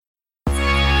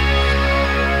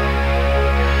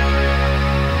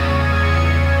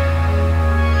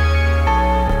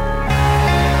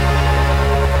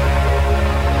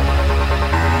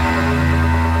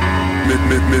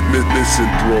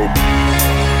syndrome.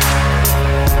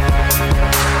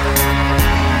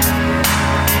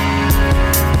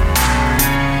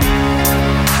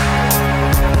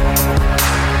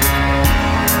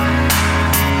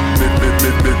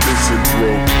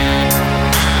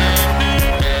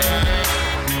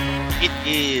 It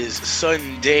is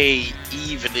Sunday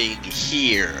evening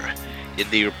here in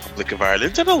the Republic of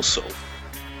Ireland and also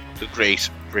the Great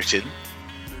Britain,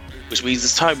 which means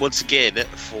it's time once again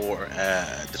for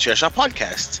the ChairShot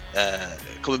podcast.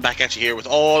 Coming back at you here with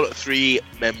all three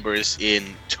members in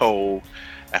tow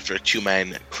after a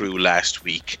two-man crew last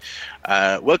week.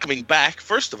 Welcoming back,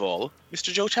 first of all,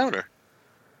 Mr. Joe Towner.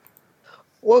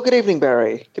 Well, good evening,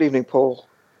 Barry. Good evening, Paul.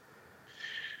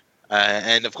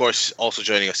 And of course, also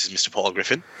joining us is Mr. Paul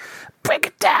Griffin. Break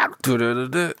it down.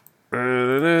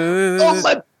 Oh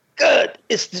my God,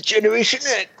 it's the Generation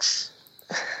X.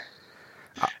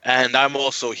 And I'm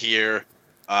also here,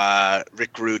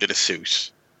 Rick Rude in a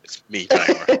suit. It's me,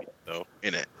 Timer. So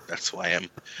in it, that's who I am.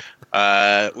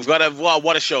 We've got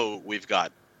what a show we've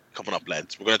got coming up,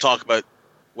 lads. We're going to talk about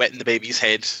wetting the baby's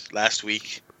head last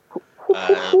week.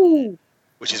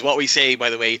 Which is what we say, by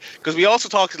the way, because we also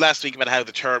talked last week about how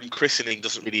the term christening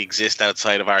doesn't really exist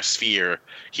outside of our sphere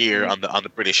here on the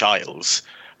British Isles.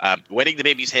 Wetting the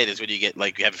baby's head is when you get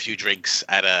you have a few drinks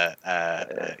at a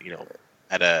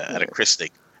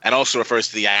christening, and also refers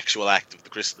to the actual act of the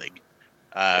christening.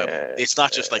 It's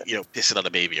not just pissing on the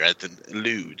baby or anything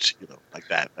lewd, like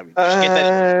that. I mean, just get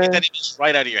that image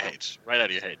right out of your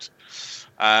head,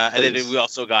 and then we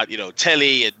also got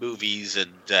telly and movies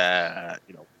and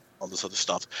all this other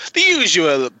stuff. The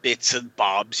usual bits and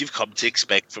bobs you've come to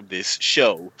expect from this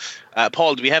show.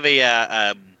 Paul, do we have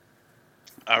a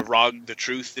Wrong the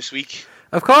Truth this week?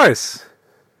 Of course.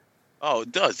 Oh,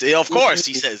 it does. Of course,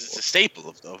 he says it's a staple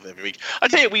of every week. I'll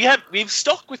tell you, we've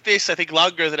stuck with this, I think,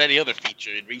 longer than any other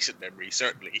feature in recent memory,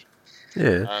 certainly.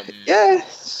 Yeah.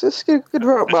 It's good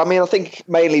work. Well, I mean, I think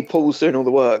mainly Paul's doing all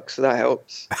the work, so that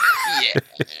helps.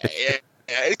 Yeah.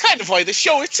 It's kind of why the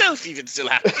show itself even still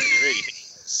happens, really.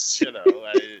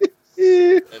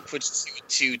 It puts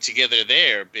two together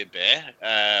there, Bibbe.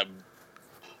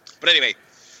 But anyway,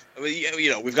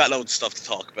 we've got loads of stuff to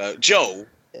talk about. Joe,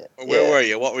 where were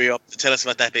you? What were you up to? Tell us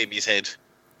about that baby's head.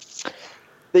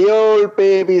 The old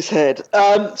baby's head.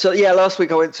 Last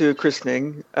week I went to a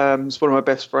christening. One of my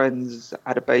best friends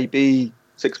had a baby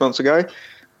 6 months ago.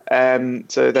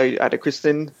 So they had a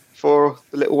christening for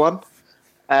the little one.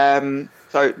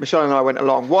 So Michelle and I went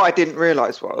along. What I didn't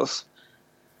realise was,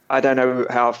 I don't know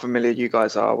how familiar you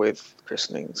guys are with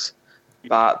christenings,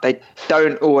 but they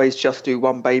don't always just do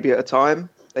one baby at a time.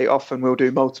 They often will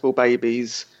do multiple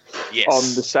babies on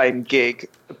the same gig,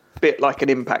 a bit like an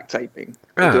impact taping.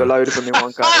 They'll do a load of them in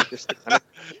one go, just to kind of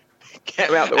get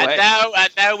them out the way. And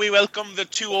now we welcome the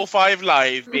 205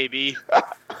 Live, baby.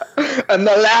 And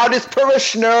the loudest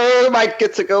parishioner might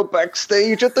get to go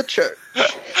backstage at the church.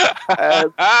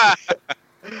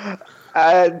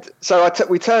 And so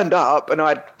we turned up, and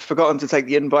I'd forgotten to take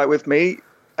the invite with me.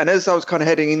 And as I was kind of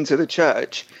heading into the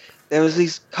church, there was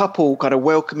this couple kind of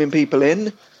welcoming people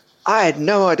in. I had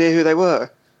no idea who they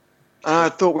were. And I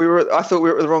thought we were at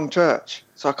the wrong church.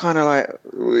 So I kind of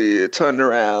turned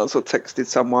around, sort of texted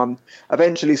someone.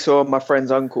 Eventually saw my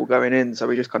friend's uncle going in, so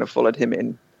we just kind of followed him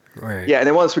in. Right. Yeah, and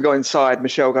then once we got inside,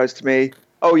 Michelle goes to me,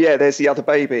 "Oh yeah, there's the other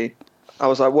baby." I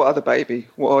was like, "What other baby?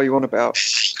 What are you on about?"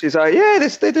 She's like, "Yeah,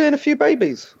 they're doing a few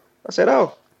babies." I said,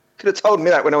 "Oh, could have told me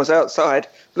that when I was outside,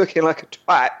 looking like a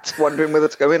twat, wondering whether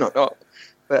to go in or not."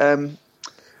 But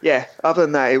other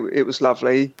than that, it was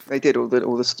lovely. They did all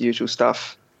the usual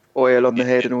stuff, oil on the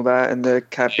head and all that, and the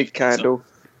big candle,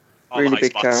 really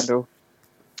big candle.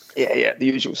 Yeah, the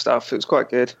usual stuff. It was quite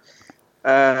good.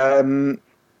 So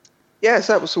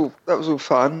that was all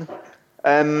fun.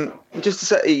 Just to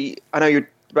say, I know you're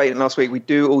rating last week. We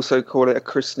do also call it a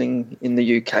christening in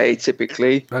the UK,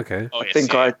 typically. Okay. I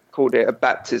think I called it a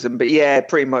baptism, but yeah,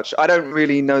 pretty much. I don't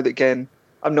really know that. Again,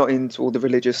 I'm not into all the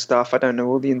religious stuff. I don't know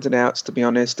all the ins and outs, to be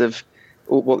honest, of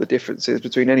what the difference is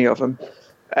between any of them.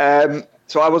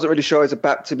 So I wasn't really sure, is a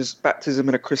baptism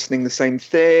and a christening the same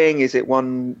thing? Is it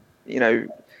one,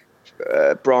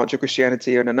 branch of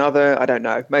Christianity and another? I don't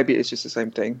know. Maybe it's just the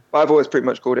same thing. But I've always pretty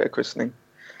much called it a christening.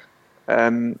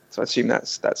 So I assume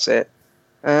that's it.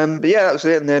 But yeah, that was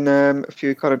it. And then a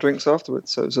few kind of drinks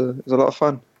afterwards. So it was a lot of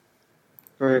fun.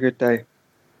 Very good day.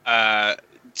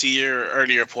 To your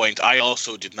earlier point, I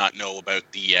also did not know about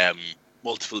the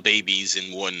multiple babies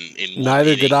in one.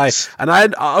 Neither did I. And I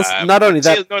also, not only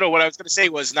that. No. What I was going to say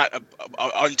was not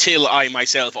until I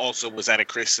myself also was at a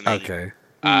christening. Okay.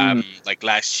 Like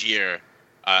last year,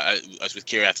 I was with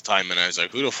Kira at the time, and I was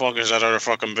like, "Who the fuck is that other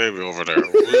fucking baby over there?"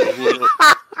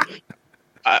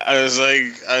 I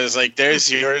was like,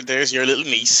 "There's your little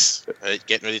niece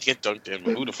getting ready to get dunked in."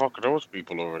 But who the fuck are those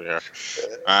people over there?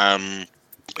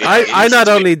 I not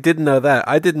only didn't know that,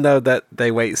 I didn't know that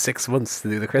they wait 6 months to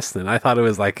do the christening. I thought it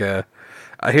was like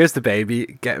here's the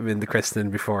baby, get him in the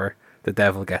christening before the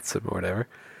devil gets him or whatever.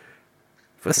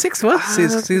 But 6 months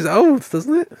seems old,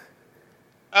 doesn't it?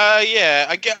 Yeah.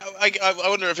 I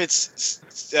wonder if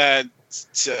it's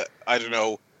I don't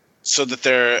know, so that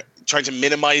they're trying to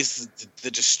minimize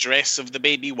the distress of the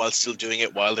baby while still doing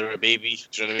it while they're a baby.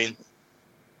 Do you know what I mean?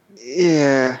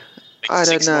 Yeah, Like I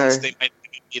don't know. They might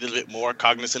be a little bit more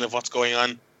cognizant of what's going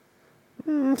on.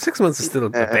 6 months is still a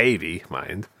baby,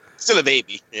 mind. Still a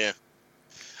baby, yeah.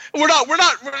 We're not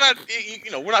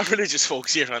religious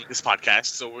folks here on this podcast,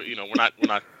 so we're not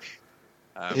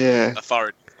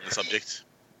authority on the subject.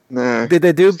 No. Did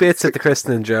they do bits at the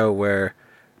christening, Joe, where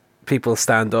people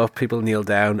stand up, people kneel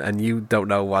down, and you don't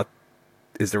know what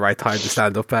is the right time to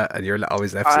stand up at, and you're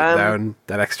always left sitting down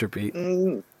that extra beat?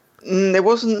 There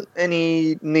wasn't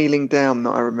any kneeling down that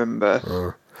I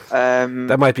remember.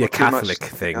 That might be a Catholic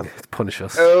thing to punish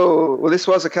us. Oh, well, this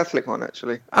was a Catholic one,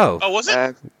 actually. Oh, was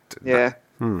it? Yeah.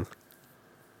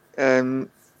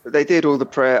 They did all the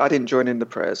prayer. I didn't join in the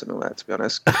prayers and all that, to be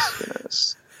honest.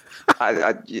 'Cause,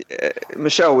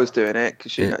 Michelle was doing it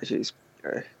because she's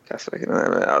Catholic.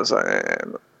 I was like,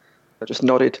 I just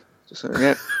nodded. Just like,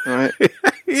 yeah, all right.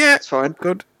 Yeah, it's fine.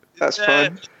 Good. That's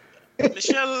fine. Does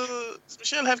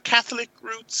Michelle have Catholic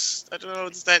roots? I don't know.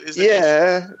 Is that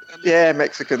yeah,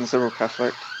 Mexicans are all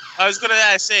Catholic. I was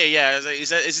gonna say, yeah.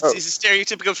 Is it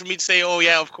stereotypical for me to say, oh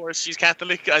yeah, of course she's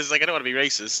Catholic? I was like, I don't want to be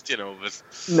racist, but.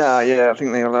 No, yeah, I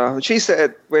think they all are. She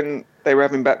said when they were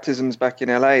having baptisms back in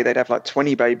LA, they'd have like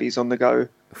 20 babies on the go.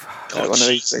 One of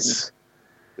these things.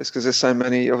 Just because there's so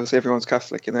many. Obviously, everyone's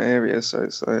Catholic in that area, so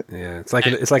it's like. Yeah, it's like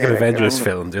an Avengers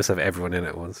film. Just have everyone in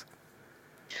it once.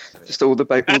 Just all the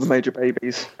major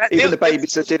babies, even the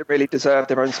babies that didn't really deserve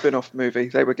their own spin-off movie,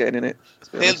 they were getting in it.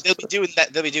 They'll be doing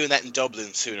that. They'll be doing that in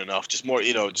Dublin soon enough. Just more,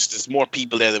 just there's more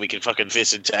people there that we can fucking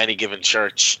visit to any given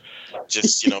church.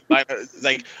 Just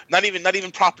like not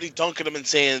even properly dunking them and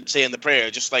saying the prayer.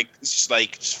 Just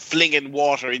flinging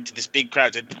water into this big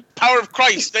crowd. Power of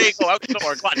Christ! There you go, out the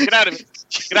door. Come on, get out of it.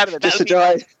 Get out of it. Just a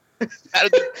giant. That'll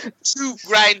be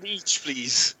 $2,000 each,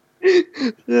 please.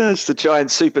 Yeah, it's the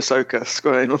giant super soaker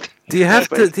going on. Do you have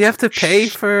to pay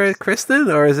for a christening,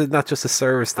 or is it not just a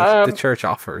service that the church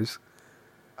offers?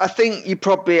 I think you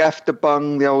probably have to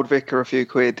bung the old vicar a few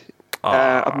quid.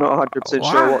 I'm not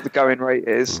 100% sure what the going rate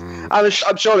is. I'm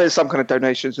sure there's some kind of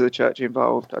donations to the church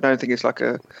involved. I don't think it's like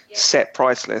a set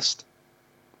price list.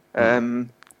 Yeah,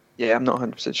 I'm not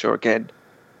 100% sure. Again,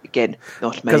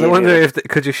 not me. Because I wonder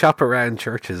could you shop around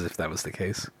churches if that was the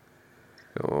case?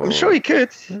 Oh. I'm sure you could.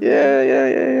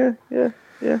 Yeah. So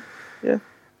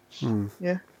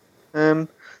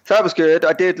that was good.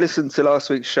 I did listen to last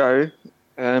week's show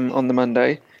on the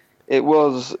Monday. It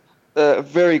was a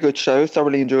very good show,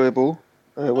 thoroughly enjoyable.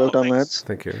 Well done, lads.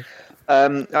 Thank you.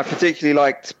 I particularly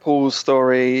liked Paul's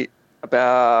story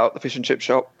about the fish and chip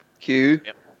shop queue,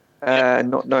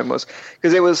 not knowing was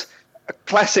because it was a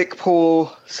classic Paul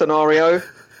scenario,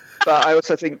 but I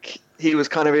also think he was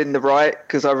kind of in the right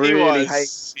because I really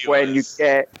hate when you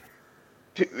get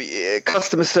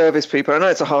customer service people. I know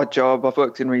it's a hard job. I've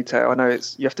worked in retail. I know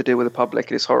you have to deal with the public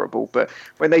and it's horrible. But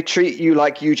when they treat you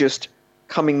like you just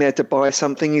coming there to buy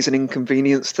something is an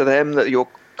inconvenience to them, that you're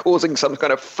causing some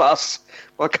kind of fuss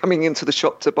while coming into the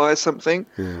shop to buy something.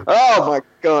 Yeah. Oh my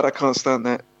God, I can't stand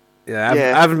that. Yeah,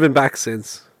 I haven't been back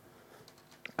since.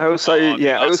 I also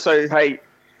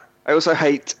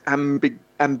hate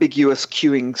ambiguous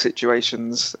queuing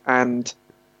situations and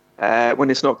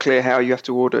when it's not clear how you have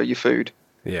to order your food.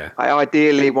 Yeah. I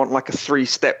ideally want like a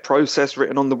 3-step process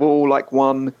written on the wall, like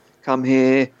 1, come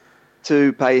here,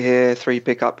 2, pay here, 3,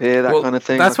 pick up here, that kind of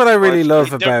thing. That's what I really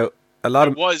love about a lot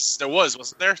of... There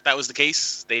wasn't there? That was the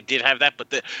case. They did have that, but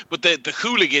the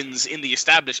hooligans in the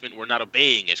establishment were not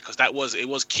obeying it because it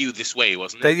was queued this way,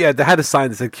 wasn't it? They had a sign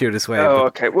that said queue this way. Oh,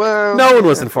 okay. Well, no one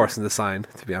was enforcing the sign,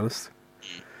 to be honest.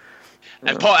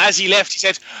 And Paul, as he left, he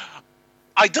said,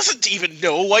 "I doesn't even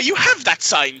know why you have that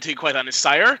sign, to be quite honest,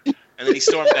 sire." And then he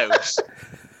stormed out.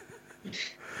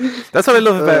 That's what I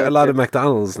love about a lot of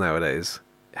McDonald's nowadays.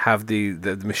 Have the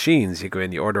machines. You go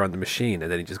in, you order on the machine,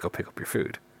 and then you just go pick up your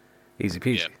food. Easy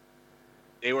peasy. Yeah.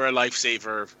 They were a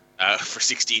lifesaver for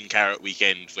 16 Carat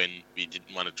weekend when we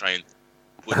didn't want to try and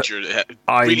butcher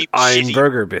really Ein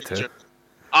Burger bitte.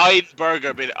 Ein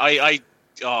Burger bitte.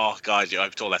 Oh God, yeah,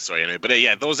 I've told that story anyway. But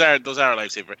yeah, those are a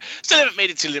lifesaver. Still haven't made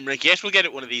it to Limerick yet. We'll get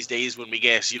it one of these days when we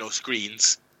get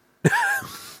screens.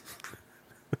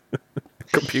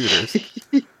 Computers.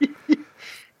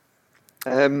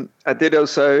 I did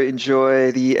also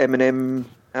enjoy the Eminem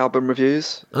album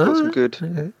reviews. Got some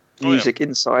good music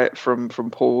insight from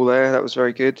Paul there. That was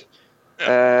very good.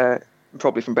 Yeah.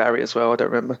 Probably from Barry as well. I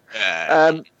don't remember.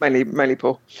 Mainly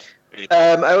Paul.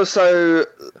 I also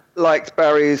liked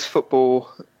Barry's football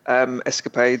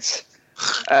escapades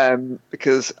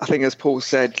because I think, as Paul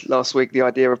said last week, the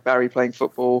idea of Barry playing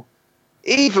football,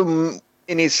 even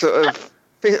in his sort of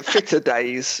fitter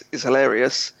days, is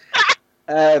hilarious.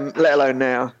 Let alone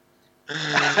now.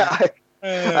 I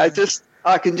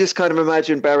can just kind of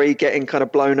imagine Barry getting kind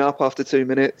of blown up after 2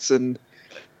 minutes and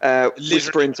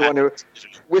whispering to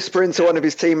one of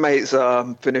his teammates,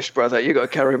 I'm finished, brother. You got to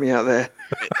carry me out there.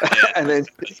 and then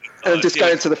just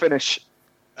going to the finish.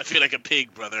 I feel like a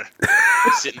pig, brother. I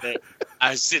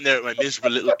was sitting there with my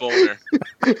miserable little boner,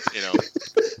 and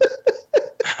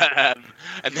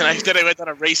then I went on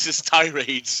a racist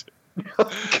tirade.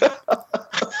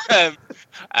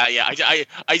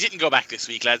 I didn't go back this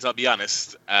week, lads. I'll be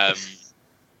honest.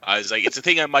 I was like, it's a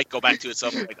thing I might go back to at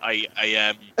some point.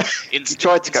 I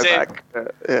tried to go back.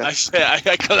 Yeah.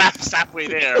 I collapsed halfway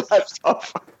there.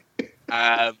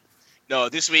 No,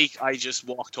 this week I just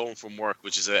walked home from work,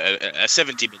 which is a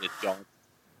 70-minute jog.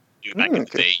 Back in the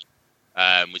day,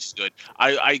 which is good.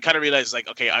 I kind of realized, like,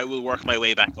 okay, I will work my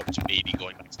way back up to maybe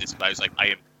going back to this, but I was like, I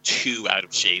am too out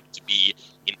of shape to be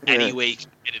in any way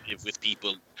competitive with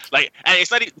people. Like, and it's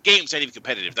not even, the game's not even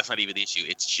competitive. That's not even the issue.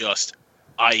 It's just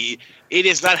it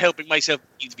is not helping myself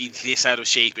to be this out of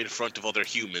shape in front of other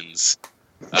humans.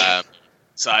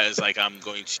 So I was like, I'm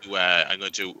going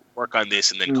to work on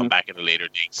this and then come back at a later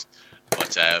date.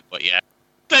 But yeah,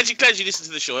 glad you listened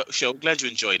to the show. Glad you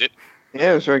enjoyed it.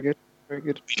 Yeah, it was very good. Very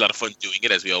good. We had a lot of fun doing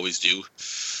it, as we always do.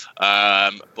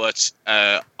 But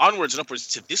onwards and upwards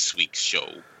to this week's show.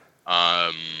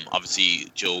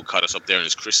 Obviously, Joe caught us up there in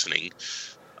his christening.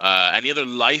 Any other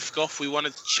life guff we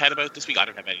wanted to chat about this week? I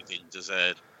don't have anything. Does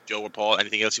Joe or Paul,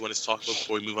 anything else you wanted to talk about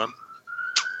before we move on?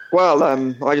 Well,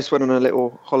 I just went on a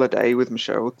little holiday with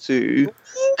Michelle to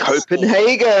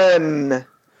Copenhagen.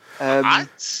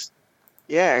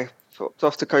 Yeah,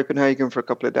 off to Copenhagen for a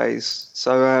couple of days.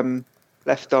 So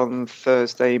left on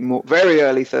very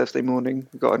early Thursday morning.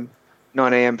 We got a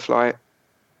 9 a.m. flight.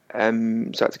 So I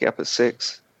had to get up at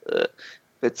 6. But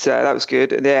that was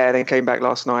good. And then came back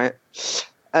last night.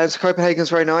 So Copenhagen's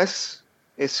very nice.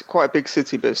 It's quite a big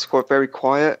city, but it's quite very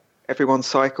quiet. Everyone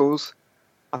cycles.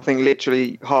 I think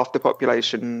literally half the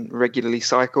population regularly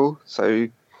cycle. So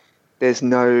there's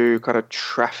no kind of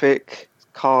traffic,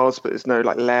 cars, but there's no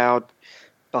like loud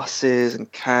buses and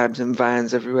cabs and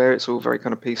vans everywhere. It's all very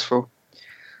kind of peaceful.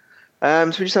 So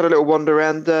we just had a little wander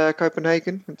around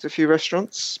Copenhagen, went to a few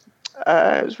restaurants.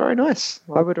 It was very nice.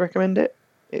 I would recommend it.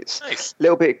 It's nice. a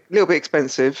little bit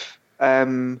expensive.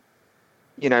 A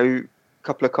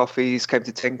couple of coffees came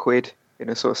to 10 quid in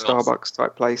a sort of Starbucks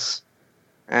type place.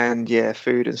 And yeah,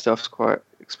 food and stuff's quite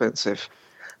expensive.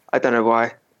 I don't know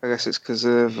why. I guess it's because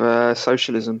of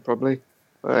socialism, probably.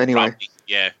 But anyway. Probably,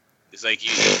 yeah. It's like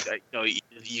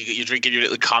you're drinking your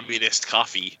little communist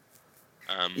coffee.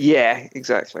 Yeah,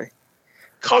 exactly.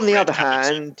 On the other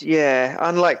hand, yeah,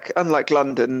 unlike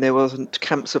London, there wasn't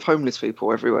camps of homeless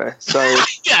people everywhere. So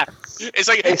yeah, it's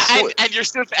like and you're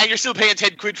still paying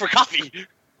 10 quid for coffee.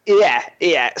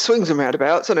 Yeah, swings and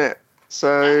roundabouts, isn't it?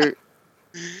 So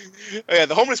yeah,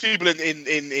 the homeless people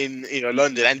in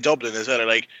London and Dublin as well are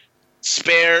like,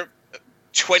 spare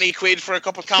 20 quid for a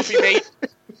cup of coffee, mate.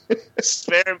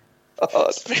 spare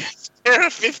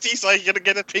 50 so I can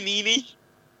get a panini.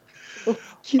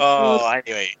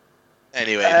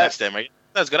 Anyway, that's them, right?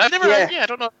 That's good. I've never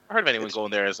heard of anyone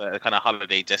going there as a kind of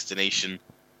holiday destination.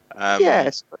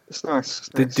 It's nice.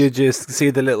 Did you see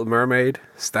the Little Mermaid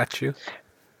statue?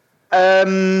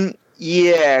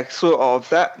 Yeah, sort of.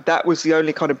 That was the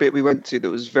only kind of bit we went to that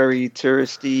was very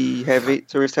tourist heavy.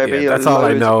 Yeah, that's all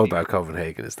I know about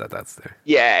Copenhagen is that's there.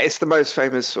 Yeah, it's the most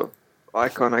famous sort of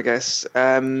icon, I guess.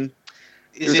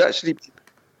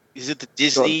 Is it the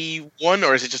Disney one,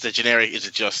 or is it just a generic? Is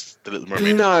it just the Little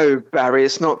Mermaid? No, Barry,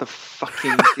 it's not the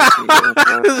fucking Disney one.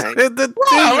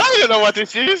 I don't know what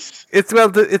this is. It's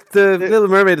the Little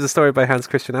Mermaid is a story by Hans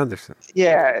Christian Andersen.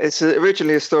 Yeah, it's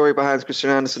originally a story by Hans Christian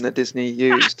Andersen that Disney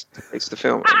used to make the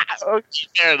film. Okay,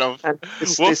 fair enough. And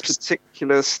this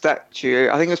particular statue,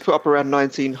 I think it was put up around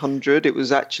 1900. It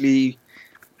was actually,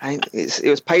 it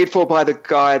was paid for by the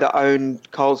guy that owned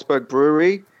Carlsberg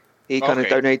Brewery. He kind of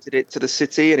donated it to the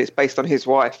city, and it's based on his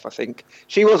wife, I think.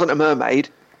 She wasn't a mermaid.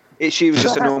 She was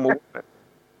just a normal woman.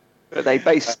 But they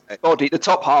based the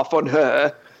top half on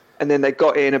her, and then they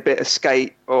got in a bit of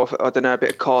skate, or I don't know, a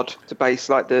bit of cod to base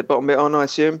like the bottom bit on, I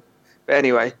assume. But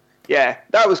anyway, yeah,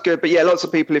 that was good. But yeah, lots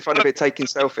of people in front of it taking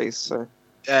selfies. So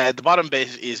the bottom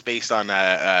bit is based on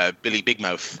Billy Big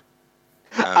Mouth.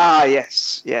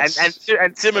 Yes.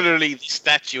 And similarly, the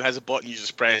statue has a button you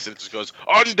just press and it just goes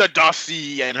under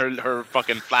Dossie and her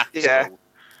fucking flaps. Yeah.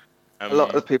 A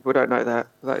lot of people don't know that.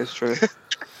 That is true.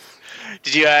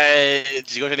 Did you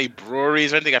go to any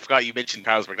breweries or anything? I forgot you mentioned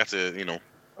Carlsberg. That's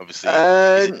obviously.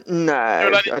 No,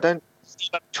 I don't.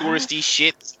 Touristy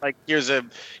shit. Like here's a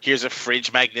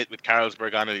fridge magnet with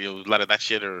Carlsberg on it. A lot of that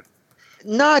shit, or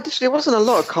no, there wasn't a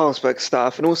lot of Carlsberg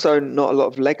stuff, and also not a lot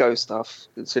of Lego stuff.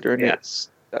 Considering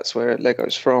that's where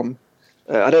Lego's from.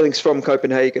 I don't think it's from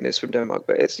Copenhagen. It's from Denmark,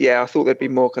 but I thought there'd be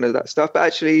more kind of that stuff. But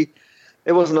actually,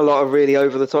 there wasn't a lot of really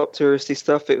over the top touristy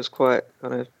stuff. It was quite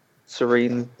kind of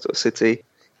serene sort of city,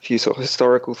 a few sort of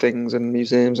historical things and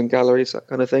museums and galleries, that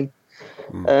kind of thing.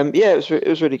 It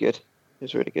was really good. It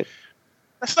was really good.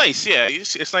 That's nice. Yeah,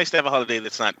 it's nice to have a holiday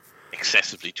that's not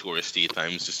excessively touristy at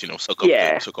times. Just soak up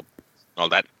and all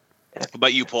that. Yeah. What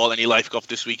about you, Paul? Any life guff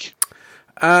this week?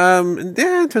 In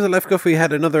terms of life guff, we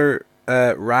had another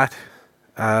rat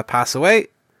pass away,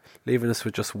 leaving us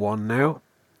with just one now.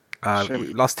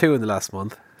 We lost 2 in the last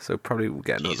month, so probably we'll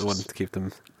get another one to keep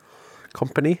them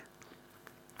company.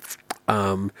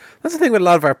 That's the thing with a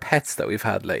lot of our pets that we've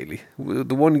had lately.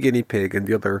 The one guinea pig and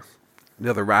the other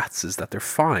rats is that they're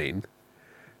fine,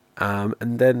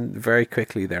 and then very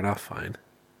quickly they're not fine.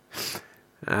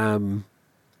 Apart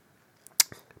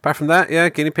from that,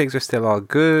 guinea pigs are still all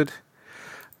good.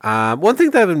 One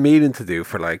thing that I've been meaning to do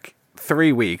for like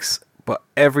 3 weeks, but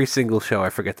every single show I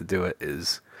forget to do it,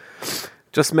 is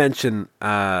just mention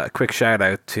a quick shout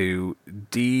out to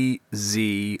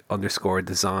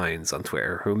DZ_designs on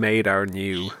Twitter, who made our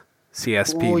new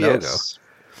CSP logo. Yes.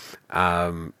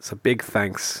 So big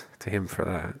thanks to him for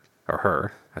that, or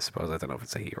her, I suppose. I don't know if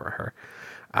it's a he or a her.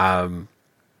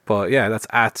 But yeah, that's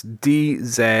at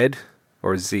DZ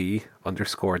or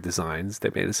Z_designs. They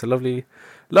made us a lovely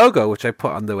logo, which I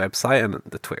put on the website and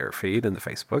the Twitter feed and the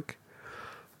Facebook.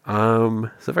 So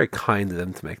very kind of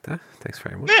them to make that. Thanks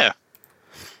very much. Yeah.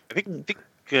 I think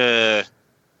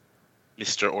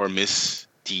Mr. or Miss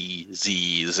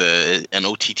DZ is an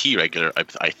OTT regular,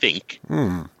 I think.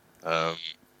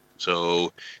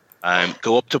 So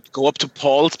go up to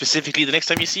Paul specifically the next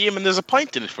time you see him, and there's a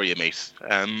pint in it for you, mate.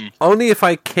 Only if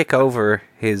I kick over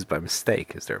his by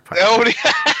mistake is there a pint.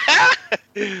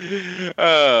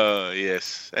 Oh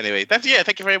yes. Anyway, thank you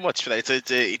very much for that.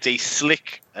 It's a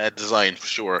slick design for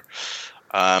sure.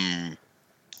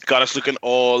 Got us looking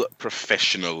all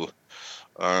professional.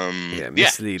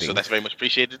 Misleading. So that's very much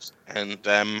appreciated. And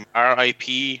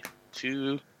R.I.P.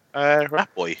 to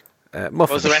Rat Boy. Muffin. What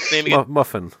was the rat's name again?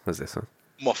 Muffin was this one.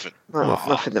 Muffin.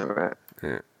 Muffin the rat.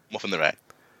 Yeah. Muffin the rat.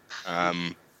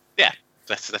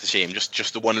 That's a shame.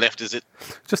 Just the one left, is it?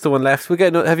 Just the one left.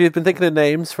 Have you been thinking of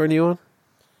names for a new one?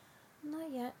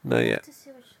 Not yet. To see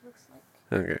what she looks like.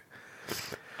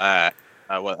 Okay.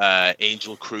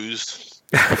 Angel Cruz.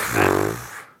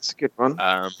 It's a good one.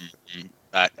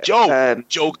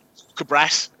 Joe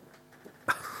Cabras.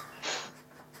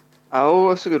 Oh,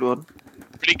 that's a good one.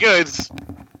 Pretty good. Just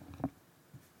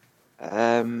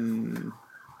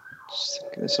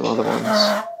thinking of some other ones.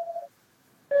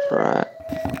 Right.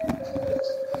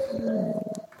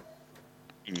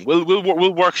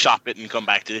 We'll workshop it and come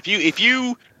back to it. If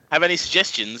you have any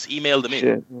suggestions, email them in.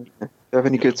 Sure. Do you have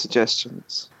any good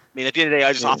suggestions? I mean, at the end of the day,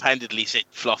 I just offhandedly said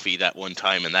Fluffy that one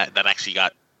time, and that actually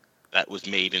that was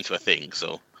made into a thing.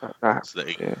 So there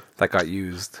you go. That got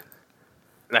used.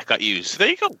 So there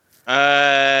you go.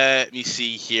 Let me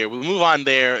see here. We'll move on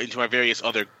there into our various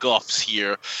other guffs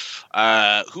here.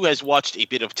 Who has watched a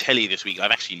bit of telly this week?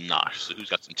 I've actually not. So who's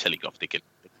got some telly guff they can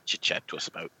chit chat to us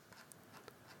about?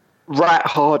 Rat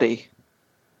Hardy.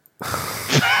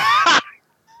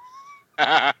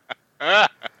 I've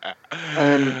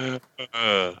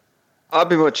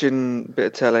been watching a bit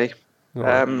of telly.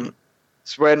 So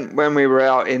when we were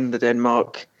out in the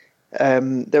Denmark,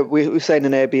 we were staying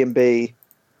in an Airbnb. They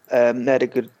had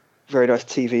a very nice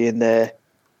TV in there.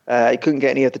 You couldn't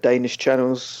get any of the Danish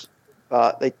channels,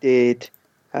 but they did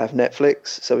have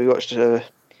Netflix. So we watched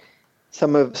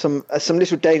some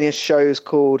little Danish shows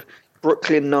called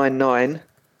Brooklyn Nine-Nine,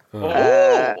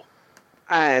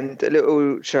 and a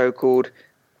little show called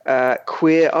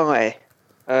Queer Eye,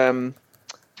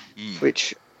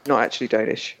 which not actually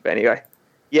Danish, but anyway.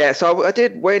 Yeah, so I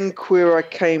did when Queer Eye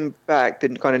came back, the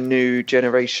kind of new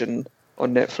generation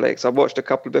on Netflix. I watched a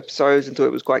couple of episodes and thought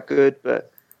it was quite good,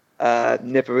 but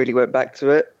Never really went back to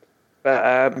it,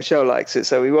 but Michelle likes it,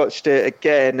 so we watched it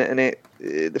again, and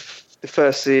the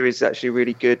first series is actually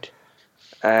really good.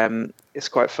 It's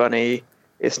quite funny.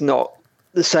 It's not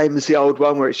the same as the old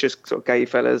one where it's just sort of gay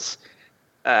fellas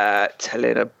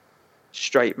telling a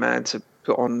straight man to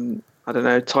put on, I don't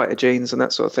know, tighter jeans and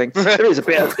that sort of thing. There is a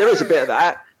bit of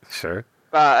that. Sure.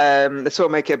 But they sort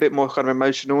of make it a bit more kind of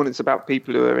emotional, and it's about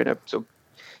people who are in a sort of,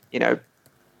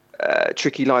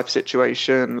 tricky life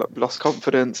situation, like lost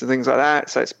confidence and things like that.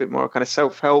 So it's a bit more kind of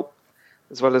self-help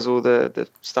as well as all the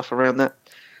stuff around that.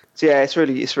 So yeah, it's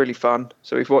really fun.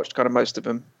 So we've watched kind of most of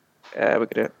them. We're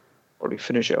going to probably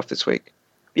finish it off this week.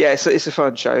 Yeah, so it's a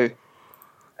fun show.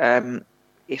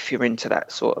 If you're into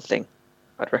that sort of thing,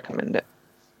 I'd recommend it.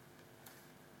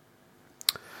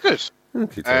 Good.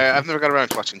 I've never got around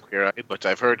to watching Queer Eye, but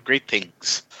I've heard great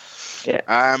things.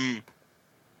 Yeah.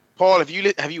 Paul, have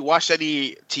you watched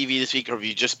any TV this week, or have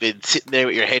you just been sitting there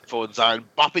with your headphones on,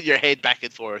 bopping your head back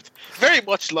and forth, very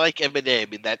much like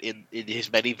Eminem in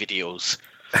his many videos?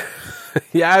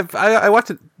 Yeah, I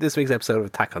watched this week's episode of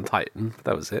Attack on Titan.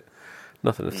 That was it.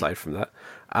 Nothing aside from that.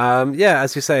 Yeah,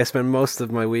 as you say, I spent most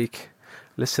of my week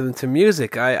listening to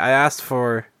music. I asked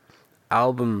for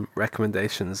album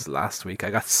recommendations last week.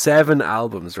 I got 7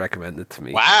 albums recommended to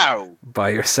me. Wow! By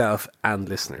yourself and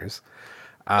listeners.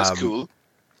 That's cool.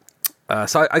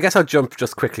 So I guess I'll jump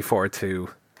just quickly forward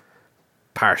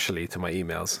partially to my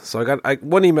emails. So I got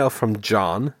one email from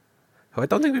John, who I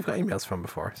don't think we've got emails from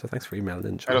before. So thanks for emailing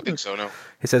in, John. I don't think so, no.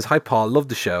 He says, "Hi Paul, love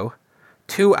the show.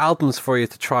 2 albums for you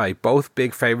to try, both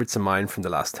big favourites of mine from the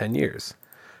last 10 years.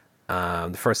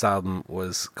 The first album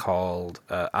was called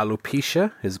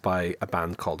Alopecia, is by a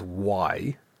band called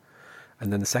Y.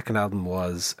 And then the second album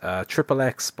was Triple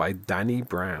X by Danny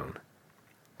Brown.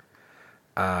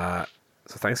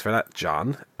 So thanks for that,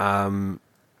 John. And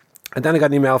then I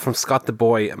got an email from Scott the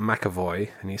Boy McAvoy,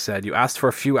 and he said, "You asked for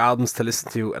a few albums to listen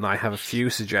to, and I have a few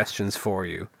suggestions for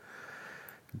you.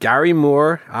 Gary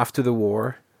Moore, After the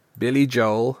War, Billy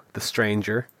Joel, The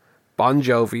Stranger, Bon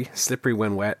Jovi, Slippery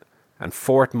When Wet, and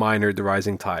Fort Minor, The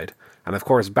Rising Tide." And of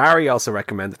course, Barry also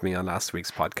recommended me on last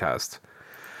week's podcast.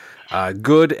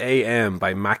 Good AM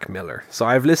by Mac Miller. So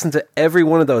I've listened to every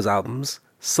one of those albums,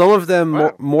 some of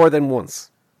them more than once.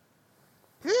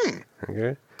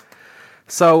 Okay.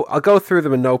 So I'll go through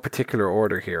them in no particular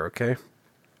order here, okay?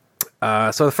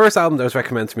 So the first album that was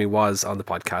recommended to me was on the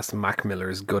podcast, Mac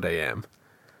Miller's Good AM.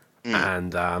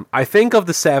 And I think of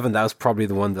the 7, that was probably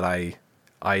the one that I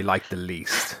liked the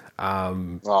least.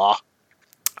 That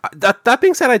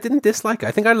being said, I didn't dislike it.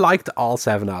 I think I liked all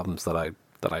 7 albums that I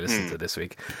listened to this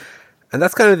week. And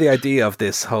that's kind of the idea of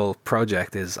this whole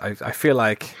project is I feel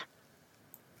like,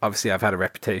 obviously I've had a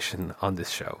reputation on this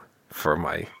show for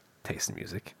my taste in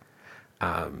music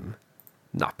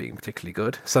not being particularly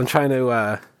good. So I'm trying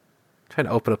to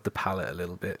open up the palette a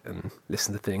little bit and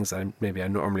listen to things I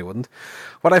normally wouldn't.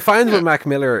 What I find with Mac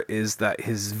Miller is that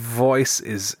his voice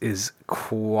is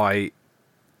quite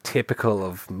typical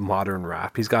of modern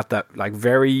rap. He's got that like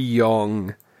very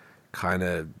young kind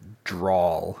of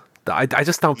drawl that I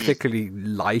just don't particularly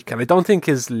like, and I don't think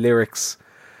his lyrics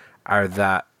are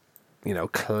that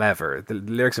clever. The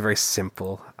lyrics are very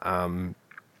simple.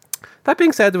 That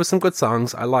being said, there was some good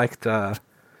songs. I liked 100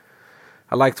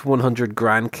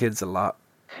 Grandkids a lot,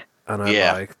 and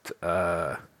I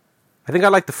think I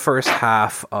liked the first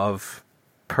half of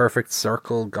Perfect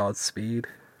Circle, Godspeed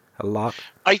a lot.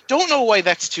 I don't know why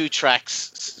that's 2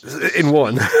 tracks in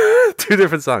one. 2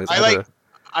 different songs. I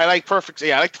like Perfect.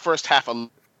 Yeah, I like the first half a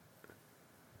lot.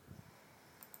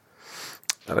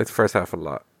 I like the first half a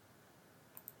lot.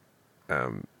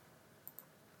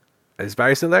 Is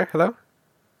Barry still there? Hello?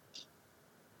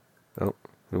 Oh,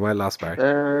 we might have lost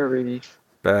Barry.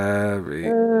 Barry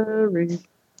Murphy.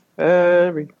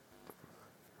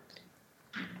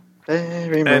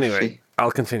 Anyway,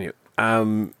 I'll continue.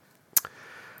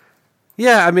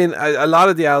 Yeah, I mean, a lot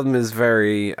of the album is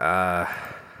very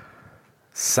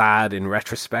sad in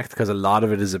retrospect, because a lot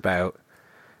of it is about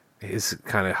his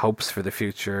kind of hopes for the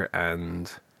future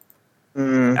and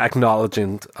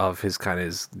acknowledgement of his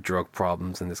drug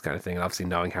problems and this kind of thing. And obviously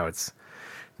knowing how it's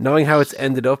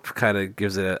ended up kind of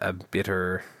gives it a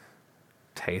bitter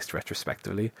taste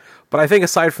retrospectively. But I think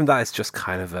aside from that, it's just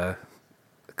kind of a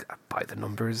by the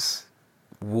numbers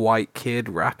white kid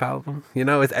rap album.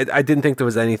 I didn't think there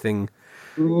was anything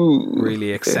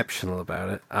really exceptional about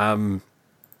it. On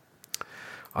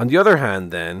the other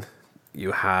hand, then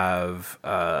you have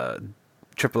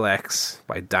Triple X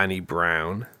by Danny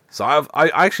Brown. So I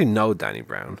actually know Danny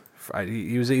Brown. I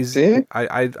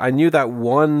knew that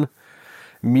one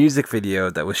music video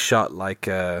that was shot like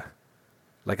a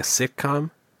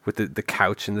sitcom. with the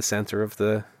couch in the center of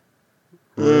the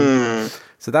room.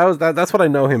 So that's what I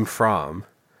know him from.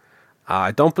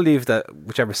 I don't believe that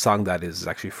whichever song that is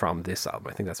actually from this album.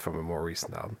 I think that's from a more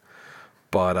recent album.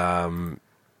 But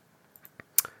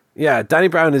yeah, Danny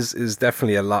Brown is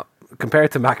definitely a lot,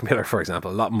 compared to Mac Miller, for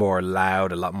example, a lot more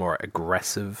loud, a lot more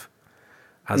aggressive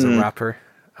as a rapper.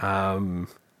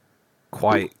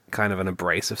 Quite kind of an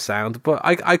abrasive sound, but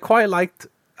I quite liked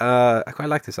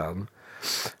this album.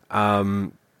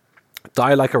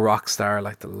 Die Like a Rock Star, I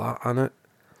liked a lot on it.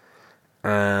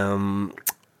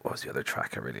 What was the other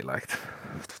track I really liked?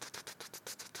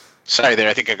 Sorry there,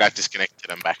 I think I got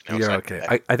disconnected. I'm back now. You're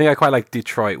okay. I think I quite like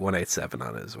Detroit 187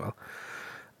 on it as well.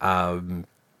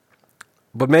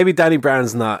 But maybe Danny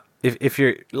Brown's not, if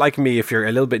you're like me, if you're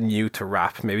a little bit new to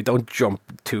rap, maybe don't jump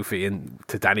 2 feet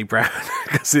into Danny Brown,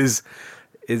 because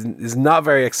is not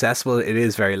very accessible. It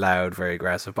is very loud, very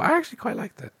aggressive, but I actually quite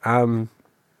liked it.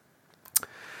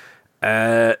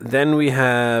 Then we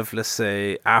have, let's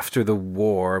say, After the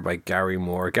War by Gary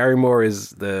Moore. Gary Moore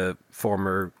is the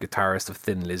former guitarist of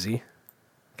Thin Lizzy, in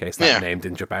case that name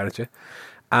didn't jump out at you.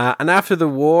 And After the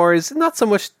War is not so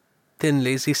much Thin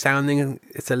Lizzy sounding.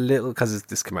 It's a little, because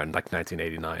this came out in like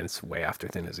 1989. It's way after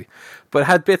Thin Lizzy. But it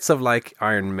had bits of like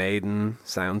Iron Maiden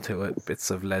sound to it,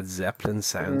 bits of Led Zeppelin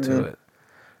sound to it.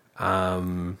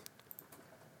 And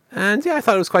yeah, I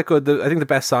thought it was quite good. I think the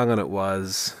best song on it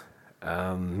was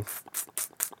The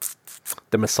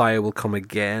Messiah Will Come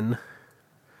Again,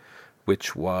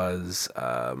 which was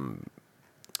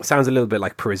sounds a little bit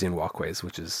like Parisian Walkways,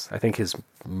 which is, I think, his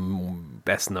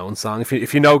best known song.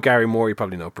 If you know Gary Moore, you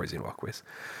probably know Parisian Walkways,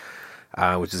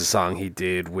 which is a song he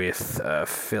did with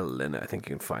Phil Lynott. I think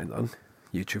you can find on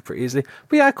YouTube pretty easily.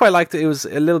 But yeah, I quite liked it. It was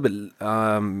a little bit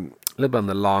on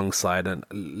the long side, and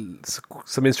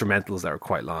some instrumentals that were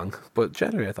quite long, but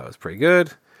generally I thought it was pretty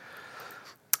good.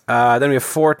 Then we have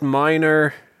Fort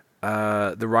Minor,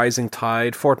 The Rising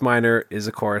Tide. Fort Minor is,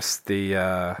 of course,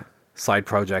 the side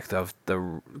project of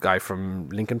the guy from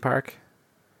Linkin Park,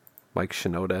 Mike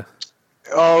Shinoda.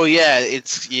 Oh yeah,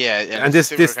 and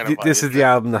this is the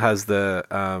album that has the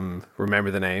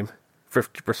Remember the Name.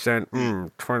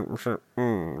 50%, 20%,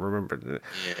 remember that.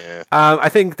 Yeah. I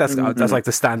think that's like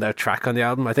the standout track on the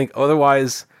album. I think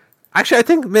otherwise, actually, I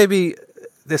think maybe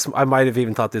this, I might have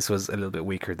even thought this was a little bit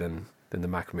weaker than the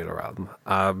Mac Miller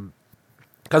album.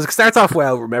 Because it starts off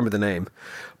well, Remember the Name.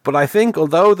 But I think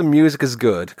although the music is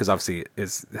good, because obviously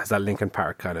it has that Linkin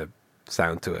Park kind of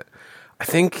sound to it, I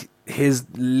think his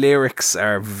lyrics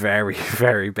are very,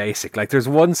 very basic. Like there's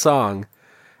one song,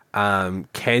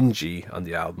 Kenji, on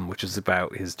the album, which is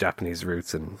about his Japanese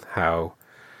roots and how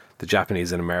the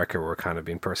Japanese in America were kind of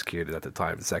being persecuted at the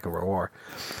time of the Second World War.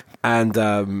 And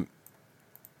I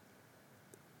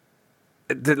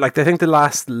think the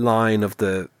last line of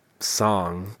the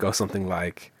song goes something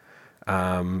like,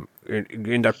 in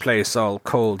that place all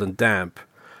cold and damp,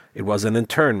 it was an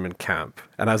internment camp.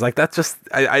 And I was like, that's just,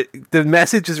 the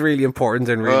message is really important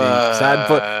and really sad,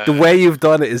 but the way you've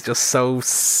done it is just so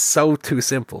too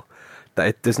simple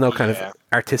that there's no kind of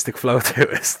artistic flow to it.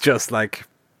 It's just like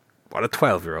what a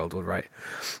 12-year-old would write.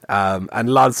 And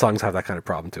a lot of songs have that kind of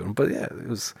problem to them. But yeah, it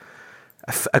was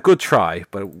a good try,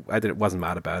 but I wasn't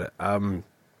mad about it.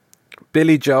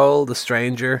 Billy Joel, The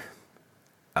Stranger,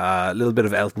 a little bit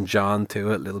of Elton John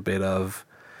to it, a little bit of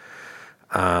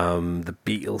the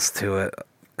Beatles to it.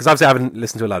 Because obviously I haven't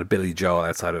listened to a lot of Billy Joel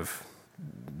outside of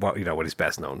what he's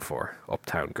best known for,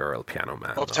 Uptown Girl, Piano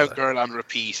Man. Uptown Girl on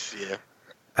repeat, yeah.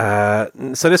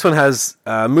 So this one has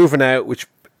Moving Out, which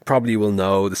probably you will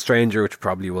know, The Stranger, which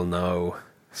probably you will know,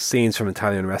 Scenes from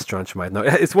Italian Restaurant, you might know.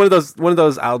 It's one of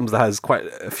those albums that has quite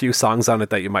a few songs on it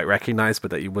that you might recognize,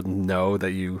 but that you wouldn't know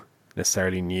that you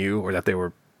necessarily knew, or that they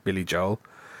were Billy Joel.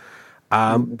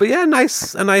 But yeah, a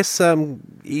nice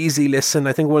easy listen.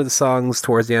 I think one of the songs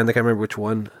towards the end, I can't remember which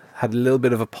one, had a little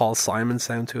bit of a Paul Simon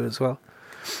sound to it as well.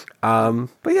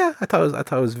 But yeah, I thought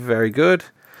it was very good.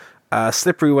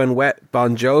 Slippery When Wet,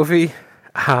 Bon Jovi.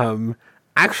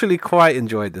 Actually quite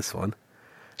enjoyed this one.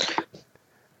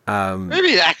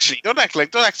 Maybe actually, don't act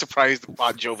surprised that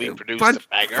Bon Jovi produced a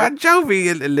banger. Bon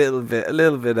Jovi a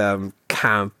little bit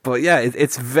camp, but yeah,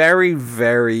 it's very,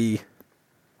 very,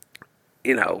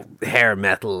 hair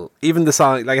metal. Even the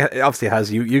song, like, it obviously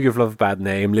has You Give Love a Bad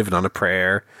Name, Living on a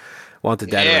Prayer, Wanted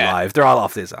Dead or Alive. They're all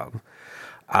off this album.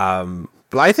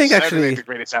 But I think actually like the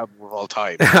greatest album of all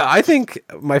time. I think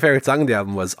my favorite song on the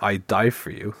album was "I Die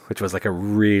for You," which was like a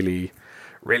really,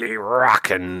 really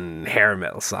rockin' hair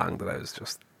metal song that I was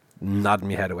just nodding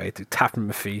my head away to, tapping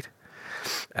my feet.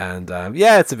 And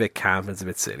yeah, it's a bit camp, it's a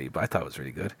bit silly, but I thought it was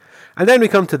really good. And then we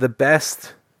come to the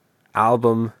best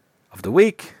album of the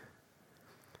week.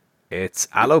 It's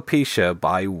Alopecia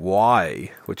by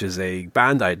Y, which is a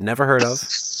band I'd never heard of.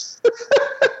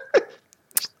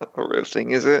 Not a real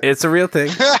thing, is it? It's a real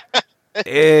thing.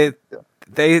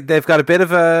 They've got a bit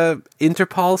of a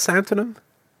Interpol sound to them.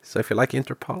 So if you like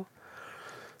Interpol.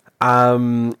 A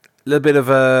little bit of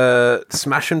a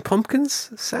Smashing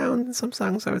Pumpkins sound in some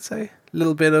songs, I would say. A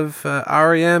little bit of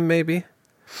R.E.M. maybe.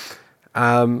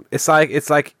 It's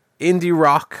like indie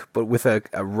rock, but with a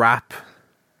rap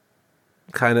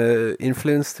kind of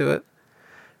influence to it.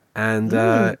 And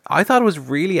I thought it was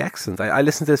really excellent. I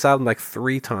listened to this album like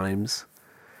 3 times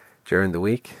during the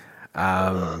week.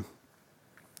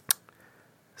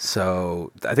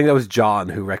 So I think that was John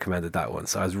who recommended that one.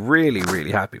 So I was really,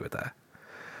 really happy with that.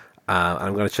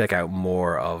 I'm going to check out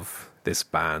more of this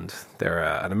band. They're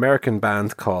an American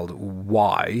band called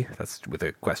Y. That's with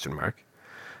a question mark.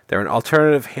 They're an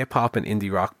alternative hip-hop and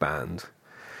indie rock band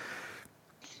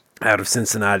out of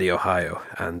Cincinnati, Ohio.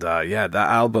 And that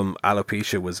album,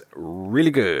 Alopecia, was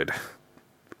really good.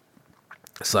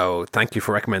 So thank you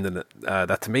for recommending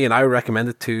that to me. And I recommend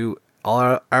it to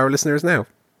all our listeners now.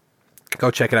 Go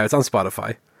check it out. It's on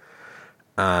Spotify.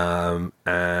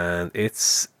 And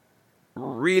it's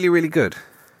really, really good.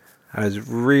 I was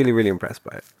really, really impressed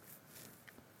by it.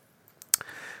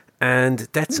 And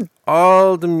that's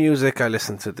all the music I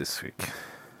listened to this week.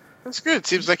 That's good.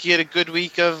 Seems like you had a good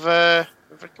week of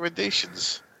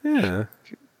recommendations. Yeah.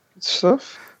 Good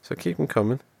stuff. So keep them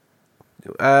coming.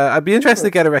 I'd be interested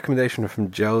to get a recommendation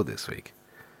from Joe this week.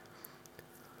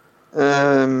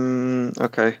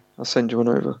 Okay. I'll send you one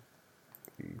over.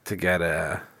 To get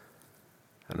an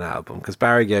album. Because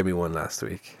Barry gave me one last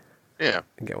week. Yeah.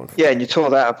 Get one Yeah, and you tore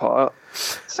that apart.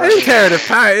 I didn't tear it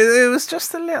apart. It was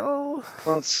just a little...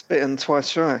 Once spitting, twice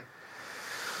shy.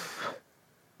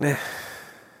 Yeah.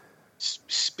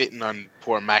 Spitting on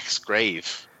poor Mac's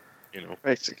grave,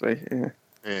 Basically, yeah.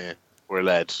 Yeah, poor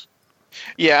lad.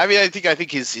 Yeah, I mean, I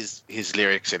think his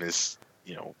lyrics and his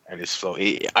and his flow.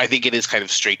 I think it is kind of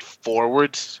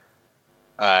straightforward,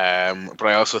 but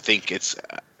I also think it's,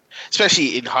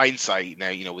 especially in hindsight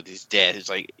now, with his death, it's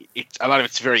like a lot of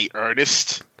it's very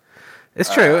earnest.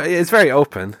 It's true. It's very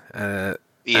open. Yeah,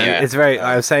 it's very.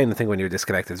 I was saying, I think when you were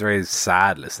disconnected, it's very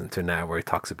sad listening to now, where he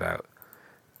talks about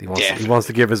he wants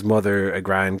to give his mother a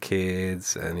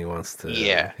grandkids, and he wants to,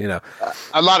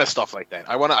 a lot of stuff like that.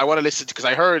 I want to listen to, because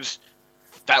I heard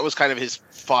that was kind of his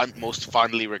most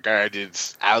fondly regarded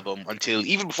album until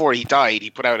even before he died.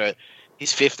 He put out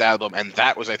his 5th album, and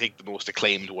that was, I think, the most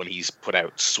acclaimed one he's put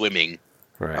out, Swimming.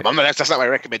 Right. That's not my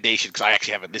recommendation, because I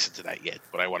actually haven't listened to that yet,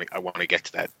 but I want to get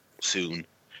to that soon.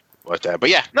 But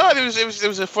yeah, no, it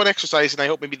was a fun exercise, and I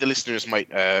hope maybe the listeners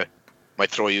might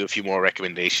throw you a few more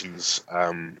recommendations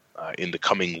in the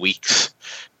coming weeks.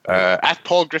 At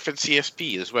Paul Griffin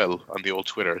CSP as well on the old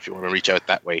Twitter, if you want to reach out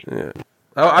that way. Yeah.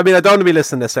 Oh, I mean, I don't want to be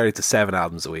listening necessarily to 7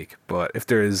 albums a week, but if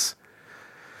there is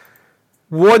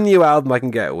one new album I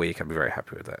can get a week, I'd be very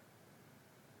happy with that.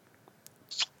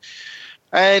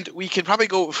 And we can probably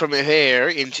go from here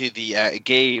into the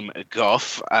game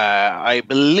guff. I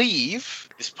believe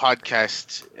this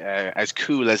podcast, as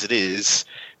cool as it is,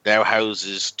 now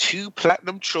houses 2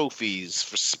 platinum trophies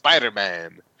for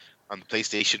Spider-Man on the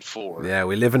PlayStation 4. Yeah,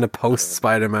 we live in a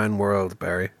post-Spider-Man world,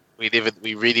 Barry. We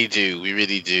really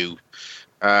do.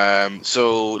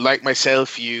 So, like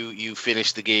myself, you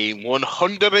finished the game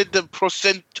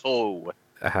 100%.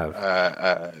 I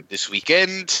have. This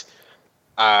weekend.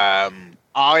 I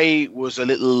was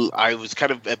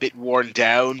kind of a bit worn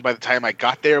down by the time I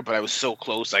got there, but I was so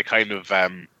close. I kind of,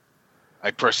 I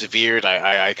persevered.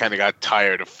 I kind of got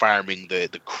tired of farming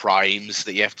the crimes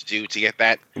that you have to do to get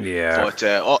that. Yeah. But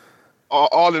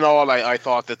all in all, I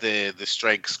thought that the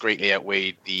strengths greatly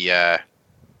outweighed the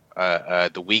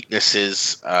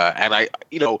weaknesses, and I,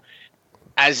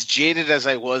 as jaded as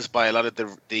I was by a lot of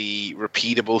the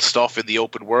repeatable stuff in the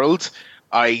open world,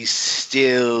 I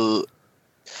still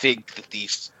think that the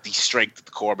strength of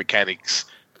the core mechanics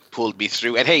pulled me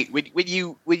through. And hey, when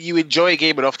you enjoy a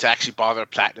game enough to actually bother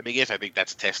platinuming it, I think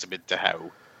that's a testament to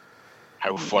how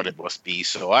fun it must be.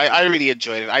 So I really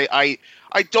enjoyed it.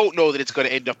 I don't know that it's going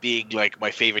to end up being like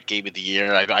my favorite game of the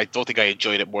year. I don't think I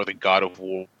enjoyed it more than God of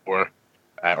War or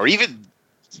even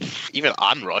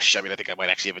Onrush. I mean, I think I might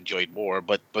actually have enjoyed more.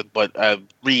 But a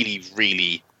really,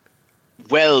 really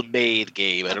well-made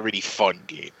game and a really fun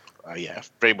game. Yeah,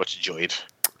 very much enjoyed.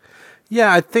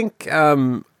 Yeah, I think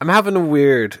I'm having a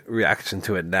weird reaction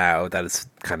to it now that it's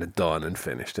kind of done and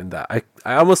finished, in that I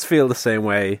almost feel the same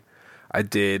way I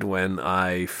did when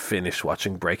I finished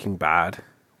watching Breaking Bad,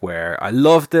 where I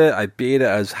loved it, I beat it,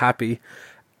 I was happy,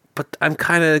 but I'm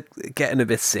kind of getting a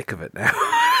bit sick of it now.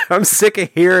 I'm sick of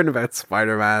hearing about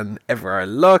Spider-Man everywhere I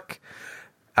look.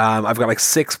 I've got like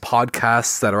 6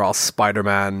 podcasts that are all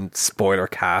Spider-Man spoiler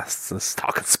casts and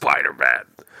talking Spider-Man.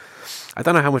 I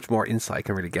don't know how much more insight I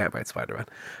can really get about Spider-Man.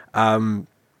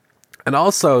 And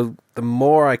also, the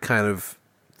more I kind of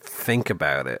think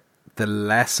about it, the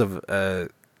less of a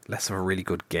really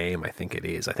good game I think it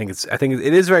is. I think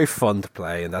it is very fun to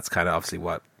play, and that's kind of obviously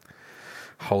what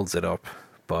holds it up.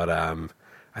 But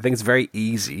I think it's very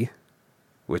easy,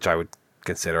 which I would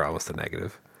consider almost a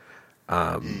negative.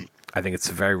 I think it's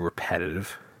very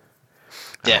repetitive.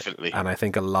 Definitely. And I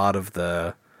think a lot of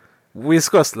we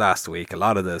discussed last week, a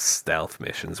lot of the stealth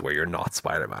missions where you're not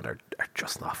Spider-Man are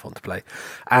just not fun to play.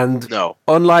 And no.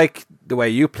 Unlike the way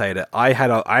you played it, I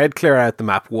had cleared out the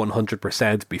map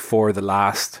 100% before the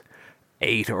last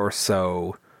 8 or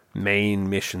so main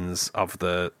missions of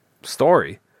the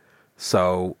story.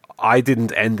 So I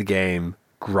didn't end the game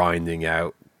grinding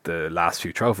out the last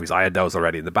few trophies. I had those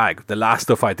already in the bag. The last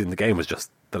stuff I did in the game was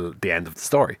just the end of the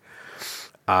story.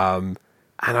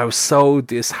 And I was so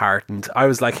disheartened. I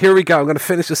was like, here we go, I'm going to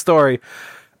finish the story.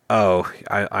 Oh,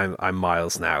 I'm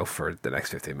Miles now for the next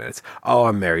 15 minutes. Oh,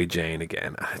 I'm Mary Jane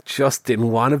again. I just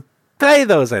didn't want to play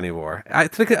those anymore.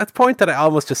 At the point that I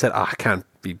almost just said, I can't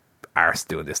be arsed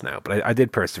doing this now. But I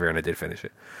did persevere and I did finish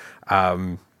it.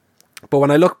 But when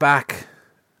I look back,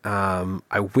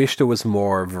 I wish there was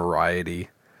more variety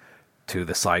to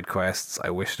the side quests. I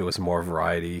wish there was more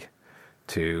variety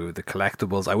to the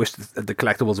collectibles. I wish the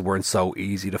collectibles weren't so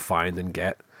easy to find and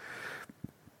get.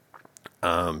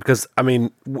 Because, I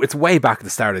mean, it's way back at the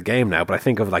start of the game now, but I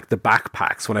think of like the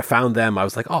backpacks. When I found them, I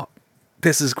was like, oh,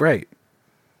 this is great.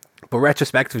 But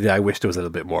retrospectively, I wish there was a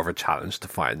little bit more of a challenge to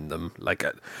find them. Like,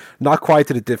 not quite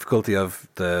to the difficulty of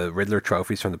the Riddler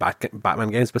trophies from the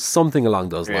Batman games, but something along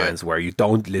those lines where you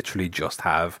don't literally just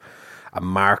have a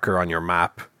marker on your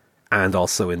map and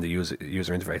also in the user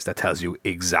interface that tells you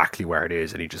exactly where it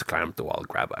is and you just climb up the wall and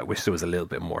grab it. I wish there was a little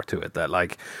bit more to it. That,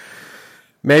 like,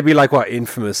 maybe like what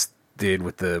Infamous did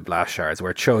with the blast shards,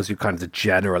 where it shows you kind of the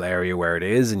general area where it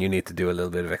is and you need to do a little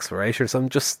bit of exploration or something.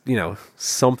 Just,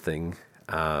 something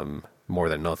more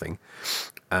than nothing.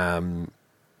 And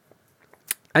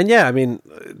yeah, I mean,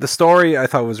 the story I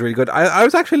thought was really good. I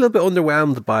was actually a little bit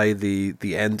underwhelmed by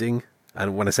the ending.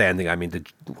 And when I say ending, I mean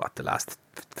the last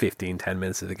 10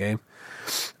 minutes of the game.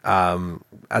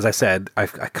 As I said, I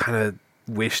kind of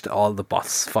wished all the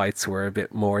boss fights were a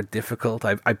bit more difficult.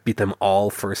 I beat them all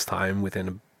first time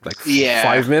within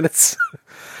 5 minutes.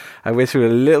 I wish it were a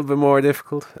little bit more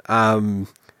difficult.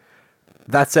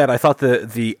 That said, I thought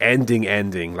the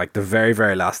ending, like the very,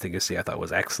 very last thing you see, I thought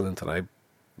was excellent. And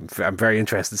I'm very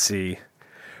interested to see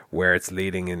where it's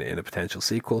leading in a potential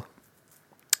sequel.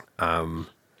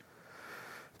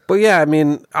 But yeah, I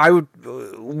mean,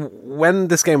 when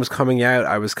this game was coming out,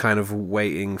 I was kind of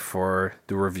waiting for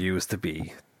the reviews to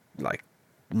be like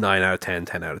 9 out of 10,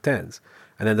 10 out of 10s.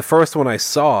 And then the first one I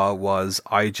saw was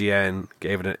IGN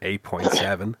gave it an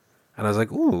 8.7. And I was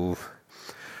like, ooh.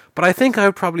 But I think I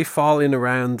would probably fall in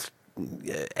around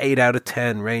 8 out of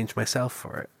 10 range myself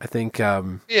for it. I think I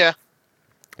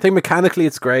think mechanically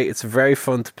it's great. It's very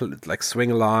fun to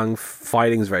swing along.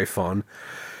 Fighting is very fun.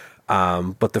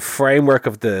 But the framework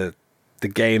of the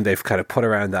game they've kind of put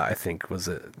around that, I think, was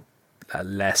a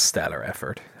less stellar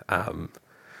effort.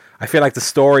 I feel like the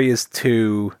story is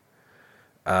too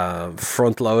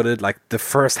front-loaded. Like, the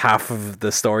first half of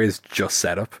the story is just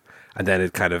set up, and then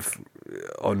it kind of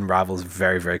unravels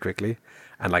very, very quickly.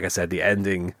 And like I said, the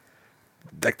ending,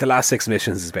 like the last 6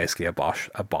 missions, is basically a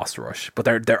boss rush. But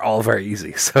they're all very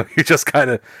easy, so you just kind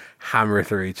of hammer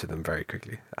through each of them very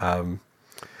quickly.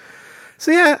 So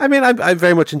yeah, I mean, I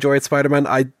very much enjoyed Spider-Man.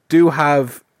 I do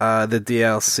have the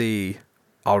DLC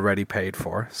already paid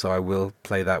for, so I will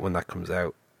play that when that comes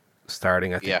out,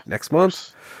 starting I think next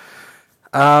month.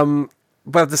 But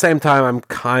at the same time, I'm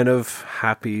kind of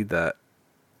happy that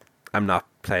I'm not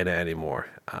playing it anymore.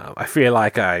 I feel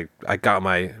like I got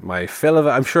my fill of it.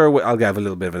 I'm sure I'll have a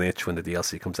little bit of an itch when the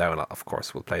DLC comes out, and of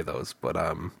course we'll play those. But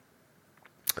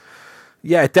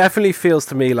yeah, it definitely feels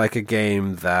to me like a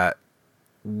game that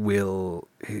will,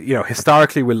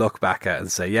 historically we'll look back at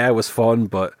and say, yeah, it was fun,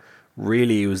 but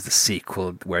really it was the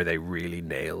sequel where they really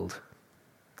nailed,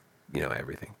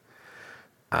 everything.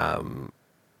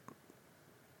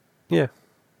 Yeah.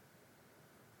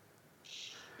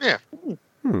 Yeah.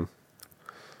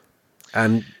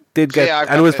 And did get,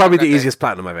 and it was probably the easiest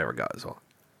platinum I've ever got as well.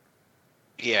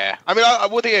 Yeah, I mean,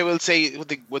 one thing I will say,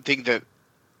 one thing that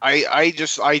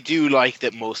I do like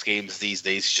that most games these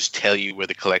days just tell you where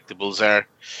the collectibles are,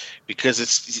 because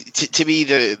it's to me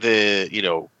the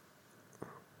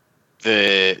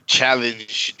the challenge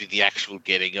should be the actual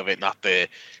getting of it, not the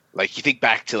like. You think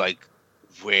back to like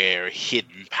where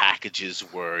hidden packages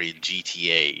were in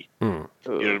GTA. You know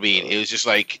what I mean? It was just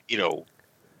like, you know,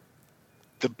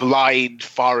 the blind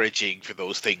foraging for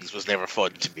those things was never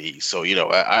fun to me. So, you know,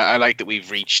 I like that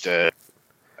we've reached a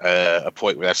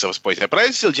point where that stuff is pointed out. But I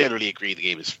still generally agree the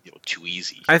game is, you know, too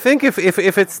easy. I think if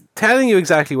it's telling you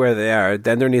exactly where they are,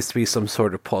 then there needs to be some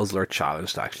sort of puzzle or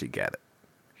challenge to actually get it.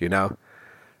 You know?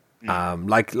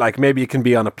 Like maybe you can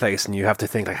be on a place and you have to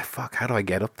think like, fuck, how do I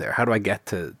get up there? How do I get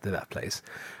to that place?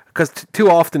 Because too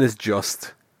often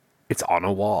it's on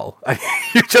a wall.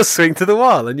 You just swing to the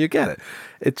wall and you get it.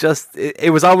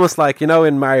 It was almost like, you know,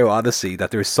 in Mario Odyssey that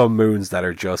there's some moons that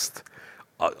are just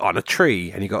on a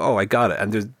tree and you go, oh, I got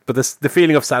it. But the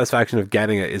feeling of satisfaction of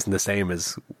getting it isn't the same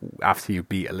as after you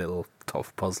beat a little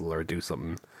tough puzzle or do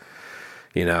something,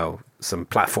 you know, some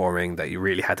platforming that you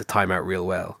really had to time out real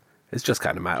well. It's just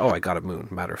kind of I got a moon,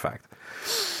 matter of fact.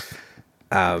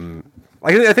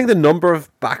 I think the number of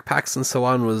backpacks and so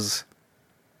on was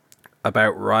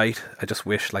about right. I just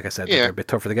wish, like I said, that they're a bit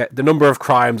tougher to get. The number of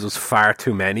crimes was far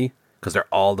too many because they're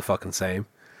all the fucking same.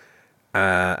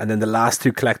 And then the last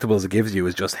two collectibles it gives you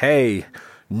is just, hey,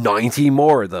 90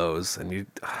 more of those. And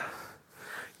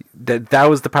that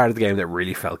was the part of the game that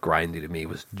really felt grindy to me,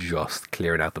 was just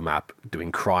clearing out the map,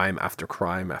 doing crime after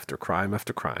crime after crime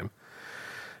after crime.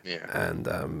 Yeah. And,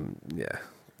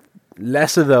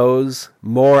 less of those,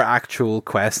 more actual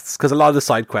quests, because a lot of the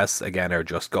side quests, again, are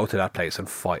just go to that place and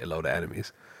fight a load of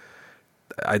enemies.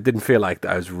 I didn't feel like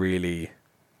I was really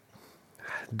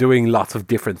doing lots of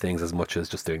different things as much as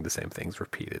just doing the same things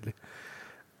repeatedly.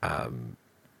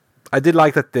 I did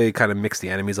like that they kind of mixed the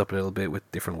enemies up a little bit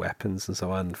with different weapons and so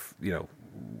on, you know,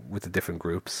 with the different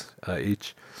groups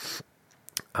each.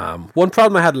 One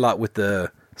problem I had a lot with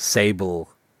the Sable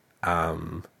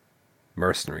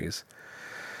mercenaries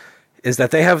is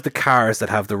that they have the cars that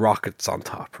have the rockets on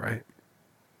top, right?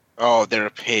 Oh, they're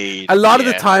a pain. A lot of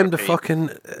the time, the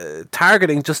fucking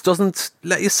targeting just doesn't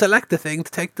let you select the thing to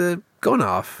take the gun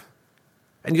off.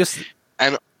 And you just...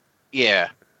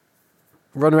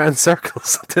 run around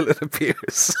circles until it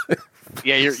appears.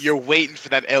 Yeah, you're waiting for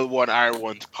that L1,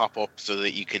 R1 to pop up so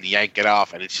that you can yank it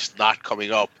off, and it's just not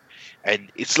coming up.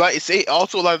 And it's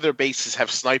also a lot of their bases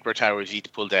have sniper towers you need to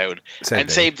pull down.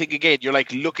 Same thing again. You're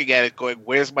like looking at it, going,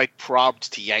 "Where's my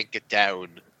prompt to yank it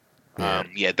down?"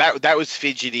 Yeah. That was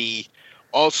fidgety.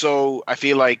 Also, I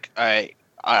feel like I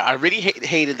really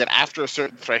hated that after a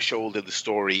certain threshold in the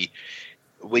story,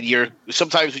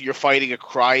 sometimes when you're fighting a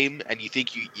crime and you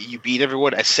think you beat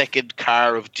everyone, a second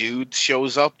car of dudes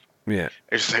shows up. Yeah,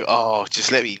 it's just like, oh,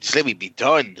 just let me be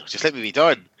done. Just let me be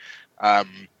done.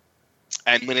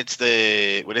 And when it's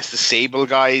the Sable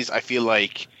guys, I feel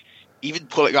like even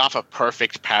pulling off a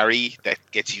perfect parry that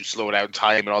gets you slow down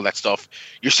time and all that stuff,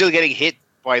 you're still getting hit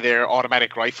by their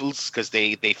automatic rifles because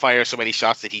they fire so many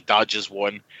shots that he dodges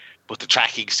one, but the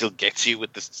tracking still gets you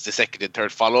with the second and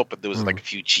third follow up. And there was like a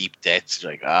few cheap deaths.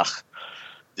 You're like,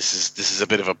 this is a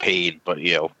bit of a pain. But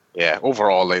you know, yeah,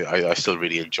 overall, I still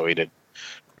really enjoyed it.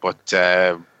 But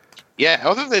other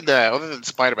than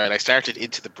Spider-Man, I started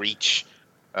Into the Breach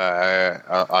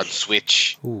on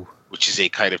Switch, which is a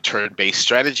kind of turn-based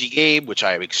strategy game, which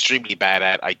I am extremely bad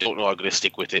at. I don't know I'm going to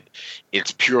stick with it.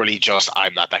 It's purely just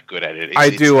I'm not that good at it. I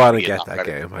do want to get that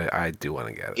game. I do want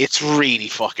to get it. It's really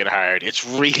fucking hard. It's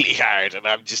really hard, and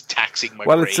I'm just taxing my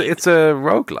brain. Well, it's a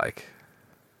roguelike.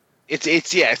 It's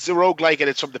a roguelike, and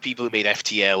it's from the people who made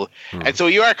FTL. And so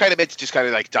you are kind of meant to just kind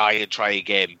of like die and try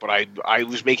again. But I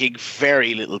was making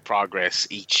very little progress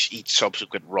each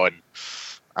subsequent run.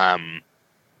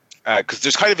 Because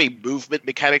there's kind of a movement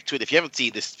mechanic to it. If you haven't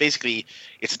seen this, basically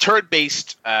it's a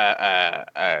turn-based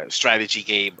strategy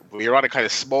game where you're on a kind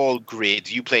of small grid.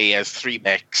 You play as 3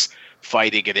 mechs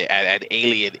fighting an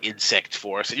alien insect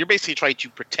force, and you're basically trying to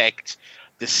protect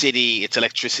the city, its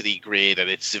electricity grid, and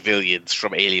its civilians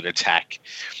from alien attack.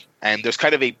 And there's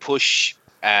kind of a push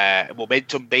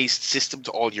momentum-based system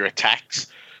to all your attacks.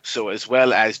 So as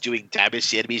well as doing damage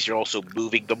to enemies, you're also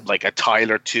moving them like a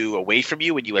tile or two away from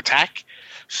you when you attack.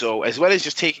 So as well as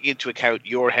just taking into account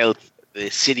your health,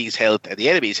 the city's health, and the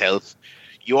enemy's health,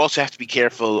 you also have to be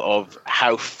careful of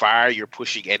how far you're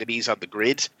pushing enemies on the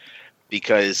grid.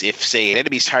 Because if, say, an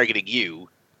enemy's targeting you,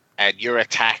 and your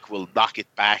attack will knock it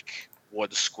back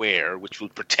 1 square, which will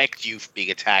protect you from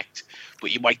being attacked,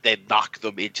 but you might then knock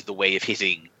them into the way of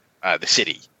hitting the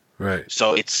city. Right.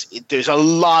 So there's a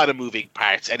lot of moving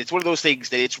parts, and it's one of those things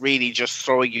that it's really just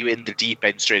throwing you in the deep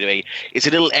end straight away. It's a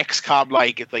little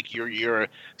XCOM-like. It's like you're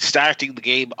starting the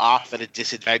game off at a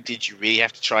disadvantage. You really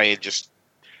have to try and just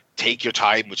take your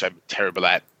time, which I'm terrible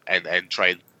at, and try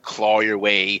and claw your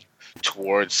way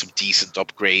towards some decent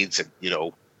upgrades,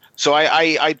 and So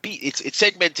I beat it's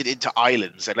segmented into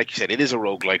islands, and like you said, it is a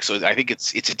roguelike, so I think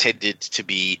it's intended to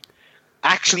be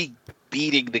actually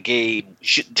beating the game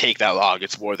shouldn't take that long.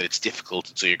 It's more that it's difficult,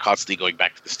 and so you're constantly going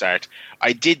back to the start.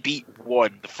 I did beat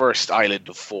the first island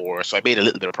of 4, so I made a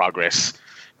little bit of progress,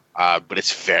 but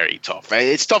it's very tough.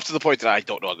 It's tough to the point that I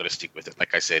don't know I'm going to stick with it.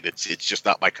 Like I said, it's just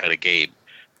not my kind of game.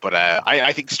 But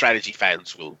I think strategy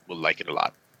fans will like it a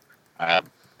lot.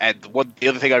 And the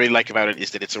other thing I really like about it is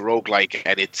that it's a roguelike,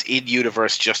 and it's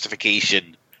in-universe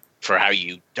justification for how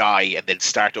you die and then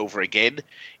start over again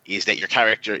is that your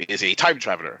character is a time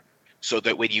traveler. So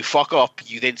that when you fuck up,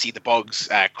 you then see the bugs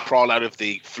crawl out of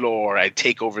the floor and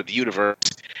take over the universe,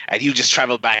 and you just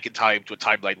travel back in time to a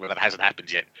timeline where that hasn't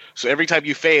happened yet. So every time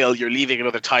you fail, you're leaving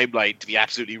another timeline to be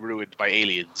absolutely ruined by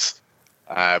aliens.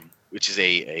 Which is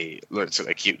a sort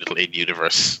of cute little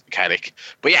in-universe mechanic.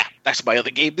 But yeah, that's my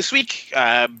other game this week.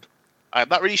 I'm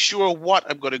not really sure what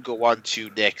I'm going to go on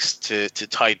to next to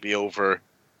tide me over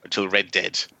until Red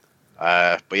Dead.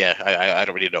 But yeah, I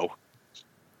don't really know.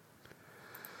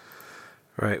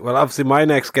 Right. Well, obviously, my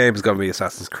next game is going to be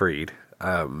Assassin's Creed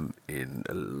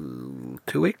in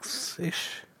 2 weeks-ish.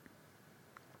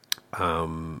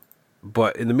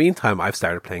 But in the meantime, I've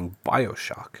started playing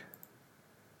BioShock.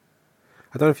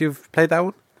 I don't know if you've played that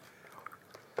one.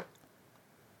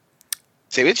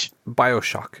 Say which?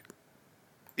 BioShock.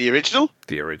 The original?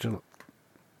 The original.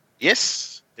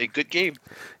 Yes, a good game.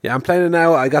 Yeah, I'm playing it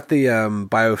now. I got the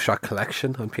BioShock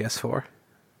collection on PS4.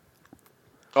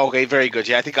 Okay, very good.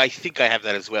 Yeah, I think I have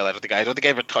that as well. I don't think I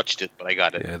ever touched it, but I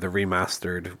got it. Yeah, the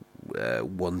remastered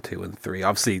 1, 2, and 3.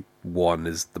 Obviously, 1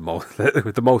 is the most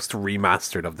the most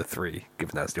remastered of the 3,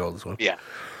 given that's the oldest one. Yeah.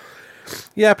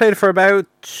 Yeah, I played it for about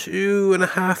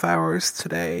 2.5 hours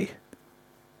today.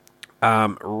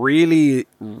 Really,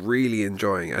 really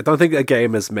enjoying it. I don't think a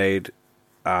game has made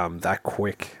that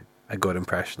quick a good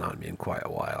impression on me in quite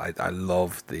a while. I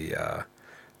love the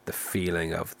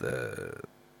feeling of the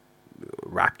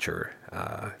Rapture,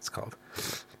 it's called.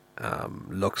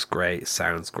 Looks great,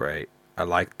 sounds great. I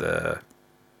like the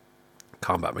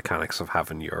combat mechanics of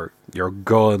having your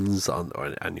guns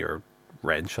and your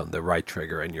wrench on the right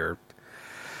trigger and your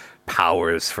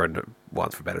powers, for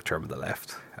want for a better term, on the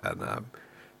left. And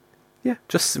yeah,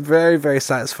 just very, very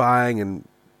satisfying and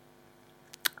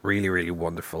really, really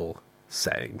wonderful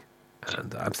setting.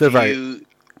 And I'm still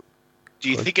Do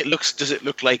you think it looks? Does it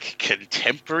look like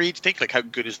contemporary? Do you think? Like, how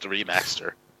good is the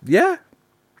remaster? Yeah,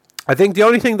 I think the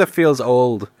only thing that feels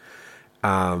old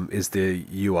is the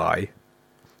UI,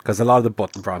 because a lot of the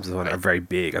button prompts on it are very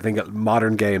big. I think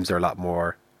modern games are a lot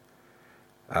more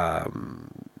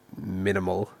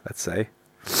minimal, let's say.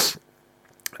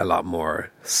 A lot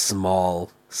more small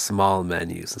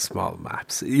menus and small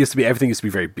maps. Everything used to be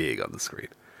very big on the screen.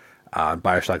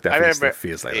 BioShock definitely still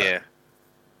feels like that.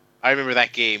 I remember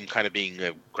that game kind of being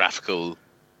a graphical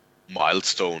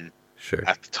milestone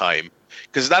at the time.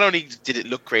 Because not only did it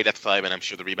look great at the time, and I'm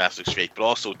sure the remaster looks great, but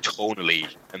also tonally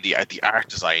and the art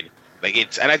design.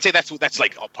 And I'd say that's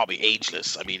like probably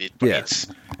ageless. I mean, it's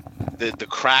the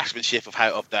craftsmanship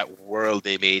of that world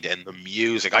they made and the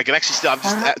music. I can actually still. I'm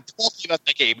just talking about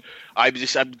that game. I'm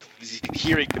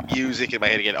hearing the music in my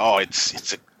head again. Oh,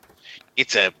 it's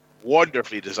a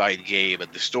wonderfully designed game,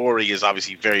 and the story is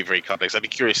obviously very, very complex. I'd be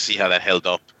curious to see how that held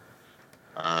up.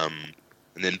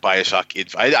 And then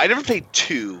BioShock. I never played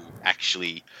 2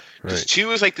 actually, because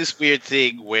 2 is like this weird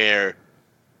thing where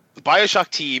the BioShock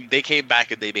team, they came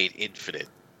back and they made Infinite,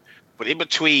 but in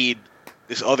between,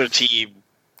 this other team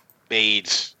made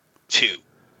 2,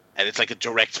 and it's like a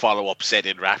direct follow-up set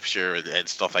in Rapture and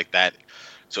stuff like that.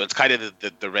 So it's kind of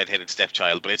the redheaded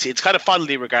stepchild, but it's kind of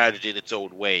fondly regarded in its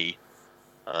own way.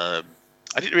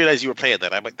 I didn't realize you were playing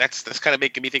that. I'm like, that's kind of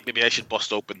making me think maybe I should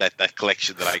bust open that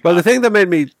collection that I got. Well, the thing that made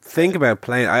me think about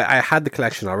playing, I had the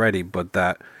collection already, but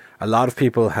that a lot of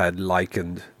people had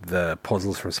likened the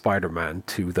puzzles from Spider-Man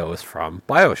to those from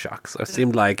BioShock. So it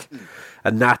seemed like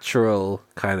a natural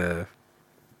kind of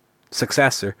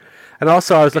successor. And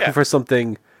also I was looking for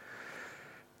something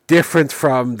different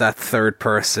from that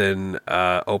third-person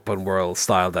open world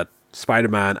style that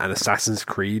Spider-Man and Assassin's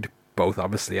Creed both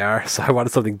obviously are. So I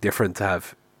wanted something different to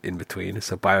have in between.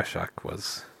 So BioShock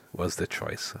was the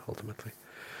choice ultimately.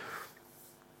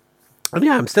 And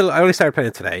yeah, I only started playing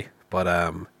it today,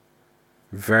 but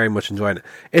very much enjoying it.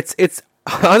 It's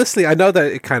honestly, I know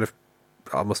that it kind of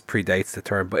almost predates the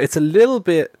term, but it's a little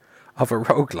bit of a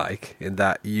roguelike in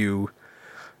that you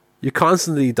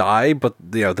constantly die, but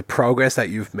the progress that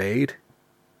you've made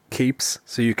keeps,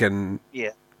 so you can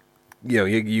you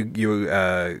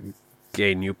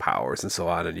gain new powers and so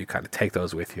on, and you kind of take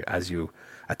those with you as you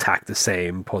attack the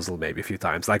same puzzle maybe a few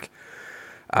times. Like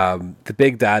the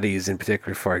big daddies in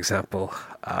particular, for example,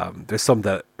 there's some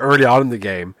that early on in the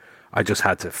game I just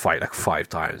had to fight like 5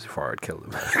 times before I'd kill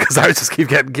them because I would just keep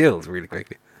getting killed really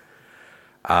quickly.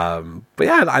 But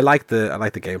yeah, I like the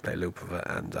gameplay loop of it,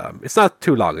 and it's not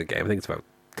too long a game. I think it's about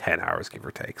 10 hours, give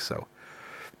or take. So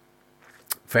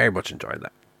very much enjoyed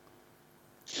that.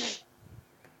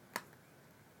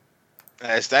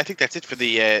 So I think that's it for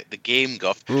the game,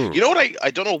 Guff. You know what?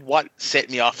 I don't know what set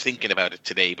me off thinking about it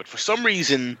today, but for some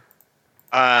reason,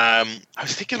 I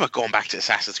was thinking about going back to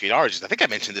Assassin's Creed Origins. I think I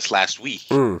mentioned this last week.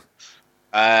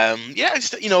 Yeah,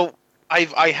 just, you know,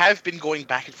 I have been going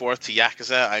back and forth to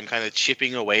Yakuza. I'm kind of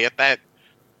chipping away at that,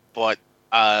 but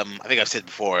I think I've said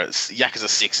before, Yakuza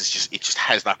 6 just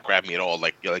has not grabbed me at all,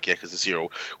 like Yakuza 0,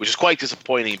 which is quite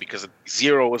disappointing because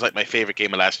 0 was like my favorite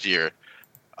game of last year.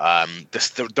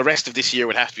 The rest of this year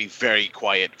would have to be very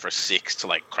quiet for 6 to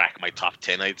like crack my top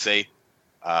 10, I'd say,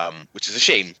 which is a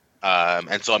shame.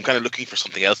 And so I'm kind of looking for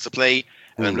something else to play.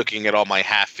 And I'm looking at all my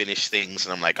half-finished things,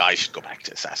 and I'm like, I should go back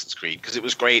to Assassin's Creed because it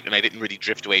was great, and I didn't really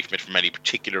drift away from it for any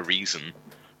particular reason.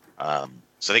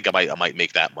 So I think I might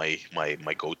make that my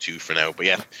go-to for now. But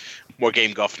yeah, more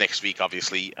Game Guff next week,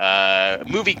 obviously.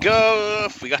 Movie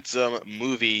Guff. We got some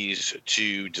movies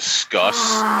to discuss.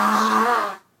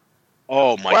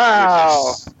 Oh my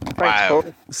goodness! Wow.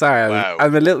 Sorry,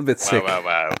 I'm a little bit sick.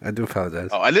 Wow. I do apologize.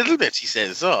 Oh, a little bit, he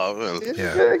says. Oh, well.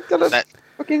 Yeah. Got a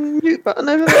fucking mute button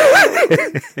over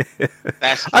there.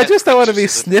 I just don't want to be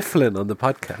sniffling on the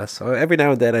podcast. So every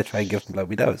now and then I try and give them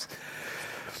blowy nose.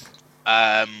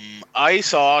 I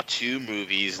saw 2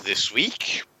 movies this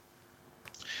week.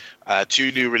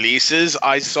 2 new releases.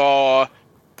 I saw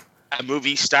a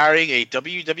movie starring a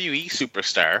WWE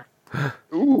superstar.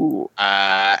 Ooh.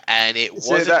 And it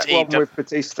wasn't that one with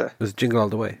Batista. It was Jingle All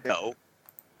the Way. No,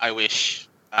 I wish.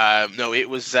 No, it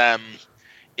was.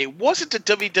 It wasn't a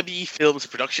WWE Films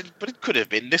production, but it could have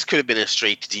been. This could have been a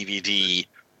straight DVD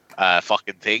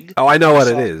fucking thing. Oh, I know what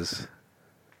it is.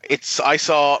 I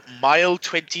saw Mile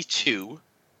 22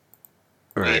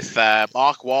 with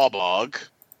Mark Wahlberg.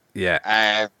 Yeah.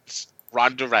 And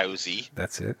Ronda Rousey.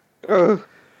 That's it. Oh.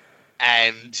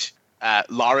 And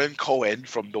Lauren Cohen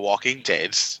from The Walking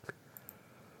Dead.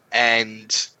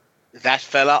 And that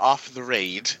fella off the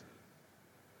raid.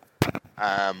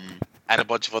 And a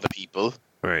bunch of other people.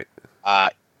 Right.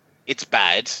 It's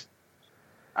bad.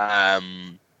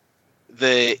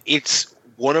 It's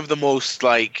one of the most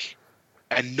like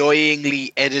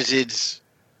annoyingly edited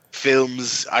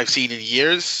films I've seen in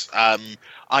years. When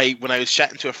I was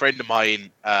chatting to a friend of mine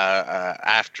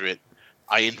after it,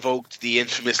 I invoked the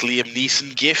infamous Liam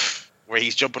Neeson gif where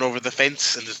he's jumping over the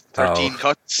fence and there's 13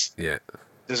 cuts. Yeah.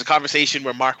 There's a conversation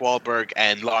where Mark Wahlberg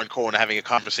and Lauren Cohen are having a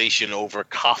conversation over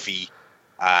coffee.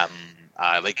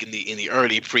 Like in the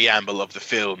early preamble of the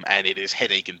film, and it is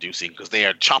headache inducing because they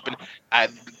are chopping.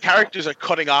 Characters are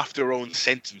cutting off their own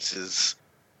sentences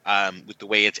with the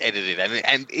way it's edited,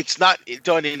 and it's not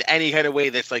done in any kind of way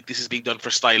that's like this is being done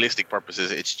for stylistic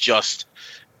purposes. It's just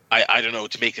I don't know,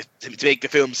 to make the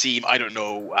film seem, I don't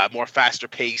know, more faster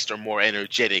paced or more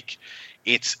energetic.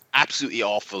 It's absolutely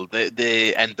awful.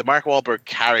 The Mark Wahlberg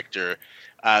character.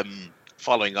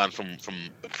 Following on from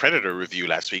the Predator review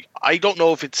last week, I don't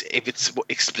know if it's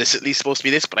explicitly supposed to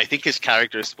be this, but I think his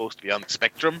character is supposed to be on the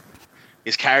spectrum.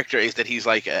 His character is that he's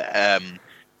like a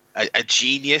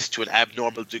genius to an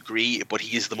abnormal degree, but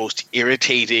he is the most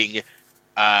irritating,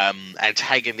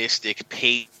 antagonistic,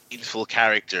 painful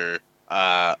character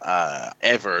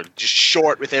ever. Just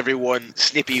short with everyone,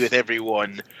 snippy with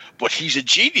everyone, but he's a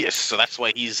genius, so that's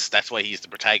why he's the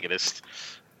protagonist.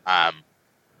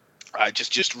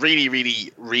 Just really,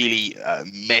 really, really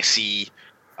messy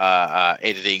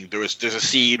editing. There's a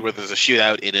scene where there's a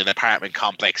shootout in an apartment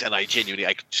complex, and I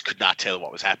just could not tell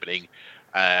what was happening.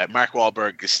 Mark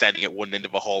Wahlberg is standing at one end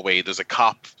of a hallway. There's a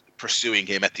cop pursuing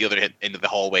him at the other end of the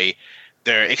hallway.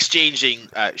 They're exchanging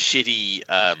shitty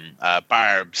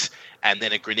barbs, and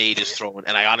then a grenade is thrown,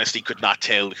 and I honestly could not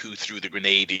tell who threw the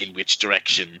grenade in which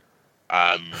direction.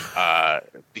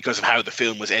 Because of how the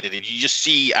film was edited, you just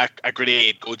see a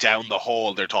grenade go down the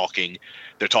hall. They're talking,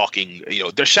 they're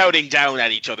shouting down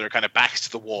at each other, kind of backs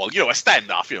to the wall, a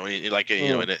standoff, in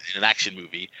an action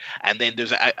movie. And then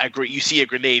there's you see a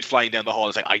grenade flying down the hall.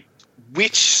 It's like,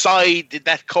 which side did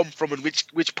that come from, and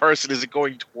which person is it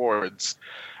going towards?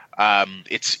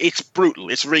 It's brutal.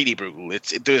 It's really brutal.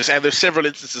 There's several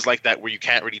instances like that where you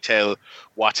can't really tell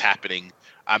what's happening.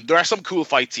 There are some cool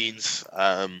fight scenes.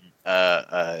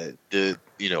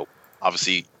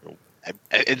 Obviously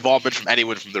involvement from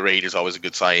anyone from the raid is always a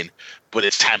good sign, but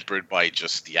it's tempered by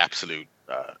just the absolute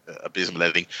abysmal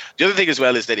editing. The other thing as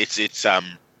well is that it's a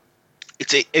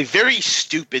very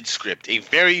stupid script, a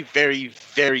very, very,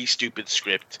 very stupid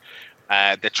script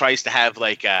that tries to have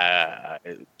like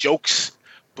jokes,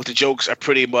 but the jokes are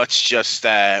pretty much just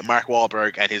Mark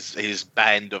Wahlberg and his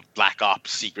band of black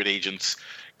ops secret agents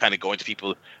kind of going to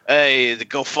people, hey,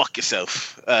 go fuck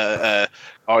yourself,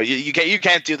 or you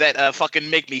can't do that. Fucking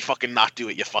make me fucking not do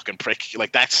it, you fucking prick.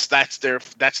 Like that's their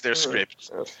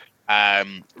script.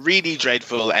 Really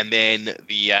dreadful. And then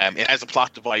it has a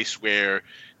plot device where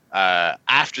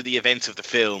after the events of the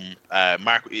film,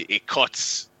 it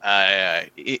cuts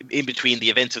in between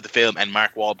the events of the film and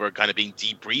Mark Wahlberg kind of being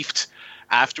debriefed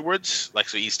afterwards. Like,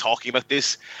 so he's talking about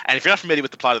this. And if you're not familiar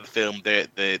with the plot of the film,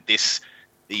 this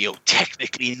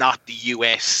technically not the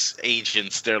US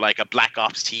agents, they're like a black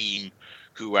ops team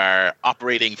who are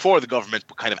operating for the government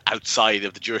but kind of outside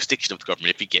of the jurisdiction of the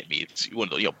government, if you get me. It's one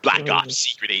of the black ops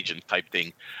secret agent type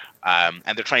thing.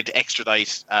 And they're trying to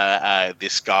extradite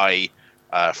this guy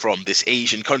from this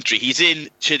Asian country. He's in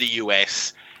to the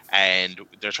US, and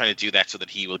they're trying to do that so that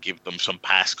he will give them some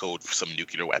passcode for some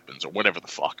nuclear weapons or whatever the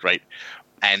fuck, right?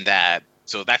 And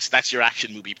so that's your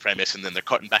action movie premise, and then they're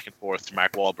cutting back and forth to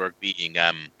Mark Wahlberg being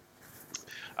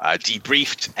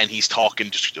debriefed, and he's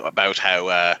talking just about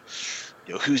how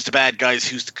who's the bad guys,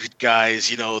 who's the good guys.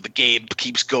 The game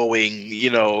keeps going.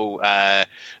 They're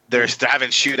having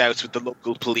shootouts with the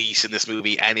local police in this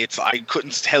movie, and I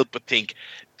couldn't help but think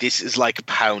this is like a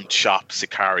pound shop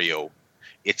Sicario.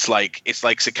 It's like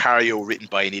Sicario written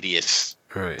by an idiot,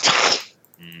 right?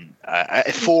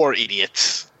 For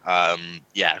idiots.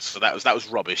 So that was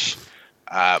rubbish.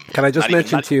 Can I just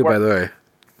mention to you, by the way,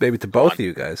 maybe to both of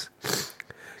you guys,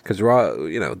 because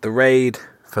The Raid,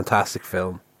 fantastic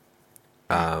film.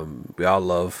 We all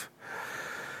love.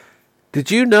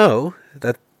 Did you know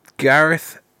that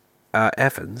Gareth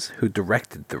Evans, who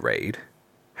directed The Raid,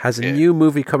 has a new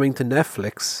movie coming to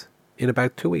Netflix in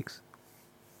about 2 weeks?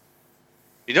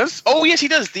 He does? Oh, yes, he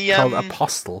does. Called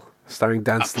Apostle, starring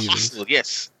Dan Stevens. Apostle,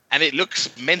 yes. And it looks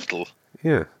mental.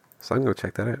 Yeah, so I'm going to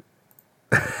check that out.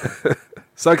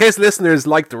 So in case listeners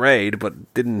liked The Raid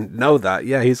but didn't know that,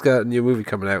 yeah, he's got a new movie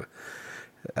coming out.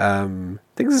 I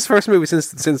think it's his first movie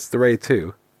since The Raid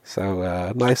 2.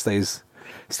 So nice days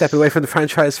stepping away from the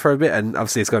franchise for a bit, and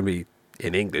obviously it's going to be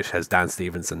in English, has Dan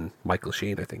Stevens and Michael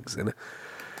Sheen, I think, is in it.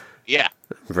 Yeah.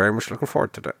 I'm very much looking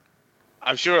forward to that.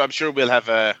 I'm sure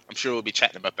we'll be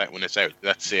chatting about that when it's out.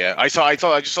 That's I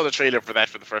just saw the trailer for that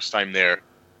for the first time there.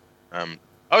 I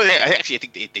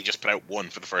think they just put out one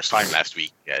for the first time last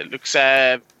week. Yeah, it looks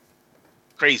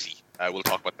crazy. We'll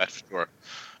talk about that for sure.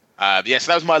 So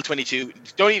that was Mile 22.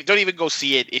 Don't even go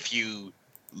see it if you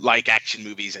like action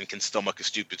movies and can stomach a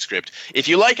stupid script. If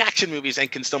you like action movies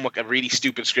and can stomach a really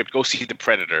stupid script, go see The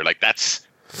Predator. Like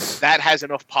that has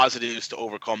enough positives to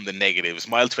overcome the negatives.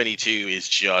 Mile 22 is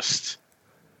just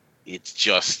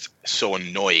so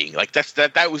annoying. Like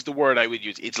that was the word I would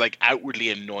use. It's like outwardly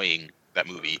annoying, that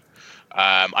movie.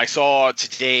 I saw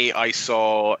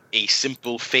A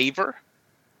Simple Favor,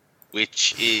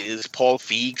 which is Paul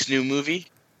Feig's new movie.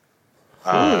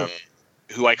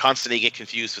 Who I constantly get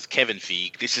confused with Kevin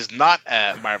Feige. This is not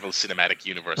a Marvel Cinematic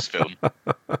Universe film.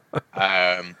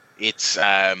 It's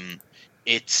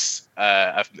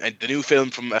the new film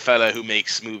from a fella who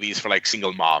makes movies for like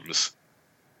single moms.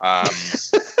 The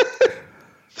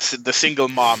Single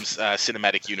Moms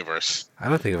Cinematic Universe. I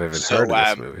don't think I've even heard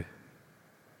of this movie.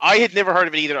 I had never heard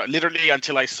of it either, literally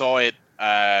until I saw it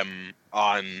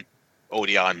on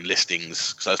Odeon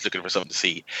listings, because I was looking for something to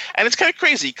see. And it's kind of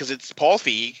crazy because it's Paul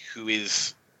Feig, who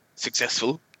is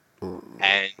successful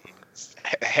and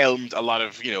helmed a lot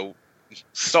of,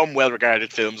 some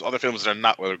well-regarded films, other films that are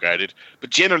not well-regarded, but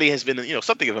generally has been,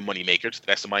 something of a moneymaker, to the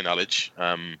best of my knowledge,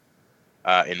 in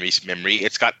recent memory.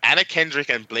 It's got Anna Kendrick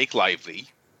and Blake Lively,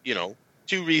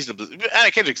 two reasonable...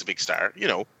 Anna Kendrick's a big star,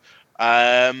 and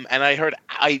I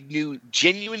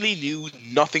genuinely knew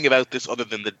nothing about this other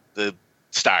than the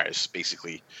stars,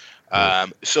 basically.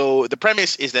 So the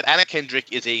premise is that Anna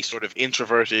Kendrick is a sort of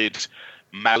introverted,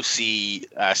 mousy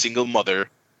single mother,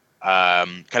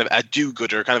 kind of a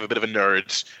do-gooder, kind of a bit of a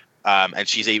nerd, and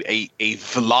she's a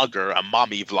vlogger, a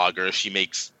mommy vlogger. She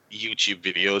makes YouTube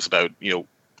videos about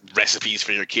recipes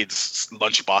for your kids'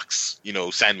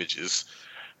 lunchbox, sandwiches.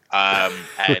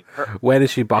 And when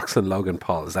is she boxing Logan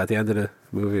Paul? Is that the end of the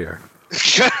movie, or?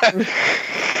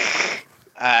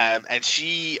 And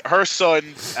her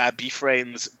son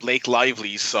befriends Blake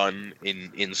Lively's son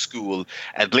in school,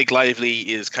 and Blake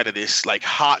Lively is kind of this like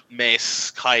hot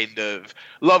mess, kind of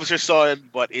loves her son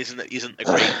but isn't a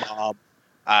great mom.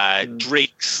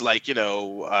 drinks, like,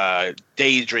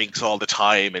 day drinks all the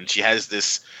time, and she has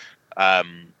this,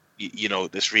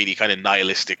 this really kind of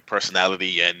nihilistic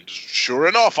personality. And sure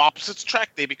enough, opposites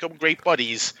attract; they become great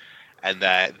buddies. And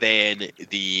then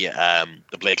the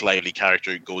Blake Lively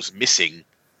character goes missing,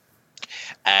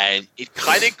 and it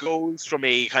kind of goes from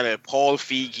a kind of Paul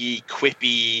Feig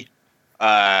quippy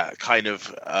kind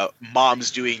of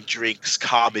moms doing drinks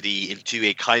comedy into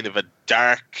a kind of a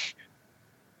dark,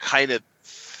 kind of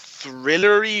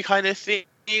thrillery kind of thing,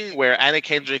 where Anna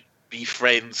Kendrick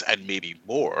befriends, and maybe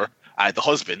more,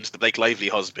 the Blake Lively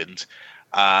husband,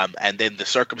 and then the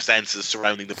circumstances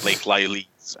surrounding the Blake Lively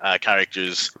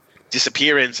character's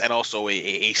disappearance, and also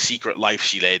a secret life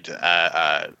she led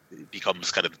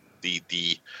becomes kind of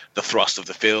the thrust of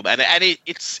the film. And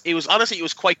it was honestly, it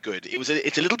was quite good.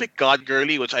 It's a little bit Gone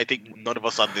Girly, which I think none of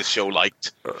us on this show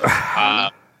liked.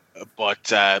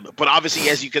 But obviously,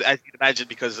 as you can imagine,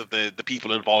 because of the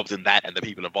people involved in that and the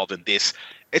people involved in this,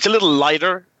 it's a little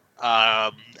lighter,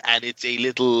 and it's a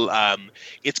little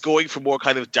it's going for more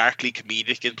kind of darkly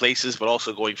comedic in places, but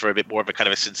also going for a bit more of a kind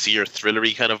of a sincere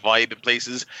thrillery kind of vibe in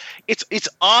places. It's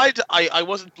odd. I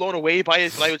wasn't blown away by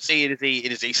it, but I would say it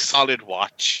is a solid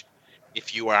watch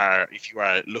if you are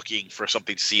looking for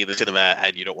something to see in the cinema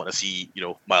and you don't want to see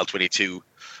Mile 22.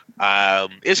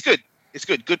 It's good. It's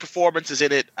good. Good performances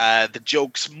in it. The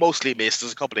jokes mostly missed.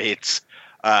 There's a couple of hits,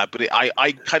 but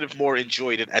I kind of more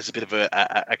enjoyed it as a bit of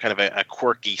a kind of a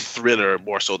quirky thriller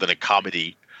more so than a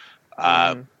comedy.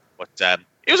 But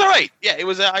it was all right. Yeah, it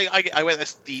was. I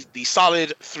went the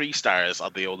solid 3 stars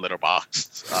on the old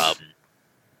Letterboxd.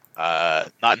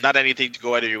 Not anything to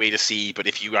go out of your way to see, but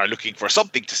if you are looking for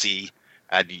something to see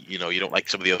and you don't like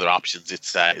some of the other options,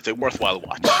 it's a worthwhile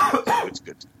watch. So it's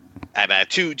good. And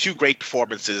two great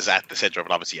performances at the center of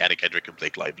it, obviously Anna Kendrick and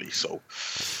Blake Lively. So,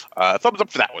 thumbs up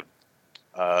for that one.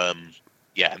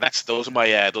 Yeah, and those are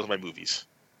my movies.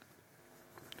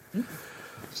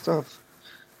 Stuff.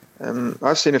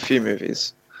 I've seen a few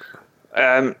movies.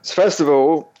 So first of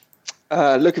all,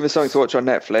 looking for something to watch on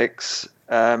Netflix.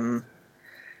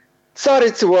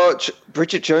 Decided to watch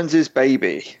Bridget Jones's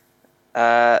Baby.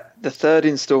 The third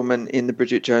installment in the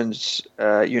Bridget Jones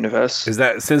universe. Is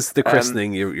that since the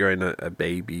christening you're in a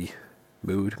baby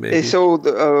mood? Maybe it's all.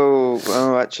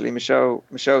 Actually, Michelle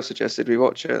suggested we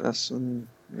watch it. That's.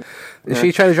 Is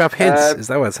she trying to drop hints? Is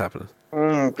that what's happening?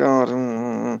 Oh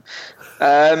God.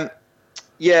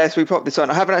 Yes, we popped this on.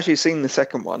 I haven't actually seen the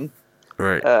second one,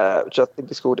 right? Which I think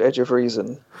is called Edge of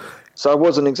Reason. So I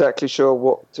wasn't exactly sure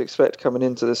what to expect coming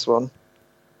into this one.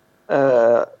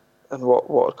 And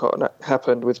what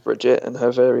happened with Bridget and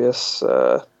her various,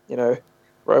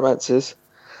 romances.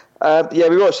 Yeah,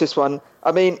 we watched this one.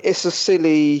 I mean, it's a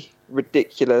silly,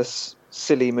 ridiculous,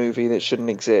 silly movie that shouldn't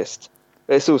exist.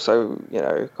 But it's also,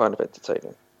 kind of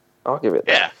entertaining. I'll give it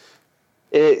that.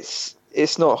 Yeah. It's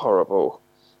not horrible.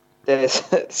 There's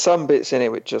some bits in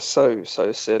it which are so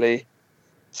silly.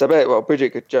 So,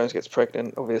 Bridget Jones gets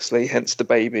pregnant, obviously, hence the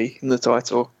baby in the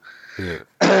title. Yeah.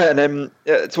 And then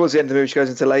towards the end of the movie, she goes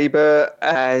into labour,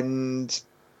 and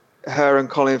her and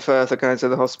Colin Firth are going to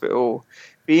the hospital,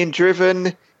 being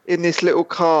driven in this little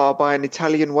car by an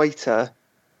Italian waiter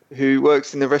who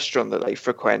works in the restaurant that they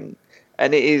frequent.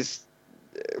 And it is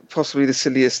possibly the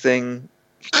silliest thing,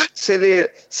 sillier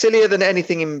than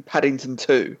anything in Paddington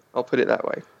 2. I'll put it that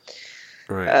way.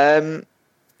 Right.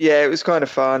 Yeah, it was kind of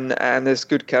fun, and there's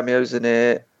good cameos in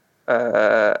it.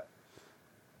 Yeah.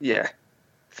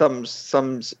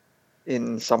 Thumbs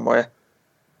in somewhere.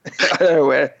 I don't know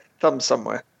where. Thumbs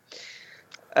somewhere.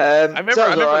 I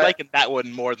remember liking that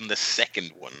one more than the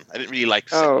second one. I didn't really like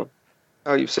the second one.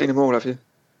 Oh, you've seen them all, have you?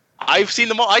 I've seen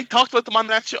them all. I talked about them on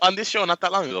this show not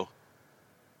that long ago.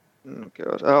 Oh,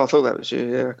 God. Oh, I thought that was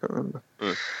you. Yeah, I can't remember.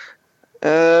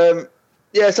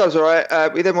 Yeah, so it was all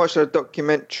right. We then watched a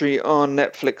documentary on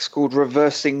Netflix called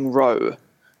Reversing Roe,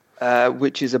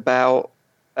 which is about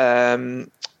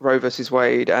Roe versus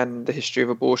Wade and the history of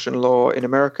abortion law in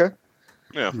America.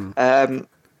 Yeah.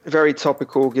 Very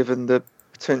topical given the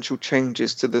potential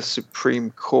changes to the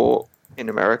Supreme Court in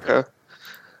America.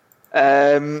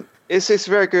 It's this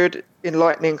very good,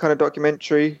 enlightening kind of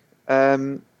documentary.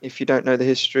 If you don't know the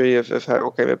history of how it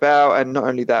all came about, and not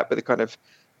only that, but the kind of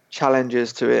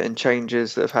challenges to it and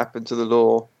changes that have happened to the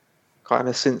law kind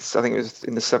of since, I think it was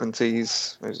in the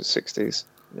 70s, it was the 60s,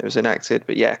 it was enacted,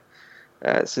 but yeah.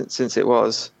 Since it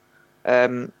was,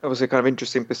 obviously a kind of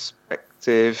interesting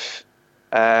perspective.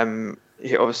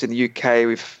 Obviously in the UK,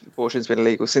 abortion's been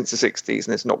illegal since the 60s,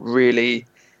 and there's not really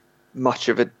much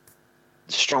of a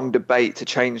strong debate to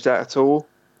change that at all.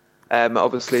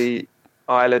 Obviously,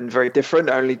 Ireland, very different,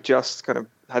 only just kind of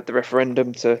had the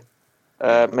referendum to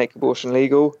make abortion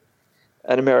legal.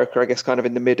 And America, I guess, kind of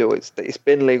in the middle. It's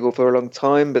been legal for a long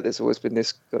time, but there's always been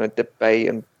this kind of debate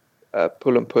and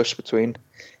pull and push between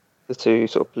the two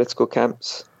sort of political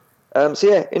camps. So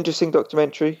yeah, interesting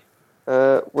documentary,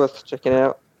 worth checking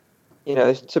out. You know,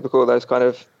 it's typical of those kind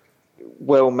of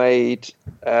well-made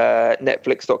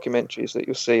Netflix documentaries that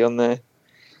you'll see on there.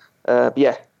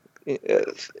 Yeah,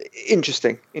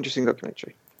 interesting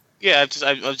documentary. Yeah, I've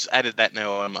just added that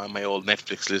now on my old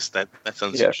Netflix list. That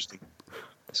sounds interesting.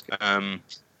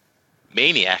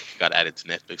 Maniac got added to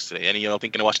Netflix today. Any of y'all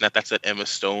thinking of watching that? That's that Emma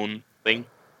Stone thing.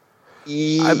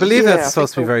 I believe that's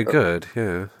supposed to be very good.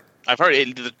 Yeah, I've heard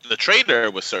the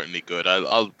trailer was certainly good.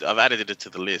 I've added it to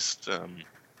the list.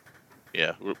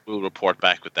 Yeah, we'll report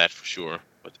back with that for sure.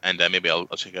 And maybe I'll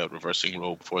check out Reversing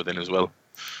Row before then as well.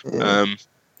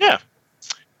 Yeah.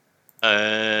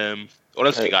 What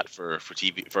else have you got for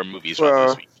TV for movies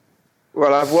this week?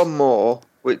 Well, I have one more,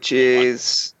 which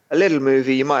is a little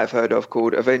movie you might have heard of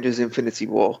called Avengers: Infinity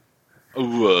War.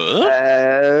 What?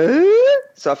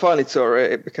 So I finally saw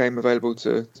it. It became available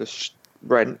to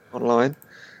rent online.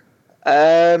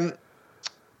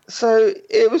 So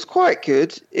it was quite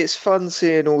good. It's fun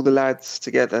seeing all the lads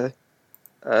together.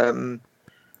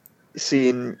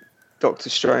 Seeing Doctor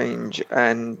Strange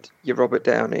and your Robert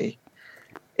Downey.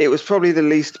 It was probably the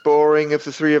least boring of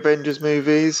the three Avengers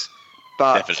movies,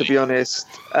 but Definitely. To be honest,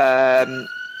 hang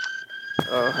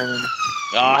on.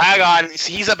 Oh, hang on.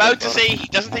 He's about to say he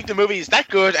doesn't think the movie is that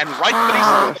good, and rightfully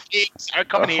so. Pigs are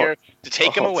coming here to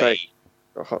take him away.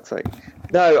 A hot take.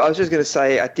 No, I was just going to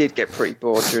say I did get pretty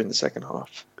bored during the second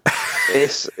half.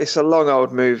 It's a long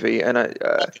old movie, and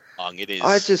Long it is.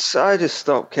 I just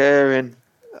stopped caring.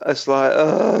 It's like,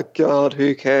 oh god,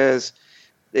 who cares?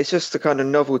 It's just the kind of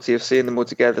novelty of seeing them all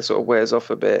together sort of wears off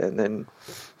a bit, and then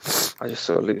I just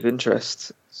sort of lose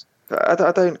interest. I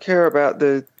don't care about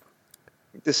the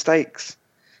stakes.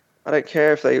 I don't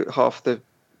care if half the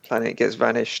planet gets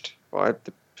vanished by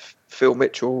the Phil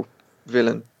Mitchell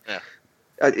villain. Yeah.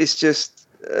 It's just,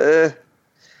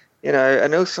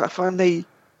 and also I find they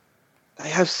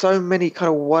have so many kind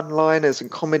of one-liners and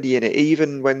comedy in it,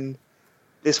 even when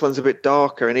this one's a bit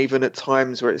darker, and even at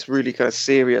times where it's really kind of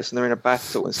serious and they're in a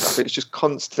battle and stuff. It's just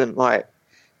constant,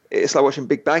 it's like watching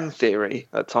Big Bang Theory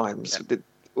at times. Yeah.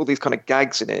 All these kind of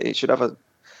gags in it. It should have a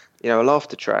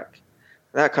laughter track.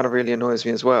 That kind of really annoys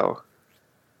me as well.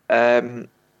 I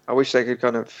wish they could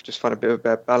kind of just find a bit of a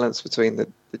better balance between the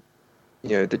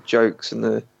jokes and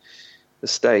the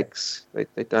stakes.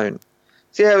 They don't.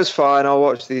 So yeah, it was fine. I'll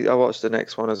watch the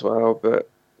next one as well, but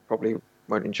probably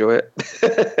won't enjoy it.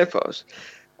 But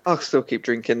I'll still keep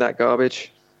drinking that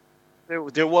garbage. There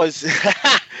was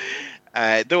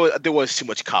there was too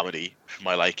much comedy for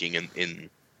my liking in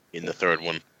the third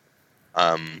one.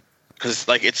 Because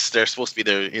they're supposed to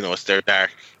be it's their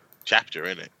dark chapter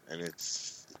in it, and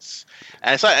it's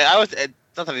so I was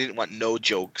not that I didn't want no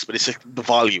jokes, but it's like the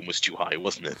volume was too high,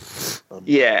 wasn't it? And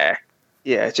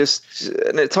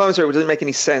at times where it didn't make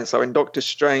any sense, like when Doctor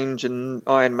Strange and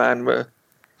Iron Man were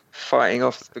fighting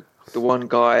off the one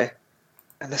guy,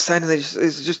 and they're saying it's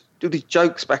just do these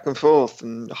jokes back and forth,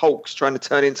 and Hulk's trying to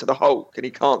turn into the Hulk and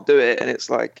he can't do it, and it's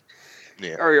like,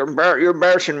 oh, you're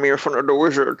embarrassing me in front of the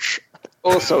wizards.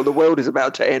 Also, the world is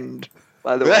about to end,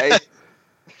 by the way.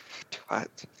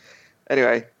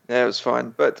 Anyway, yeah, it was fine.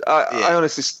 But I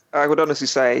would honestly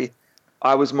say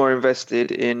I was more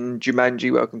invested in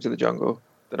Jumanji: Welcome to the Jungle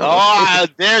than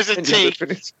there's a take.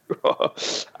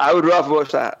 I would rather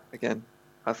watch that again.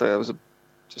 I thought that was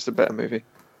just a better movie.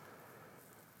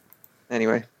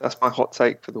 Anyway, that's my hot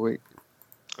take for the week.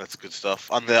 That's good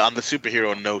stuff. On the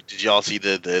superhero note, did y'all see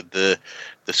the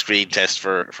screen test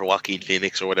for Joaquin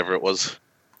Phoenix or whatever it was?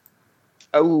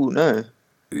 Oh no!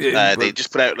 They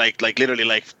just put out like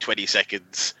literally 20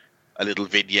 seconds, a little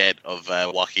vignette of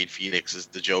Joaquin Phoenix as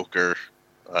the Joker.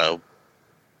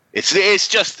 It's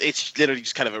literally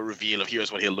just kind of a reveal of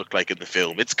here's what he'll look like in the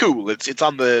film. It's cool. It's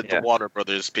on the Warner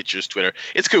Brothers Pictures Twitter.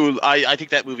 It's cool. I think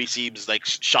that movie seems like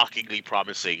shockingly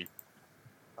promising.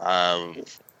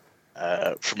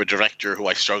 From a director who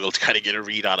I struggled to kind of get a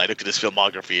read on. I looked at his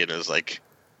filmography and it was like,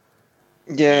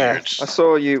 yeah, weird. I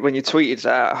saw you when you tweeted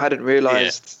that. I hadn't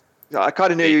realised. Yeah. I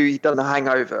kind of knew he'd done The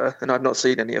Hangover, and I'd not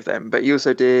seen any of them. But he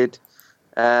also did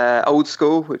Old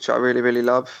School, which I really, really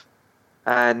love,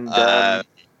 and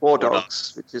War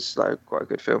Dogs, which is quite a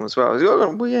good film as well.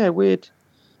 Weird.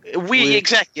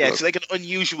 Exactly. Yeah, it's like an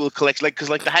unusual collection. Because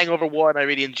The Hangover 1, I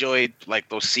really enjoyed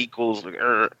those sequels.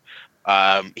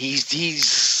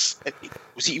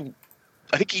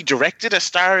 I think he directed A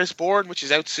Star Is Born, which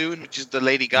is out soon, which is the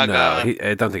Lady Gaga. No,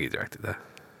 I don't think he directed that.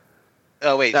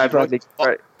 Oh wait, no,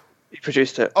 he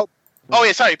produced it. Oh, Oh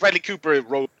yeah, sorry. Bradley Cooper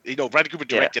wrote. Bradley Cooper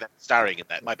directed and starring in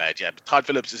that. My bad. Yeah, but Todd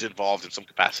Phillips is involved in some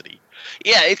capacity.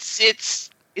 Yeah, it's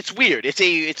weird. It's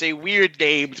a weird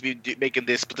name to be making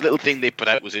this, but the little thing they put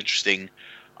out was interesting.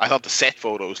 I thought the set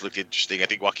photos looked interesting. I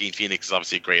think Joaquin Phoenix is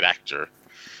obviously a great actor.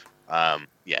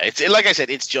 It's like I said,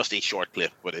 it's just a short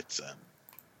clip, but it's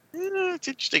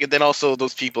interesting. And then also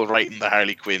those people writing the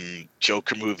Harley Quinn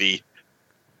Joker movie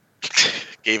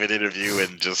gave an interview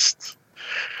and just,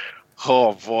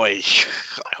 oh boy,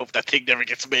 I hope that thing never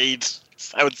gets made. It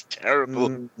sounds terrible.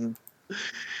 Mm-hmm.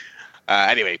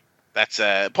 Anyway, that's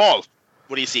Paul.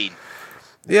 What are you seeing?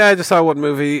 Yeah, I just saw one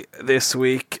movie this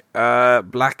week,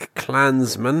 Black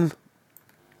Klansman,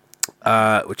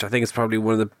 which I think is probably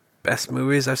one of the best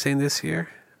movies I've seen this year.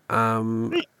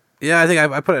 Yeah, I think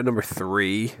I put it at number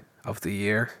 3 of the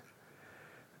year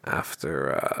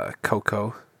after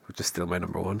Coco, which is still my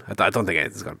number 1. I don't think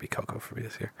anything's going to be Coco for me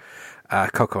this year.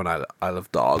 Coco and Isle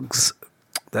of Dogs.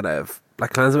 Then I have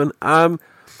Black Klansman.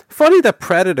 Funny that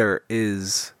Predator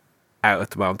is out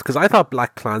at the moment, because I thought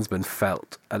Black Klansman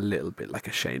felt a little bit like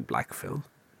a Shane Black film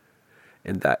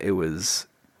in that it was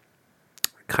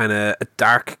kind of a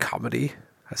dark comedy,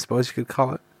 I suppose you could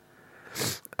call it.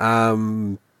 I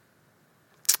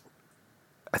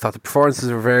thought the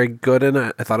performances were very good in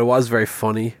it. I thought it was very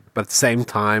funny, but at the same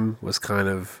time was kind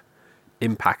of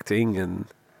impacting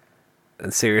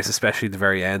and serious, especially at the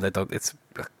very end. I don't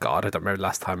remember the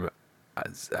last time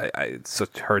I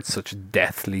heard such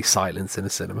deathly silence in a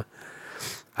cinema.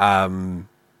 And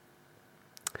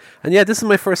yeah, this is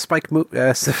my first Spike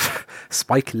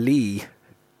Lee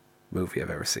movie I've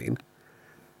ever seen,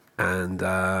 and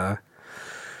I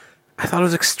thought it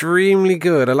was extremely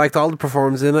good. I liked all the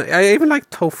performances in it. I even liked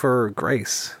Topher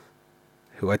Grace,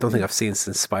 who I don't think I've seen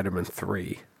since Spider-Man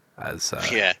 3 as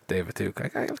David Duke.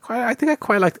 I think I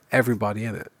quite liked everybody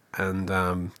in it, and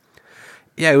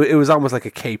it was almost like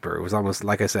a caper. It was almost,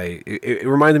 like I say, it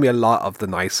reminded me a lot of The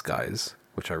Nice Guys,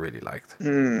 which I really liked.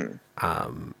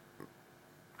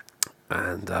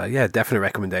 Definite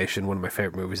recommendation. One of my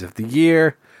favorite movies of the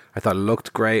year. I thought it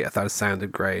looked great. I thought it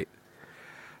sounded great.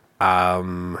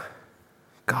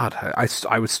 God,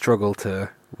 I would struggle to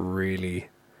really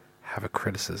have a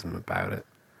criticism about it.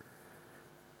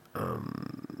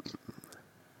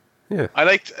 I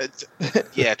liked.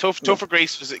 Topher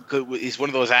Grace is one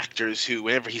of those actors who,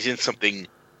 whenever he's in something,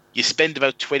 you spend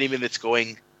about 20 minutes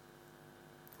going,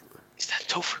 "Is that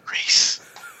Topher Grace?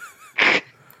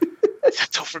 Is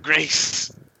that Topher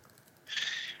Grace?"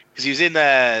 Because he was in.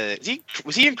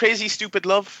 Was he in Crazy Stupid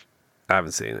Love? I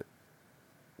haven't seen it,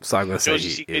 so I'm going to say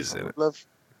he is in it. Love?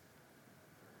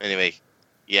 Anyway,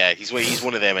 yeah, he's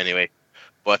one of them anyway.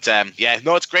 But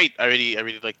it's great. I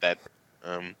really like that.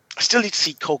 I still need to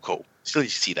see Coco. Still need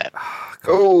to see that.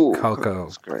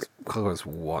 Coco's great. Coco's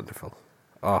wonderful.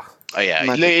 Oh yeah,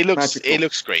 it looks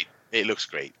great. It looks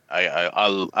great.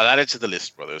 I'll add it to the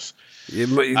list, brothers. You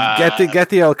get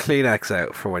the old Kleenex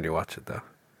out for when you watch it, though.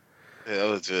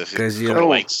 Because you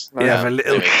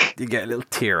get a little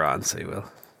tear on, so you will.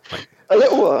 A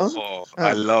little one. Oh,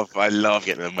 I love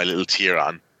getting my little tear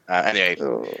on. Anyway,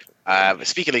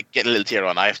 speaking of getting a little tear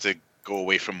on, I have to go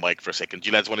away from Mike for a second. Do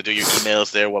you lads want to do your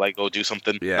emails there while I go do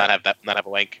something? Yeah. Not have a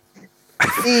wank.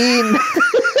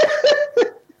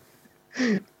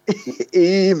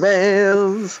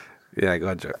 Emails. Yeah, go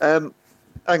on, Joe. Hang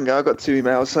on, I got 2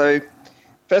 emails. So,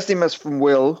 first email's from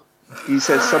Will. He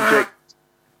says subject.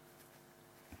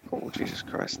 Oh, Jesus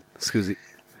Christ. Excuse me.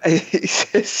 He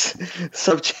says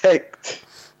subject.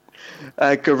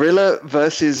 Gorilla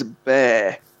versus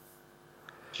bear.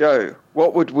 Joe,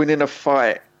 what would win in a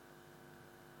fight?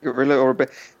 Gorilla or a bear?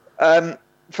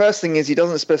 First thing is, he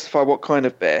doesn't specify what kind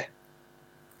of bear.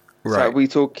 Right. So are we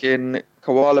talking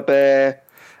koala bear,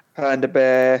 panda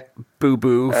bear, Boo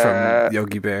Boo from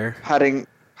Yogi Bear,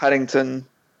 Paddington?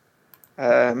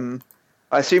 I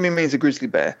assume he means a grizzly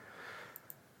bear.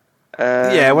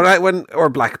 Or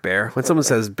black bear. When someone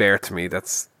says bear to me,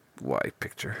 that's what I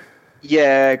picture.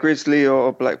 Yeah, grizzly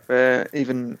or black bear,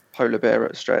 even polar bear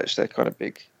at a stretch. They're kind of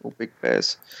big, or big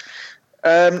bears.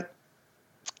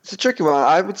 It's a tricky one.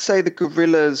 I would say the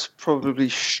gorilla's probably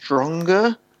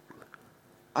stronger.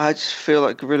 I just feel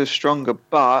like gorilla's stronger,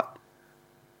 but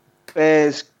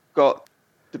bear's got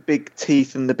the big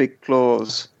teeth and the big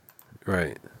claws.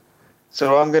 Right.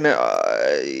 So I'm going to,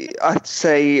 I'd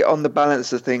say on the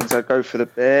balance of things, I'd go for the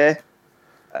bear.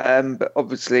 But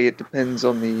obviously it depends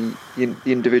on the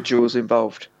individuals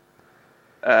involved.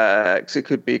 Because it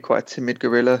could be quite a timid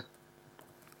gorilla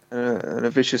and a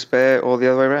vicious bear, or the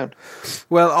other way around.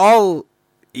 Well, all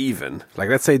even. Like,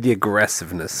 let's say the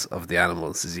aggressiveness of the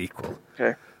animals is equal.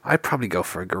 Okay. I'd probably go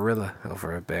for a gorilla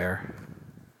over a bear.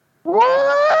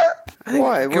 What? I think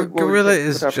Why? gorilla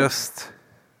is happened? just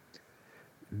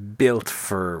built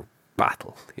for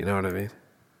battle. You know what I mean?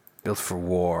 Built for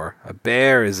war. A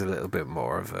bear is a little bit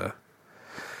more of a.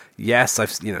 Yes,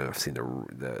 I've seen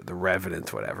the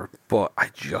Revenant, whatever, but I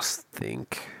just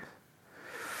think.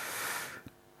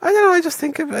 I don't know. I just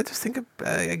think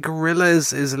a gorilla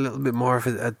is a little bit more of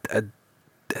a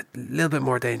little bit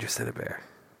more dangerous than a bear.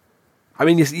 I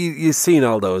mean, you've seen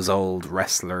all those old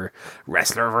wrestler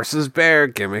versus bear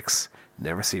gimmicks.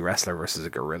 Never see wrestler versus a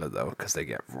gorilla though, because they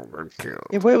get killed.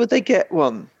 Yeah, where would they get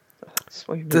one?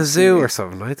 The zoo or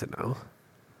something. I don't know.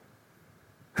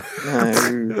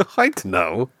 No. I don't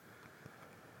know.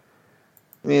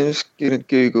 I mean, I'm just gonna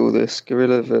Google this: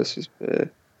 gorilla versus bear.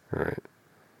 All right.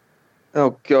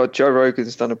 Oh God, Joe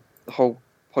Rogan's done a whole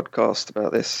podcast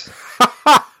about this.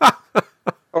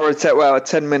 Or a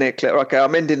 10-minute clip. Okay,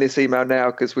 I'm ending this email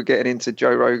now because we're getting into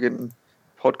Joe Rogan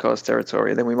podcast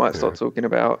territory, and then we might start talking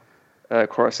about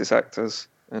crisis actors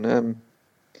and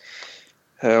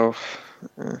how.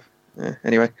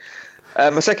 Anyway,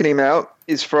 my second email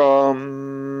is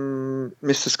from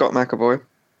Mr. Scott McAvoy.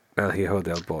 Well, he hold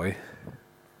old boy.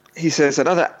 He says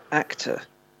another actor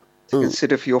to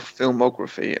consider for your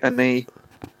filmography, and they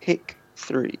pick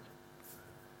 3.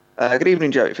 Good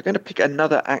evening, Joe. If you're going to pick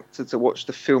another actor to watch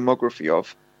the filmography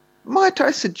of, might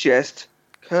I suggest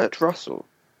Kurt Russell?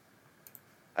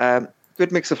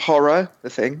 Good mix of horror, The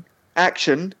Thing,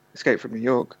 action, Escape from New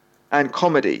York, and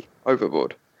comedy,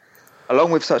 Overboard,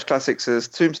 along with such classics as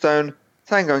Tombstone,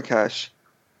 Tango and Cash,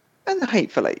 and The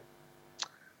Hateful Eight.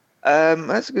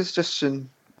 That's a good suggestion,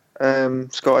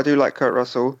 Scott. I do like Kurt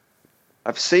Russell. I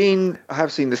have seen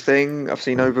The Thing. I've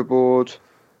seen Overboard.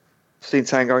 I've seen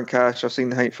Tango and Cash. I've seen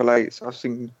The Hateful Eight. I've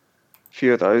seen a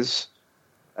few of those.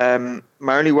 My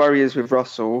only worry is with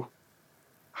Russell.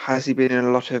 Has he been in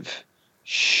a lot of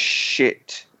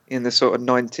shit in the sort of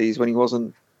 90s when he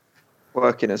wasn't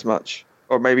working as much?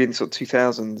 Or maybe in sort of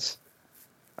 2000s?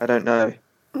 I don't know.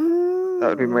 That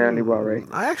would be my only worry.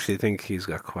 I actually think he's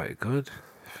got quite a good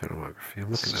filmography.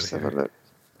 I'm looking at it here. Look.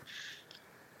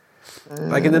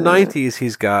 Like in the 90s,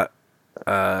 he's got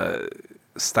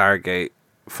Stargate,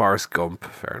 Forrest Gump,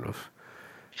 fair enough.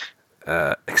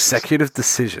 Executive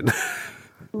Decision.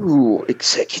 Ooh,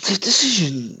 Executive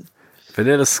Decision.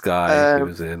 Vanilla Sky, he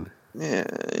was in. Yeah,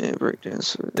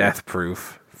 breakdance. Death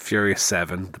Proof, Furious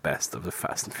 7, the best of the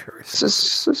Fast and Furious.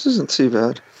 This isn't too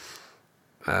bad.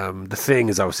 The Thing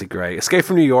is obviously great. Escape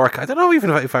from New York, I don't know even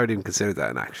if I would even consider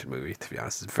that an action movie, to be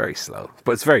honest. It's very slow,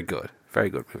 but it's very good. Very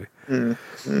good movie.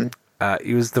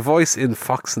 He was the voice in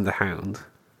Fox and the Hound,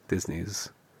 Disney's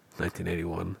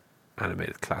 1981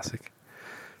 animated classic.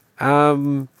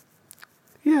 Yeah,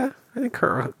 I think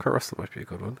Kurt Russell might be a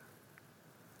good one.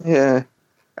 Yeah.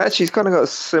 Actually, he's kind of got a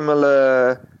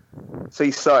similar... So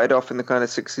he started off in the kind of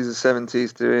 60s and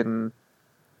 70s doing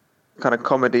kind of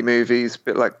comedy movies, a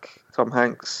bit like Tom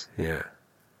Hanks. Yeah.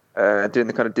 Doing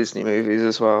the kind of Disney movies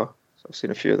as well. So I've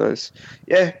seen a few of those.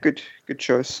 Yeah, good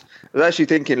choice. I was actually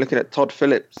thinking, looking at Todd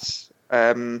Phillips,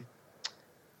 there's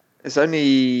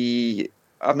only...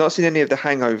 I've not seen any of the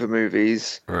Hangover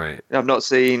movies. Right. I've not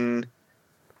seen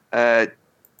Due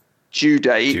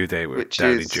Date. Due Date with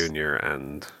Downey Jr.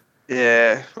 and...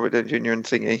 Yeah, with Downey Jr. and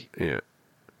Thingy. Yeah.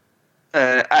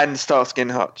 And Starsky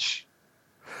and Hutch.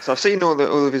 So I've seen all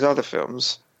of his other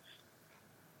films.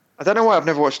 I don't know why I've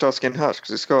never watched Starsky and Hutch,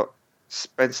 because it's got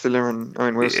Ben Stiller and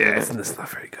Owen Wilson in it. Yeah, it's not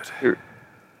very good.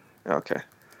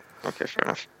 Okay, fair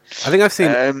enough. I think I've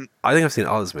seen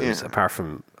all his movies, Yeah. apart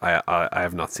from I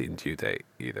have not seen Due Date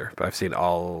either, but I've seen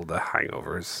all the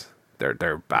Hangovers.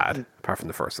 They're bad, apart from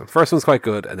the first one. First one's quite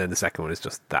good, and then the second one is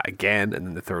just that again, and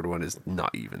then the third one is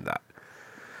not even that.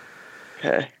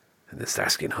 Okay. And the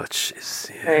Starsky and Hutch is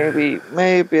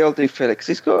Maybe I'll do Felix.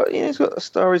 He's got A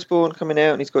Star Is Born coming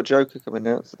out, and he's got Joker coming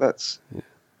out. So that's. Yeah.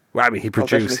 Well, I mean, he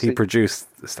produced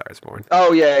The Star Is Born.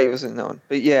 Oh yeah, he was in that one.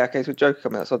 But yeah, okay, so Joker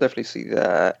coming out, so I'll definitely see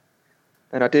that.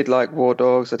 And I did like War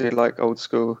Dogs. I did like Old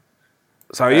School.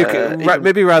 So you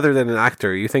maybe rather than an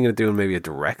actor, are you thinking of doing maybe a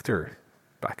director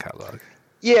back catalogue?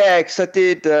 Yeah, because I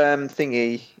did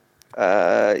Thingy.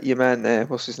 Your man there,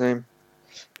 what's his name?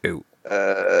 Who?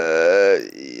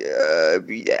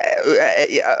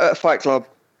 Fight Club.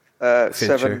 Fincher.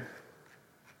 7.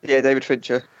 Yeah, David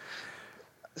Fincher.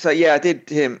 So yeah, I did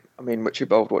him. I mean, which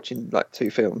involved watching like 2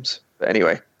 films. But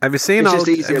anyway, Have you seen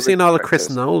all of Chris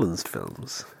Nolan's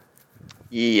films?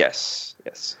 Yes.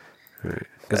 Right.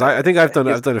 Because I think I've done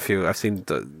a few. I've seen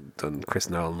done Chris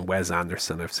Nolan, Wes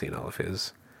Anderson. I've seen all of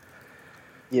his.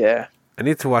 Yeah. I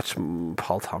need to watch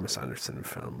Paul Thomas Anderson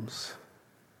films.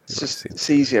 it's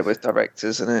easier with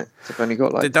directors, isn't it? They've only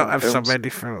got like they don't 10 have films. so many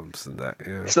films in that.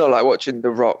 Yeah. It's not like watching The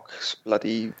Rock's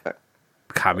bloody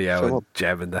Cameo film. and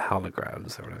Gem and the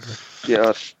Holograms or whatever.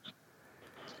 Yeah.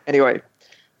 Anyway,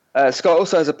 Scott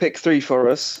also has a pick 3 for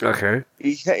us. Okay.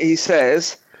 He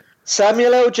says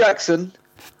Samuel L. Jackson,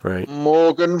 Right.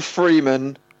 Morgan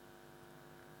Freeman,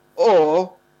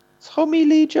 or Tommy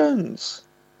Lee Jones.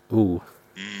 Ooh.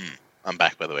 I'm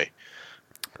back, by the way.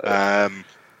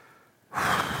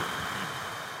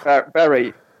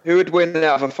 Barry, who would win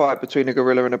out of a fight between a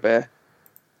gorilla and a bear?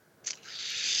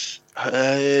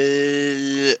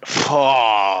 A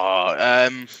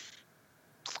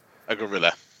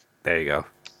gorilla. There you go.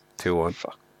 2-1.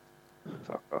 Fuck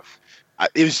off.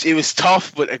 It was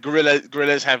tough, but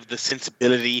gorillas have the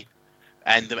sensibility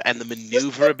and the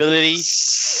maneuverability.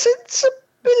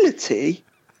 Sensibility?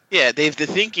 Yeah, they have the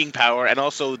thinking power, and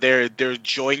also their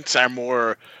joints are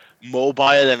more mobile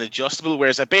and adjustable,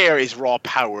 whereas a bear is raw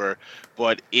power,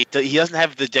 but he doesn't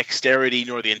have the dexterity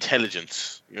nor the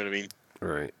intelligence. You know what I mean?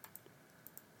 Right.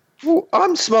 Well,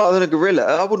 I'm smarter than a gorilla.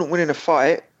 I wouldn't win in a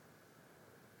fight.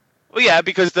 Well, yeah,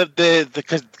 because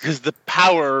the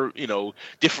power,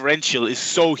 differential is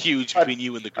so huge between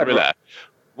you and the gorilla.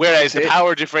 Whereas the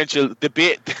power differential, the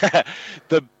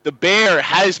bear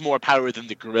has more power than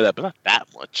the gorilla, but not that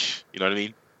much. You know what I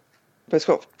mean? But it's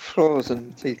got claws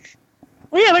and teeth.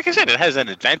 Well, yeah, like I said, it has an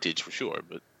advantage for sure.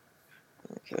 But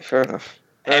okay, fair enough.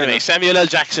 Anyway, Samuel L.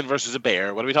 Jackson versus a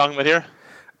bear. What are we talking about here?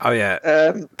 Oh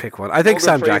yeah, pick one. I think Morgan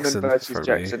Sam Freeman Jackson versus for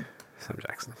Jackson. me. Sam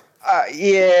Jackson.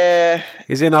 Yeah.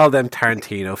 He's in all them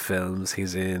Tarantino films.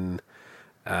 He's in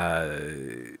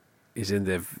the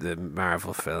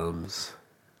Marvel films.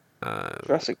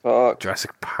 Jurassic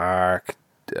Park.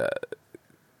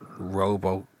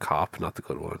 RoboCop, not the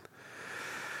good one.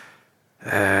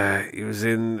 He was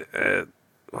in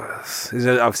what else? He's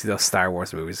in, obviously those Star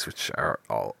Wars movies, which are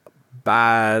all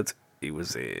bad. He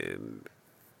was in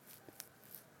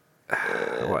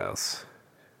what else?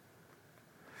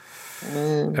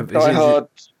 Die Hard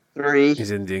 3.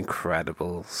 He's in The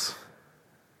Incredibles.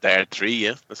 There, 3,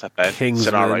 yeah, that's not bad.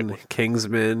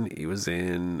 Kingsman. He was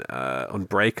in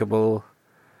Unbreakable.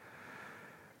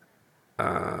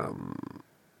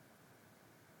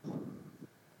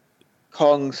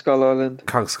 Kong Skull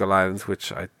Island.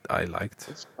 Which I liked.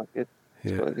 It's quite good.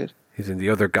 Yeah. Quite good. He's in The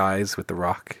Other Guys with The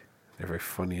Rock. They're very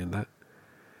funny in that.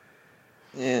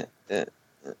 Yeah.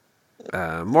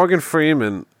 Morgan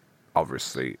Freeman,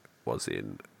 obviously, was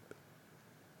in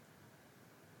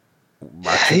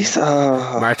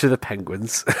March of the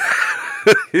Penguins.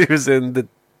 He was in the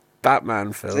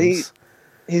Batman films.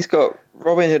 He's got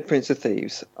Robin Hood, Prince of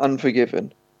Thieves,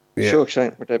 Unforgiven, Yeah.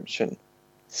 Shawshank Redemption,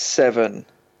 7,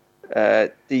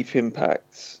 Deep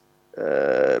Impact,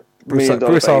 Bruce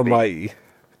Baby, Almighty,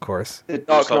 of course. The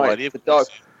Dark Bruce Knight, Almighty, the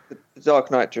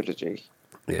Dark Knight trilogy.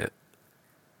 Yeah.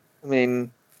 I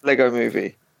mean, Lego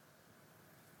Movie.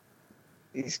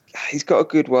 He's got a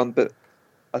good one, but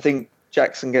I think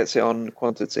Jackson gets it on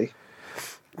quantity.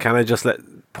 Can I just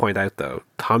point out though,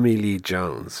 Tommy Lee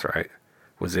Jones, right,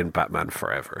 was in Batman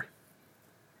Forever.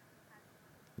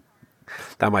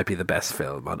 That might be the best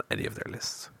film on any of their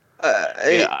lists.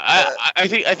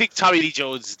 I think Tommy Lee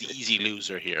Jones is the easy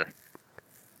loser here.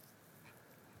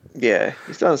 Yeah,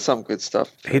 he's done some good stuff.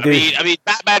 He did. I mean,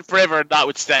 Batman Forever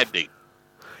notwithstanding.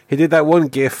 He did that one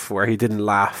GIF where he didn't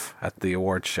laugh at the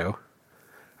awards show.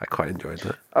 I quite enjoyed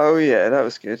that. Oh yeah, that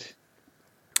was good.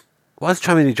 What's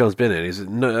Tommy Lee Jones been in? He was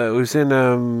in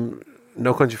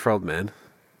No Country for Old Men.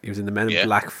 He was in the Men in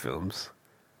Black films.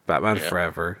 Batman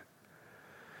Forever.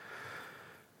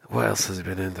 What else has he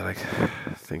been in that I can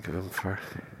think of him for?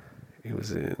 He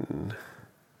was in...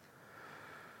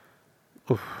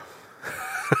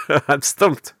 I'm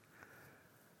stumped.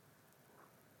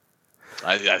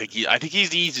 I think he's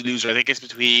the easy loser. I think it's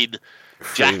between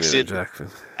Jackson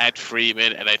and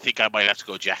Freeman, and I think I might have to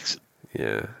go Jackson.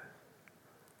 Yeah.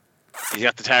 He's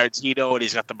got the Tarantino and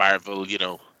he's got the Marvel,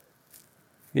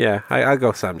 Yeah, I'll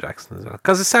go Sam Jackson as well.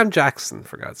 Because it's Sam Jackson,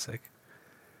 for God's sake.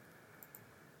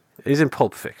 He's in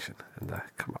Pulp Fiction. And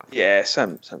come on. Yeah,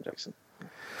 Sam Jackson.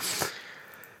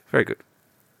 Very good.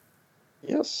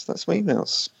 Yes, that's my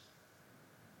emails.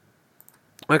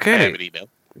 Okay. I have an email.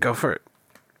 Go for it.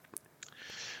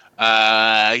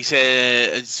 He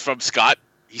says, it's from Scott.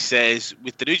 He says,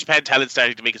 with the New Japan talent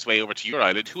starting to make its way over to your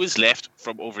island, who is left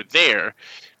from over there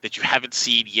that you haven't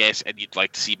seen yet and you'd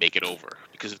like to see make it over?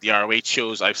 Because of the ROH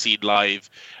shows I've seen live,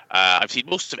 I've seen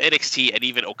most of NXT, and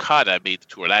even Okada made the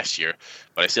tour last year,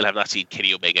 but I still have not seen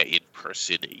Kenny Omega in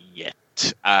person yet.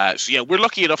 So yeah, we're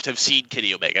lucky enough to have seen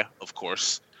Kenny Omega, of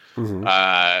course.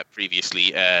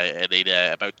 previously, and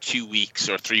in about 2 weeks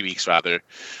or 3 weeks rather,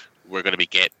 we're going to be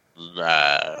getting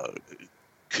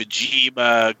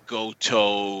Kojima,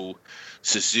 Goto,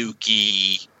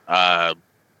 Suzuki, Naito,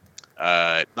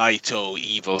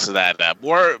 Evil, so that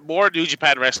more New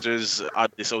Japan wrestlers on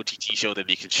this OTT show than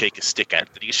you can shake a stick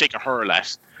at, than you can shake a hurl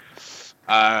at.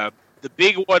 The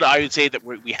big one I would say that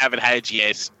we haven't had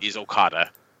yet is Okada,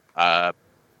 and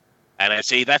I'd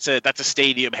say that's a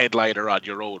stadium headliner on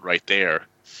your own right there.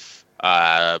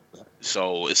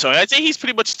 So I'd say he's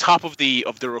pretty much top of the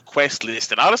request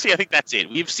list, and honestly, I think that's it.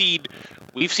 We've seen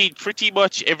pretty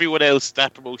much everyone else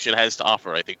that promotion has to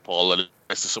offer. I think, Paul, and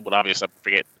unless there's someone obvious I'm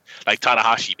forgetting, like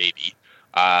Tanahashi maybe.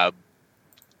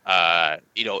 I'd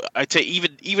say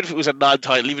even if it was a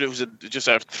non-title, even if it was just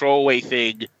a throwaway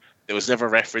thing, there was never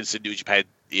reference in New Japan.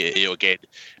 Again,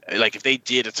 like if they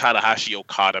did a Tanahashi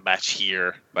Okada match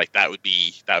here, like that would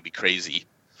be crazy.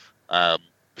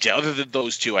 But yeah, other than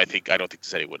those two, I don't think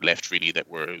there's anyone left really that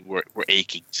we're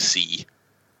aching to see.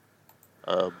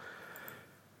 Let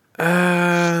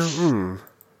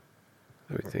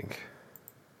me think.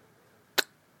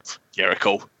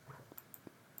 Jericho.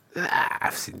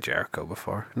 I've seen Jericho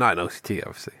before. Not in OCT,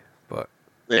 obviously, but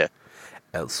yeah,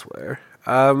 elsewhere.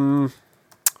 I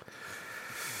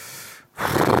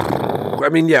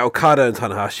mean, yeah, Okada and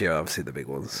Tanahashi are obviously the big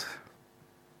ones.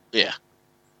 Yeah.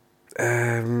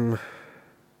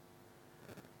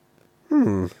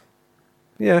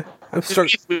 Yeah, I'm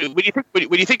struggling.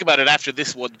 When you think about it, after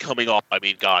this one coming up, I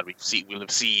mean, God, we'll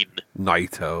have seen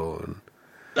Naito and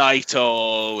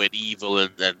Evil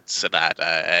and Sonata,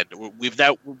 and we're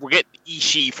getting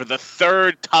Ishii for the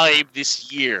third time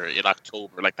this year in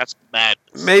October. Like, that's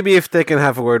madness. Maybe if they can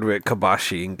have a word with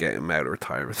Kobashi and get him out of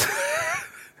retirement.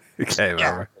 Okay,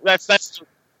 yeah, that's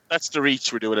the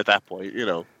reach we're doing at that point, you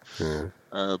know.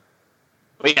 Yeah.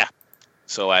 But yeah.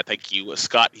 So thank you,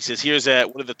 Scott. He says, here's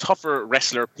one of the tougher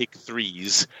wrestler pick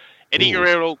threes. Eddie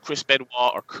Guerrero, Chris Benoit,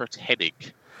 or Kurt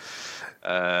Hennig?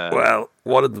 Well,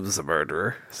 one of them is a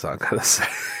murderer, so I'm going to say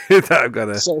that I'm going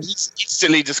to... So he's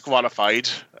instantly disqualified.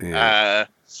 Yeah.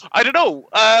 I don't know.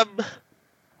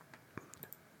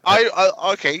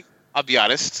 I'll be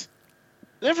honest.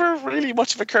 Never really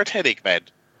much of a Kurt Hennig man.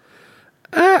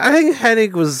 I think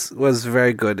Hennig was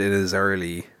very good in his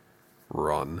early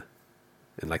run.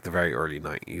 In like the very early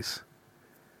 90s. I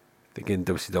think in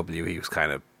WCW he was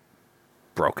kind of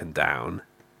broken down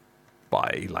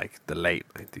by like the late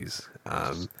 90s.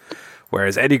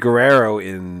 Whereas Eddie Guerrero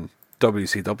in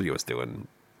WCW was doing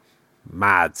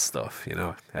mad stuff, you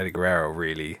know. Eddie Guerrero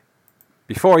really,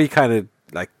 before he kind of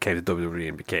like came to WWE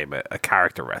and became a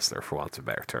character wrestler, for want of a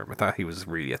better term, I thought he was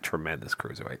really a tremendous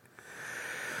cruiserweight.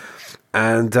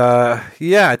 And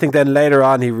I think then later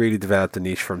on he really developed a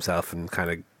niche for himself and kind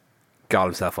of got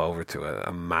himself over to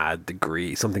a mad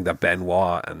degree, something that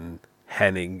Benoit and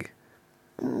Hennig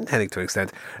to an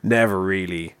extent never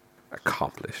really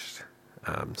accomplished.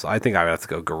 So I think I would have to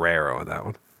go Guerrero on that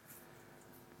one.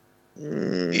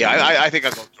 Yeah, I think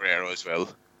I'll go Guerrero as well.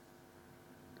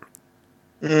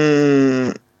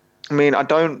 I mean, I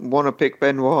don't want to pick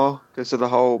Benoit because of the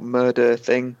whole murder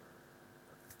thing,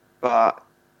 but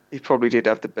he probably did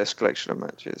have the best collection of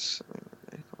matches.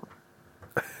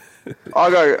 I'll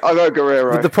go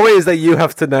Guerrero. But the point is that you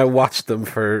have to now watch them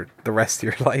for the rest of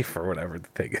your life or whatever the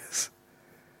thing is.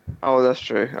 Oh, that's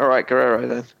true. All right,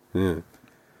 Guerrero then.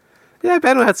 Yeah,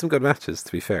 Benoit had some good matches,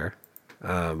 to be fair.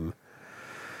 Yeah.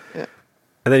 And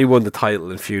then he won the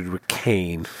title and feuded with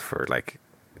Kane for like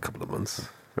a couple of months.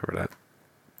 Remember that?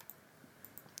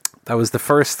 That was the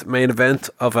first main event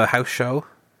of a house show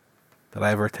that I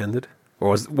ever attended.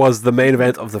 Or was the main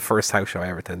event of the first house show I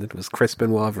ever attended. It was Chris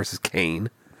Benoit versus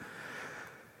Kane.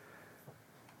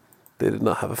 They did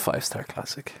not have a 5-star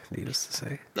classic, needless to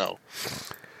say. No.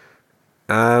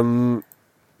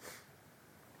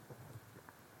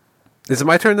 Is it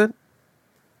my turn then?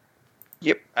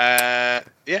 Yep.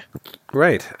 Yeah.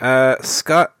 Right.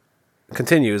 Scott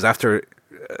continues after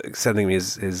sending me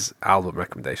his album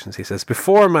recommendations. He says,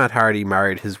 before Matt Hardy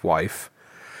married his wife,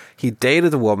 he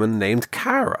dated a woman named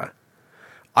Cara.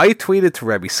 I tweeted to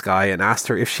Rebby Sky and asked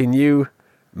her if she knew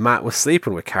Matt was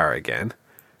sleeping with Cara again.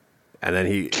 And then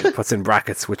he puts in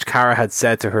brackets, which Cara had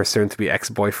said to her soon-to-be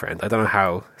ex-boyfriend. I don't know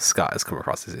how Scott has come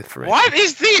across this information. What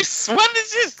is this? What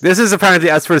is this? This is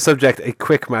apparently, as for the subject, a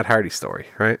quick Matt Hardy story,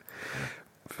 right?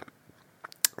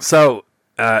 So,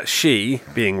 she,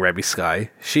 being Rebby Sky,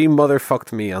 she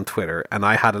motherfucked me on Twitter, and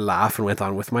I had a laugh and went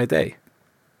on with my day.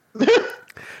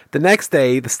 The next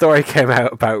day, the story came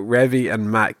out about Rebby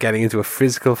and Matt getting into a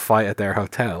physical fight at their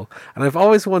hotel, and I've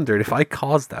always wondered if I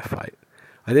caused that fight.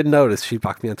 I didn't notice she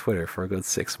blocked me on Twitter for a good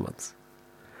 6 months.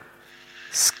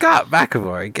 Scott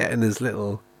McAvoy getting his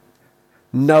little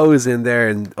nose in there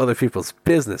and other people's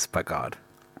business, by God.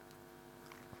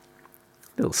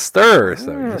 Little stir,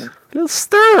 little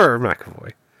stir,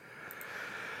 McAvoy.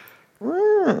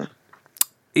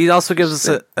 He also gives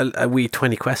us a wee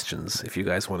 20 questions if you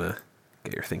guys want to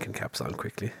get your thinking caps on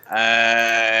quickly.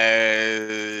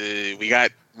 We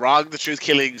got Wrong the Truth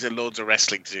Killings and loads of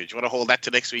wrestling to do. Do you want to hold that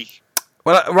to next week?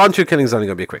 Well, Wrong Truth Killings is only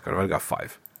going to be a quick one. I've only got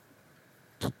 5.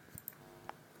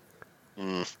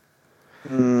 I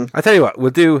tell you what,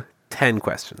 we'll do 10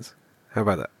 questions. How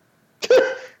about that?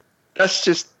 That's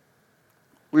just...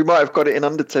 We might have got it in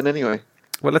under 10 anyway.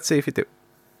 Well, let's see if you do.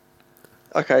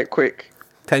 Okay, quick.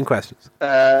 10 questions.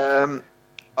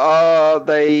 Are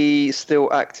they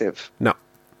still active? No.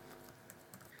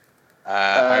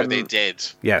 Are they dead?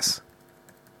 Yes.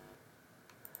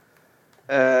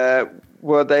 Did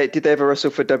they ever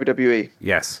wrestle for WWE?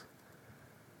 Yes.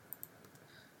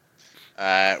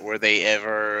 Were they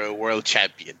ever a world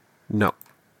champion? No.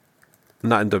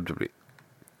 Not in WWE.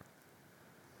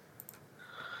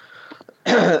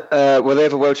 Were they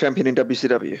ever world champion in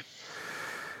WCW?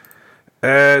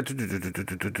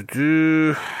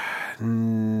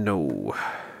 No.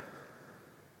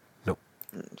 No.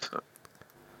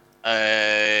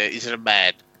 Is it a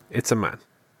man? It's a man.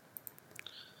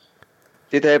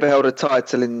 Did they ever hold a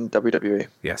title in WWE?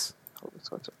 Yes. Hold a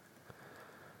title.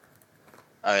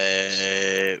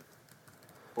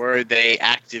 Were they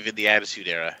active in the Attitude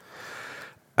Era?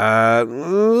 I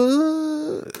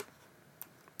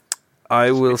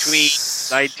will Between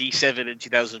 1997 and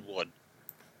 2001.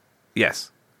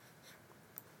 Yes.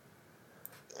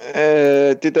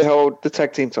 Did they hold the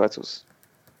tag team titles?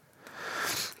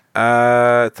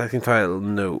 Tag team title,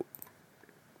 no.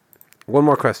 One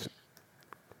more question.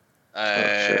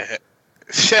 Did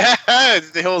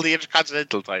they hold the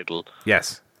Intercontinental title?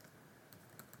 Yes.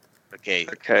 Okay.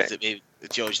 Is it maybe,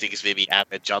 George think it's maybe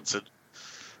Ahmed Johnson?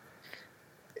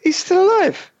 He's still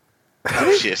alive.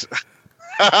 Oh, shit.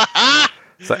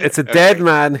 So it's a dead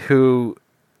man who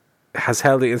has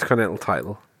held the Intercontinental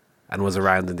title and was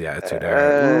around in the Attitude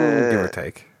Era, give or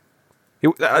take.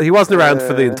 He wasn't around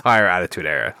for the entire Attitude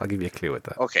Era. I'll give you a clue with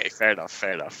that. Okay, fair enough.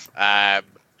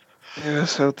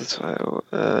 Yes, held the title.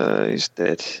 He's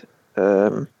dead.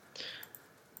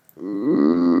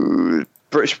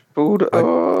 British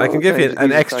Bulldog. I can give you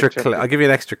an extra clue. I'll give you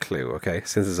an extra clue, okay?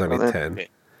 Since there's only 10.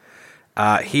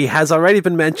 Okay. He has already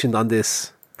been mentioned on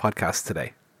this podcast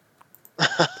today.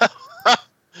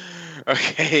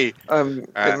 Okay.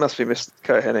 It must be Mr.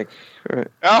 Kurt Hennig. Right.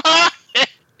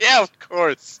 Yeah, of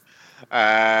course.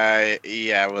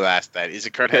 Yeah, we'll ask that. Is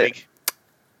it Kurt Hennig?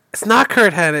 It's not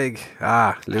Kurt Hennig.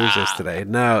 Losers today.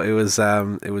 No, it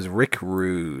was Rick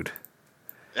Rude.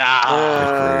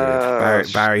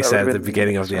 Barry said at the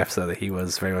beginning of the episode that he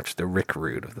was very much the Rick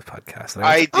Rude of the podcast. And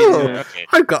I did. Okay.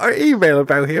 I've got an email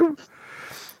about him.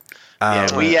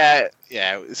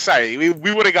 Sorry, we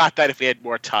would have got that if we had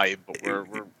more time, but we're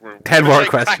 10 more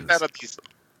questions. We're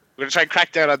gonna try and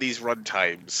crack down on these run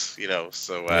times,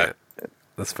 So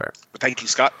that's fair. But thank you,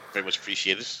 Scott. Very much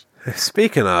appreciated.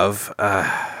 Speaking of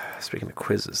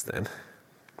quizzes, then.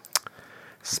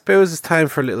 Suppose it's time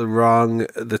for a little Wrong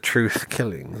the Truth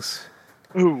Killings.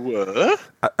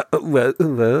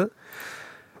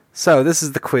 So this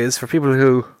is the quiz for people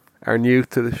who are new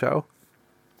to the show.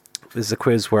 This is a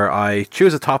quiz where I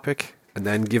choose a topic and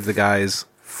then give the guys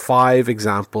 5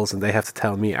 examples, and they have to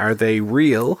tell me, are they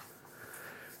real,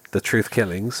 the truth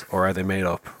killings, or are they made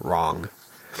up wrong?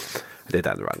 I did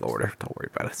that in the wrong order. Don't worry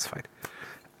about it. It's fine.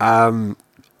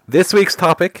 This week's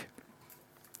topic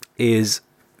is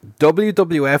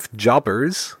WWF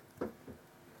jobbers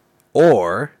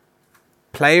or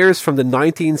players from the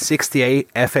 1968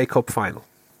 FA Cup final.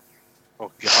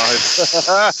 Oh,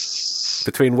 God.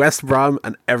 Between West Brom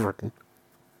and Everton.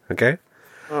 Okay?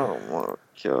 Oh, my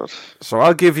God. So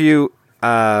I'll give you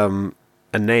a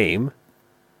name,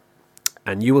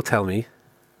 and you will tell me,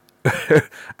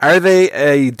 are they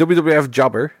a WWF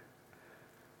jobber,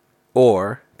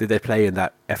 or did they play in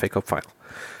that FA Cup final?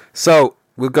 So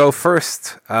we'll go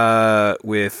first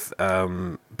with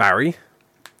Barry,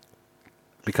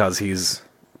 because he's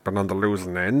been on the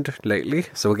losing end lately.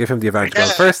 So we'll give him the advantage to go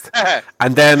first,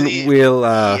 and then we'll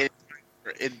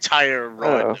entire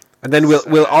run. And then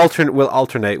we'll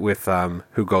alternate with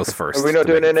who goes first. Are we not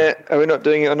doing it? Are we not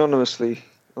doing it anonymously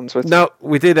on Twitter? No,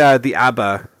 we did the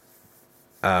ABBA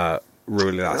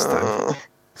rule last time,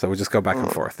 so we'll just go back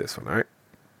and forth this one. All right.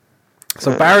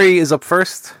 So Barry is up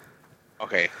first.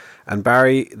 Okay. And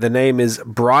Barry, the name is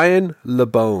Brian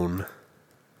LeBone.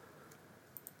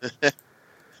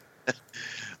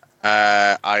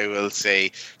 I will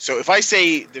say. So if I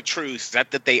say the truth, is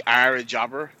that they are a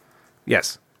jobber?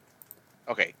 Yes.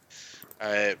 Okay.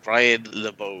 Brian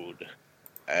LeBode.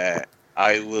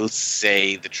 I will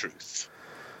say the truth.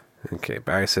 Okay,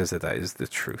 Barry says that is the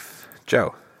truth.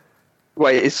 Joe.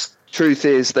 Wait, truth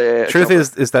is they're Truth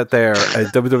is that they're a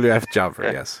WWF jobber,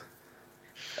 Yeah. yes.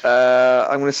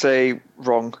 I'm going to say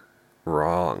wrong.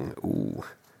 Wrong. Ooh.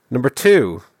 Number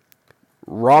 2,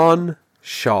 Ron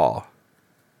Shaw.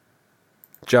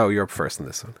 Joe, you're up first in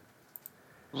this one.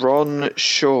 Ron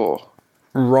Shaw.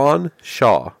 Ron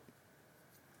Shaw.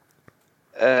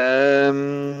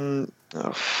 Oh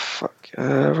fuck.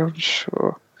 Ron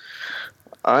Shaw.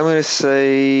 I'm going to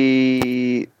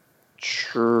say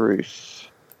truth.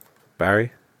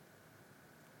 Barry?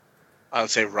 I'll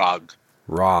say wrong.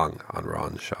 Wrong on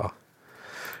Ron Shaw.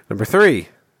 Number 3,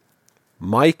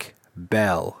 Mike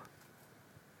Bell.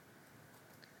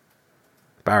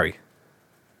 Barry?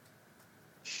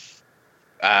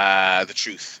 The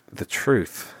truth. The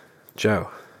truth. Joe?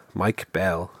 Mike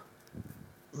Bell.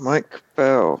 Mike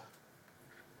Bell.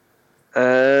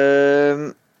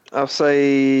 I'll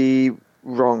say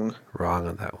wrong. Wrong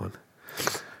on that one.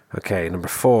 Okay, number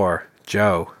 4,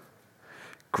 Joe.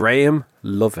 Graham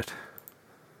Lovett.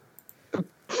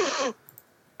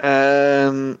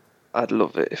 I'd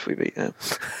love it if we beat them.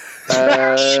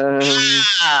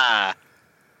 Ah!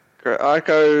 I'll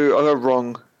go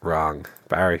wrong. Wrong.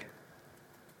 Barry?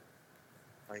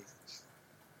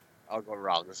 I'll go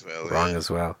wrong as well. Wrong as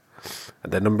well.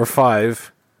 And then number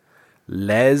 5,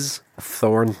 Les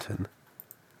Thornton.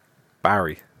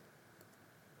 Barry?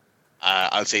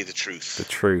 I'll say the truth. The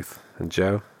truth. And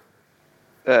Joe?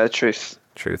 Truth.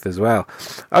 Truth as well.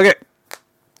 Okay.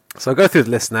 So I'll go through the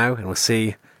list now and we'll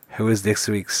see who is this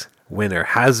week's winner.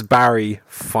 Has Barry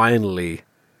finally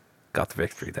got the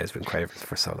victory that he's been craving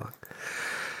for so long?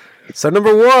 So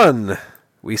number 1,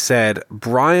 we said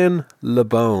Brian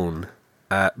LeBone.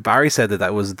 Barry said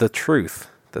that was the truth,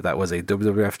 that was a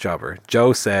WWF jobber.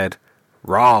 Joe said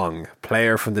wrong,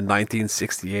 player from the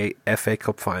 1968 FA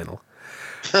Cup final.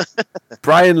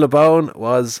 Brian LeBone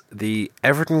was the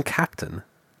Everton captain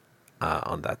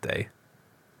on that day.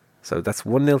 So that's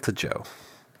 1-0 to Joe.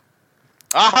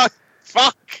 Ah,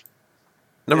 fuck!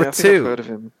 Number I think 2. I've heard of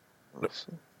him.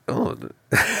 Oh.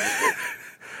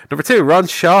 Number 2, Ron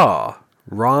Shaw.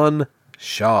 Ron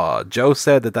Shaw. Joe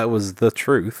said that was the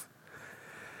truth,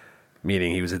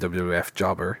 meaning he was a WWF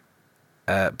jobber.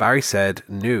 Barry said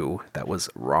no, that was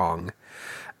wrong.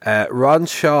 Ron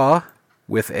Shaw,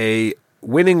 with a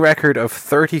winning record of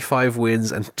 35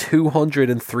 wins and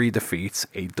 203 defeats,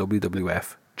 a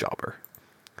WWF jobber.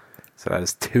 So that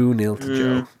is 2-0 to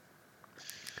Joe.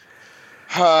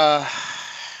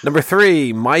 Number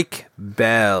 3, Mike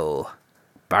Bell.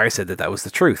 Barry said that was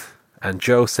the truth, and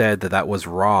Joe said that was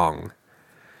wrong.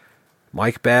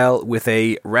 Mike Bell, with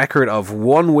a record of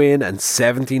 1 win and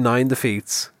 79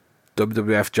 defeats,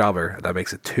 WWF jobber. That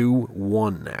makes it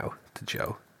 2-1 now to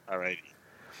Joe.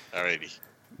 Alrighty.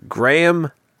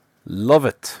 Graham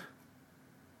Lovett.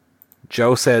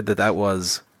 Joe said that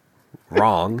was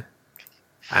wrong,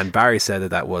 and Barry said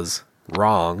that was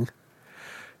wrong.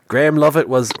 Graham Lovett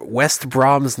was West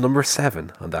Brom's number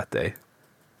 7 on that day.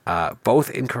 Both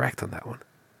incorrect on that one.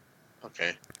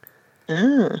 Okay.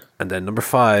 And then number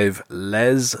 5,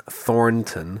 Les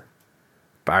Thornton.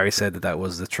 Barry said that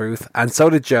was the truth, and so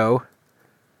did Joe.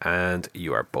 And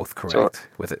you are both correct,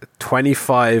 with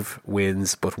 25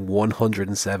 wins but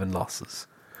 107 losses.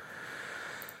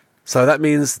 So that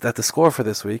means that the score for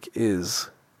this week is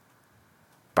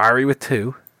Barry with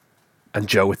 2 and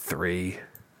Joe with 3.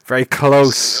 Very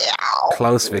close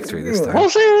victory this time.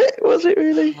 Was it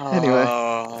really? Anyway,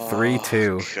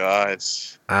 3-2. God.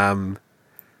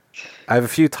 I have a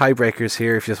few tiebreakers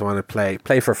here if you just want to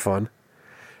play for fun.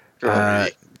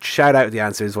 Right. Shout out the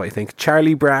answers, what you think.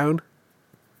 Charlie Brown.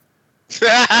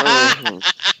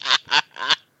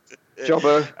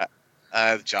 Jobber.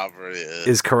 Jobber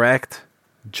Is correct.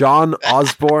 John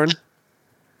Osborne.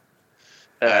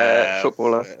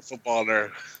 Footballer.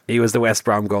 He was the West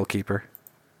Brom goalkeeper.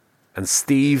 And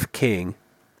Steve King.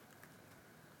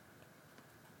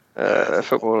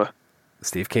 Footballer.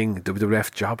 Steve King,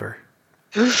 WWF jobber.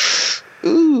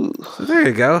 Ooh. So there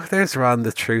you go. There's Ron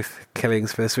the Truth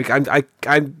killings for this week. I'm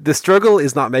the struggle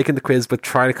is not making the quiz, but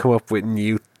trying to come up with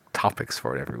new topics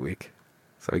for it every week.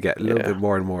 So we get a little bit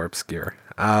more and more obscure.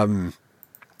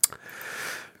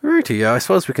 Righty, I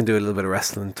suppose we can do a little bit of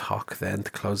wrestling talk then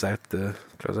to close out the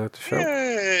show.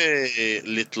 A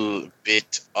little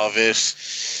bit of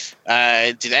it.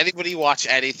 Did anybody watch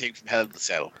anything from Hell in the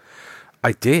Cell?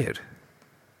 I did.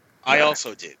 I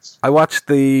also did. I watched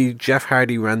the Jeff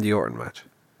Hardy Randy Orton match.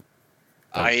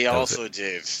 I also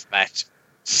did. Match.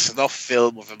 Snuff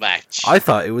film of a match. I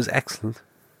thought it was excellent.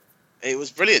 It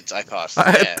was brilliant, I thought.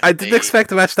 I didn't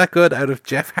expect a match that good out of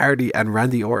Jeff Hardy and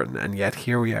Randy Orton, and yet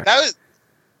here we are. That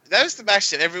was the match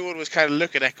that everyone was kind of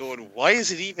looking at going, why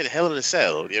is it even Hell in a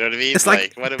Cell? You know what I mean? It's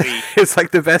like what are we... It's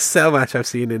like the best cell match I've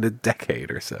seen in a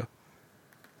decade or so.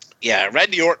 Yeah,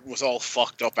 Randy Orton was all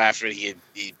fucked up after he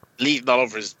bleeding all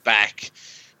over his back.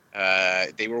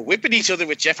 They were whipping each other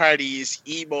with Jeff Hardy's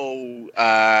emo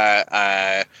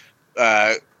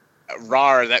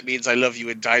rar, that means I love you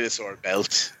in dinosaur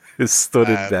belt. His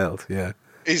studded belt, yeah.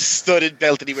 His studded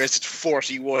belt that he wears at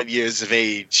 41 years of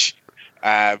age.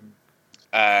 And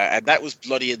that was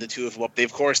bloody, and the two of them up. They,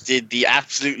 of course, did the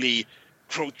absolutely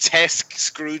grotesque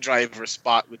screwdriver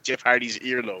spot with Jeff Hardy's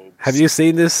earlobes. Have you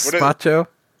seen this spot, Joe?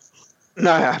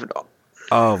 No, I have not.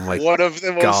 Oh my god. One of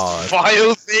the most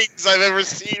vile things I've ever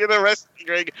seen in a wrestling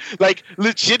ring. Like,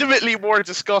 legitimately more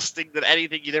disgusting than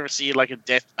anything you'd ever see in, like, a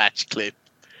deathmatch clip.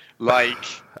 Like...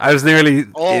 I was nearly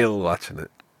ill watching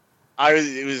it.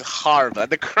 It was horrible.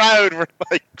 And the crowd were,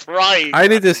 like, crying. I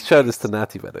need to show this to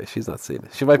Natty, by the way. She's not seen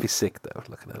it. She might be sick, though,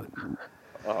 looking at it.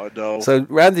 Oh, no. So,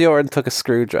 Randy Orton took a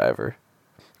screwdriver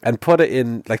and put it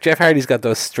in... Like, Jeff Hardy's got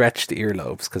those stretched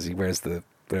earlobes because he wears the...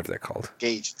 whatever they're called.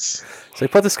 Gauges. So he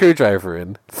put the screwdriver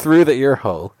in, through the ear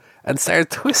hole, and started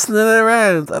twisting it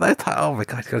around. And I thought, oh my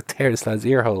god, he's going to tear this lad's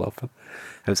ear hole open.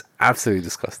 It was absolutely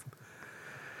disgusting.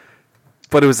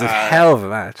 But it was a hell of a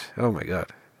match. Oh my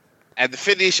god. And the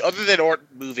finish, other than Orton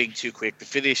moving too quick, the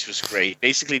finish was great.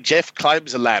 Basically, Jeff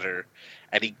climbs a ladder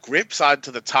and he grips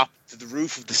onto the top, to the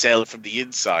roof of the cell from the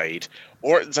inside.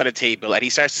 Orton's on a table and he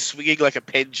starts swinging like a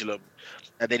pendulum.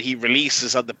 And then he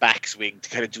releases on the backswing to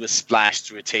kind of do a splash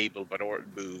through a table, but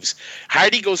Orton moves.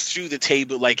 Hardy goes through the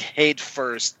table like head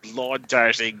first, lawn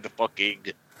darting the fucking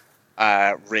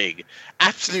ring.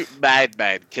 Absolute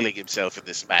madman killing himself in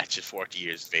this match at 40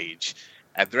 years of age.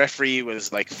 And the referee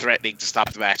was like threatening to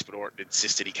stop the match, but Orton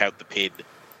insisted he count the pin.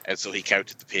 And so he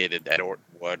counted the pin, and Orton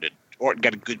won. And Orton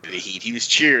got a good bit of heat. He was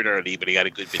cheered early, but he got a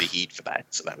good bit of heat for that,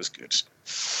 so that was good.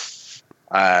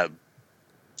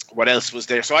 What else was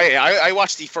there? So I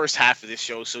watched the first half of this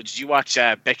show. So did you watch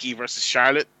Becky versus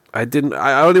Charlotte? I didn't.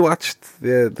 I only watched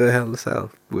the Hell in a Cell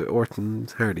with Orton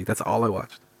and Hardy. That's all I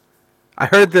watched. I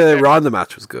heard the Ronda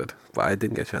match was good, but I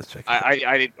didn't get a chance to check it.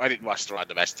 I didn't watch the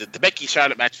Ronda match. The Becky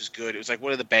Charlotte match was good. It was like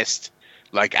one of the best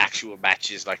like actual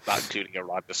matches, like not including a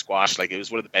Ronda squash. Like it was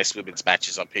one of the best women's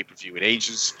matches on pay-per-view in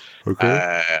ages.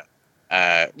 Okay.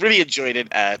 Really enjoyed it.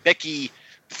 Becky.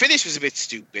 The finish was a bit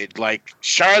stupid. Like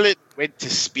Charlotte went to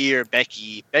spear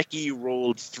Becky. Becky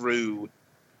rolled through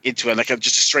into just a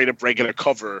straight up regular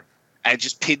cover and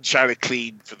just pinned Charlotte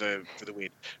clean for the win.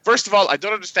 First of all, I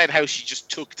don't understand how she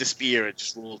just took the spear and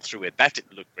just rolled through it. That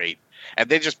didn't look great. And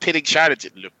then just pinning Charlotte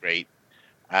didn't look great.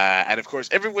 And of course,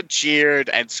 everyone cheered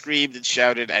and screamed and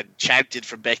shouted and chanted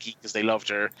for Becky because they loved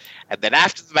her. And then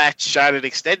after the match, Charlotte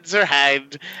extends her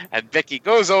hand and Becky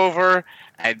goes over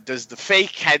and does the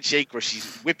fake handshake where she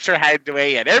whips her hand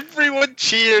away and everyone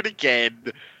cheered again,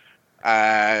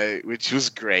 which was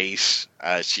great.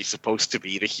 She's supposed to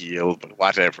be the heel, but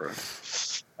whatever.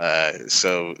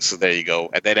 So there you go.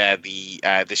 And then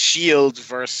the Shield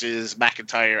versus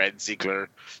McIntyre and Ziggler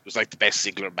was like the best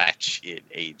Ziggler match in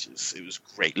ages. It was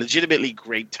great, legitimately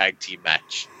great tag team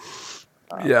match.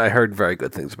 Yeah, I heard very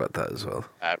good things about that as well.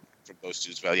 From those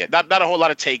two as well. Yeah, not a whole lot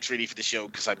of takes really for the show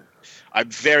because I'm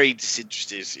very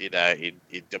disinterested in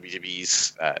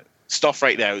WWE's stuff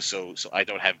right now. So I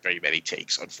don't have very many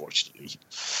takes, unfortunately.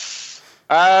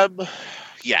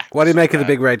 Yeah. What do you make of the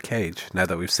big red cage now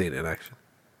that we've seen it in action?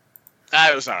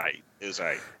 It was alright.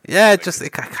 Yeah,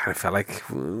 it kind of felt like,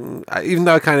 even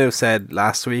though I kind of said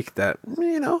last week that,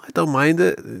 I don't mind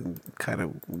it. It kind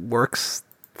of works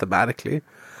thematically.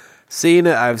 Seeing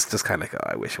it, I was just kind of like,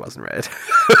 I wish it wasn't red.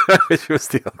 I wish it was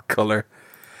the other colour.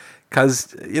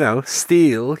 Because,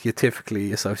 steel you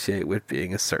typically associate with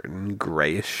being a certain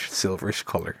greyish, silverish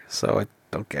colour. So I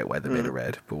don't get why they made it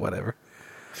red, but whatever.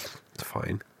 It's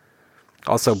fine.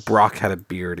 Also, Brock had a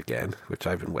beard again, which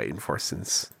I've been waiting for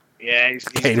since... Yeah, he's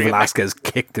Cain Velasquez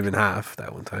kicked him in half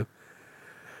that one time.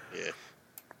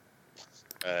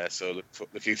 Yeah. So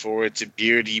looking forward to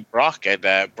Beardy Brock, and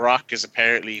Brock is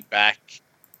apparently back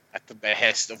at the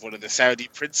behest of one of the Saudi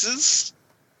princes.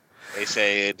 They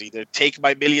say either take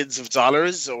my millions of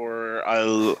dollars or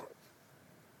I'll.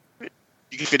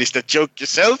 You can finish that joke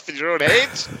yourself in your own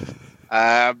head.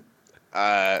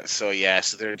 So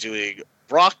they're doing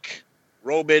Brock,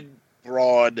 Roman,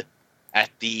 Braun at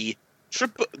the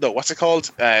what's it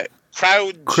called?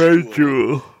 Crown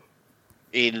Jewel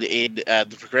in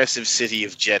the progressive city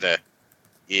of Jeddah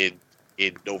in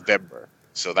November.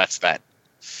 So that's that.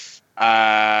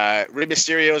 Rey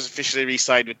Mysterio is officially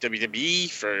re-signed with WWE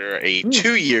for a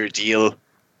 2-year deal.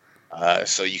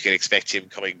 So you can expect him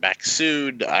coming back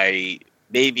soon.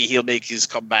 Maybe he'll make his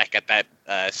comeback at that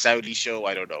Saudi show.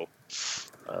 I don't know.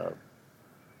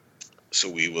 So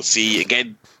we will see.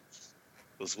 Again,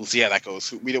 we'll see how that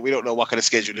goes. We don't know what kind of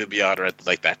schedule he'll be on or anything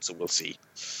like that. So we'll see.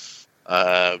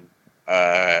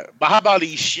 Muhammad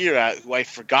Ali Shira, who I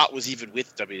forgot was even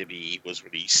with WWE, was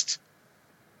released.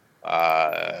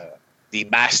 The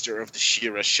master of the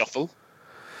Shira Shuffle,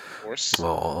 of course.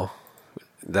 Oh,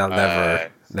 they'll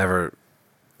never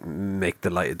make the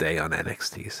light of day on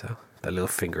NXT. So that little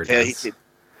finger dance.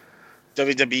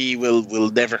 WWE will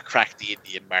never crack the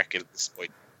Indian market at this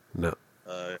point. No.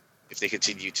 If they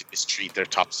continue to mistreat their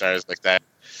top stars like that.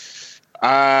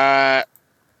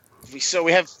 We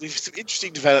have some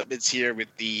interesting developments here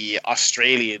with the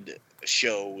Australian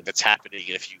show that's happening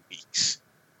in a few weeks.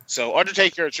 So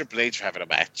Undertaker and Triple H are having a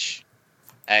match.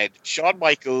 And Shawn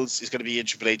Michaels is going to be in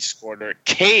Triple H's corner.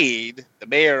 Kane, the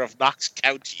mayor of Knox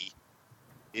County,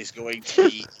 is going to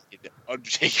be in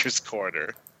Undertaker's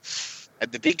corner.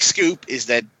 And the big scoop is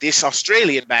that this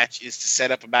Australian match is to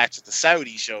set up a match at the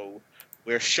Saudi show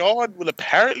where Shawn will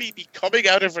apparently be coming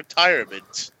out of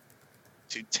retirement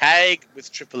to tag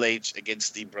with Triple H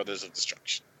against the Brothers of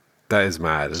Destruction. That is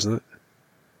mad, isn't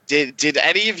it? Did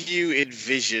any of you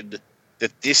envision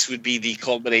that this would be the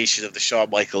culmination of the Shawn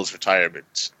Michaels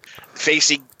retirement,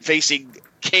 facing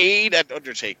Kane and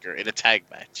Undertaker in a tag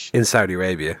match in Saudi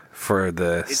Arabia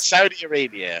in Saudi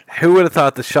Arabia? Who would have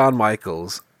thought that Shawn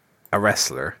Michaels, a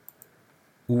wrestler,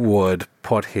 would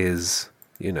put his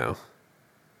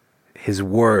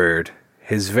word,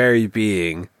 his very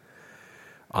being,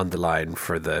 on the line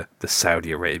for the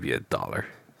Saudi Arabia dollar?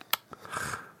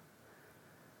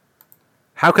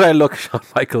 How can I look Shawn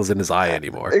Michaels in his eye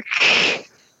anymore?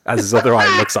 As his other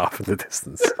eye looks off in the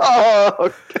distance.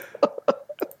 Oh,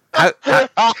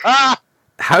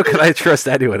 how can I trust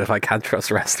anyone if I can't trust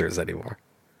wrestlers anymore?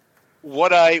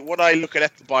 One eye looking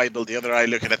at the Bible, the other eye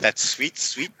looking at that sweet,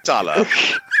 sweet dollar.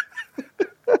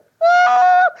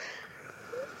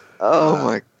 Oh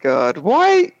my God!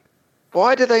 Why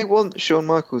do they want Shawn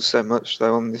Michaels so much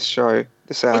though on this show,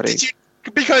 the Saudis?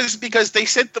 Because they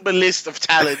sent them a list of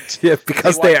talent. Yeah,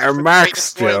 because they are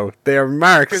marks, Joe. They are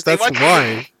marks. That's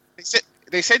why.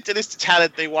 They sent a list of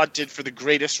talent they wanted for the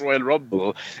greatest Royal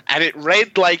Rumble, and it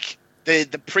read like the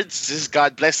princes,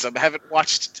 God bless them, haven't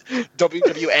watched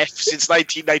WWF since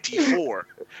 1994.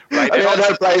 Right? I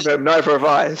don't blame them. Neither have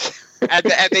I.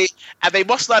 and they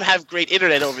must not have great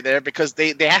internet over there because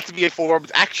they have to be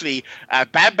informed. Actually,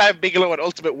 Bam Bam Bigelow and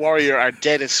Ultimate Warrior are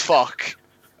dead as fuck.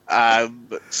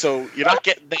 So you're not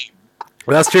getting them.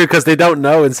 Well, that's true because they don't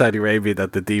know in Saudi Arabia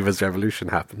that the Divas Revolution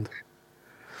happened.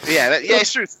 Yeah,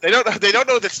 it's true. They don't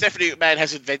know that Stephanie McMahon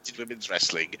has invented women's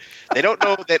wrestling. They don't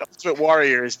know that Ultimate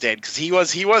Warrior is dead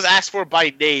because he was asked for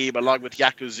by name along with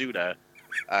Yokozuna.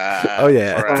 Oh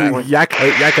yeah,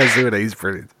 Yokozuna, he's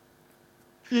brilliant.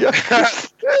 Yeah.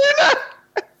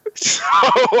 So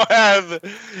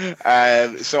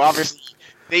obviously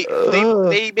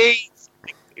they made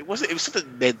it was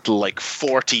something mental like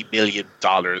 $40 million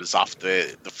off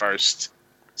the first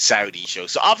Saudi show.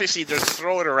 So obviously they're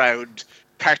throwing around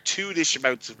cartoonish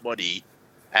amounts of money,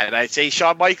 and I'd say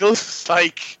Shawn Michaels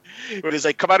when he's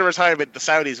like come out of retirement, the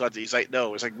Saudis want it. He's like,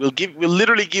 no, it's like we'll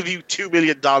literally give you $2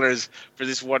 million for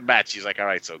this one match. He's like, all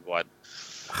right, so go on.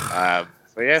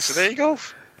 So there you go.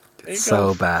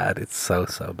 So bad. It's so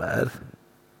bad.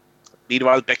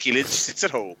 Meanwhile, Becky Lynch sits at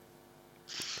home.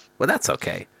 Well, that's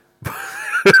okay.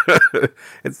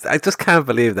 I just can't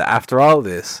believe that after all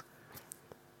this,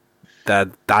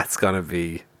 that's gonna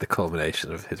be the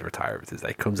culmination of his retirement. Is that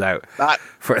he comes out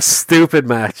for a stupid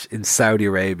match in Saudi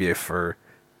Arabia for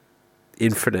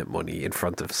infinite money in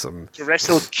front of some to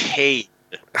wrestle Kane.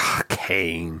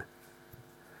 Kane,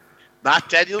 not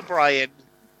Daniel Bryan,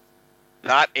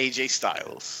 not AJ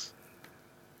Styles.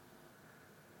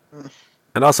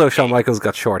 And also, Shawn Michaels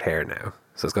got short hair now,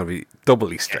 so it's gonna be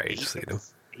doubly strange.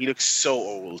 He looks so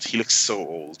old. He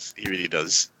really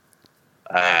does.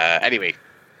 Anyway.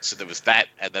 So there was that,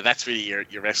 and then that's really your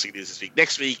wrestling news this week.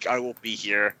 Next week, I won't be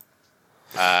here.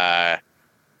 I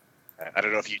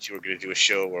don't know if you two are going to do a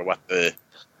show or what the...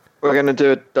 We're going to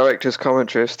do a director's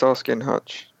commentary of Starsky and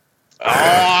Hutch.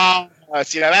 Oh,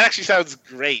 see, now that actually sounds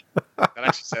great.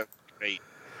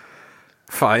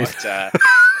 Fine. But,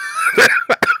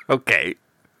 okay.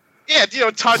 Yeah,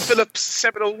 Todd Phillips'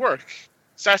 seminal work,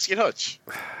 Starsky and Hutch.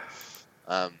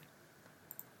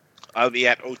 I'll be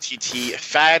at OTT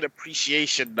Fan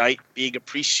Appreciation Night, being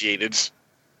appreciated.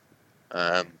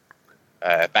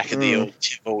 Back in the old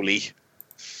Tivoli.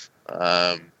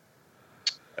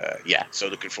 Yeah, so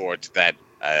looking forward to that.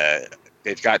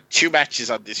 They've got 2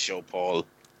 matches on this show, Paul,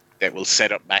 that will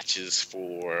set up matches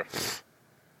for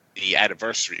the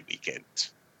anniversary weekend.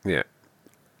 Yeah.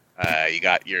 You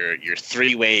got your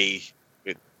 3-way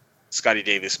with Scotty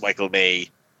Davis, Michael May,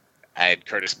 and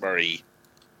Curtis Murray.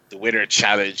 The winner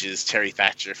challenges Terry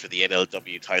Thatcher for the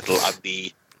NLW title on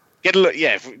the...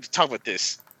 if we talk about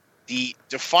this. The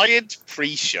Defiant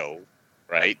pre-show,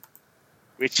 right?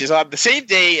 Which is on the same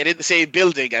day and in the same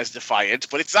building as Defiant,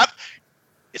 but it's not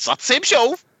the same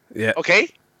show. Yeah. Okay?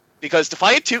 Because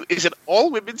Defiant 2 is an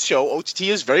all-women's show. OTT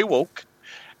is very woke.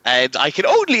 And I can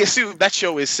only assume that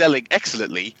show is selling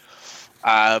excellently.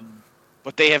 But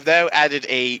they have now added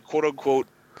a quote-unquote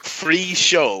free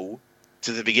show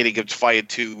to the beginning of Defiant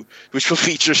 2, which will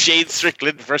feature Shane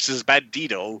Strickland versus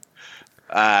Bandito.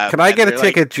 Can I get a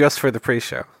ticket just for the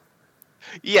pre-show?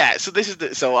 Yeah,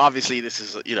 so obviously this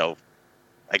is,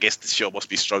 I guess the show must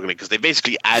be struggling because they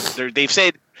basically they've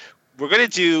said, we're going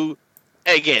to do,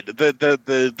 again,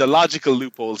 the logical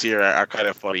loopholes here are kind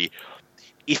of funny.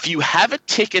 If you have a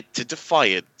ticket to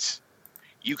Defiant,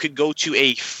 you can go to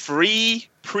a free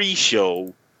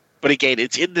pre-show, but again,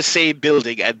 it's in the same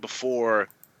building and before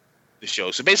the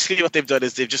show. So basically what they've done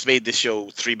is they've just made the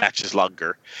show 3 matches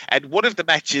longer. And one of the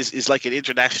matches is like an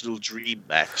international dream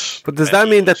match. But does that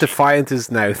mean that Defiant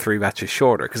is now 3 matches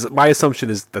shorter? Because my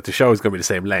assumption is that the show is going to be the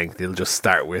same length. They'll just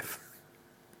start with...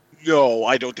 No,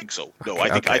 I don't think so. No,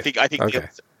 Okay,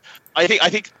 I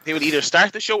think they will either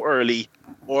start the show early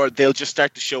or they'll just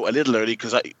start the show a little early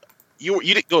because you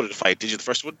didn't go to Defiant, did you, the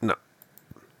first one? No.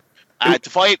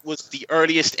 Defiant was the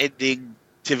earliest ending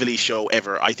Tivoli show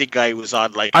ever. I think I was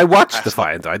on I watched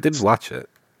Defiant. I did watch it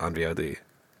on VOD.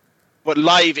 But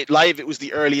live it was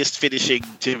the earliest finishing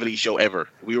Tivoli show ever.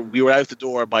 We were out the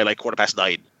door by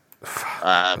 9:15.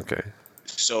 Okay.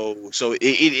 So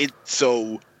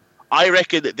I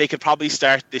reckon that they could probably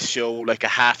start this show a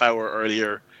half hour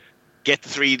earlier, get the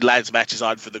 3 lads matches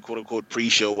on for the quote unquote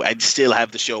pre-show, and still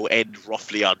have the show end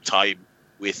roughly on time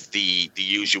with the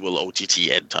usual OTT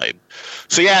end time.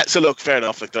 So yeah, so look, fair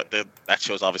enough. That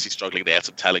show's obviously struggling. They had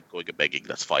some talent going and begging.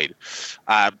 That's fine.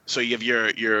 So you have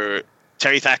your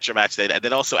Terry Thatcher match then, and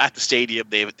then also at the stadium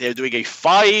they're doing a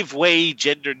 5-way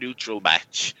gender neutral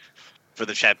match for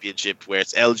the championship where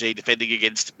it's LJ defending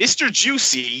against Mr.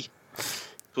 Juicy,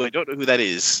 who I don't know who that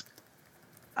is.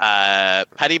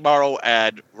 Paddy Morrow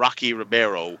and Rocky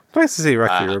Romero. Nice to see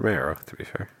Rocky Romero, to be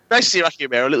fair. Nice to see Rocky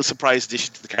Romero. A little surprise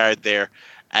addition to the card there.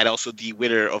 And also the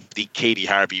winner of the Katie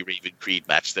Harvey Raven Creed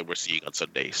match that we're seeing on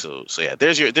Sunday. So yeah,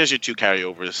 there's your 2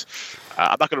 carryovers.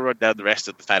 I'm not going to run down the rest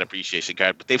of the fan appreciation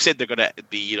card, but they've said they're going to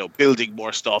be building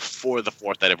more stuff for the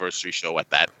 4th anniversary show at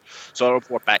that. So I'll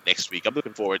report back next week. I'm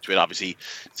looking forward to it. Obviously,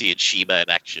 seeing Shima in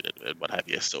action and what have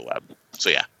you. So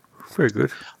yeah, very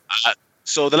good.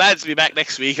 So the lads will be back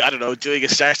next week. I don't know, doing a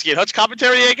Starsky and Hutch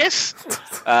commentary, I guess.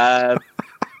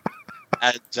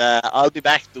 And I'll be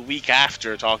back the week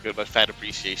after talking about Fan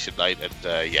Appreciation Night.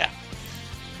 And yeah.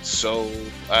 So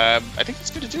I think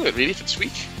that's going to do it, really, for this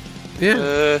week.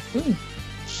 Yeah.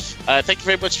 Thank you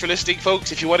very much for listening,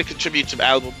 folks. If you want to contribute some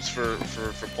albums for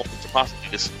Paul to possibly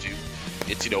listen to,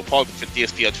 it's, Paul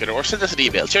DSP on Twitter, or send us an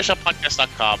email,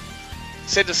 ChairShotPodcast.com.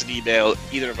 Send us an email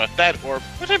either about that or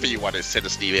whatever you want to send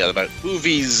us an email about: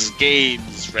 movies,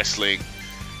 games, wrestling,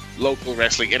 local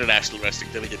wrestling, international wrestling,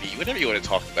 WWE, whatever you want to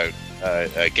talk about.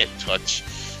 Get in touch,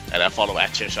 and follow at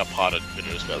ChairShotPod on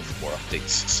Twitter as well for more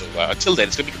updates. So until then,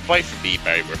 it's going to be goodbye from me,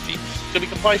 Barry Murphy. It's going to be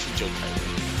goodbye from Joe Tyler.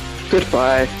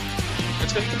 Goodbye.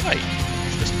 It's going to be goodbye.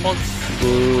 It's just Paul.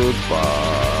 Goodbye.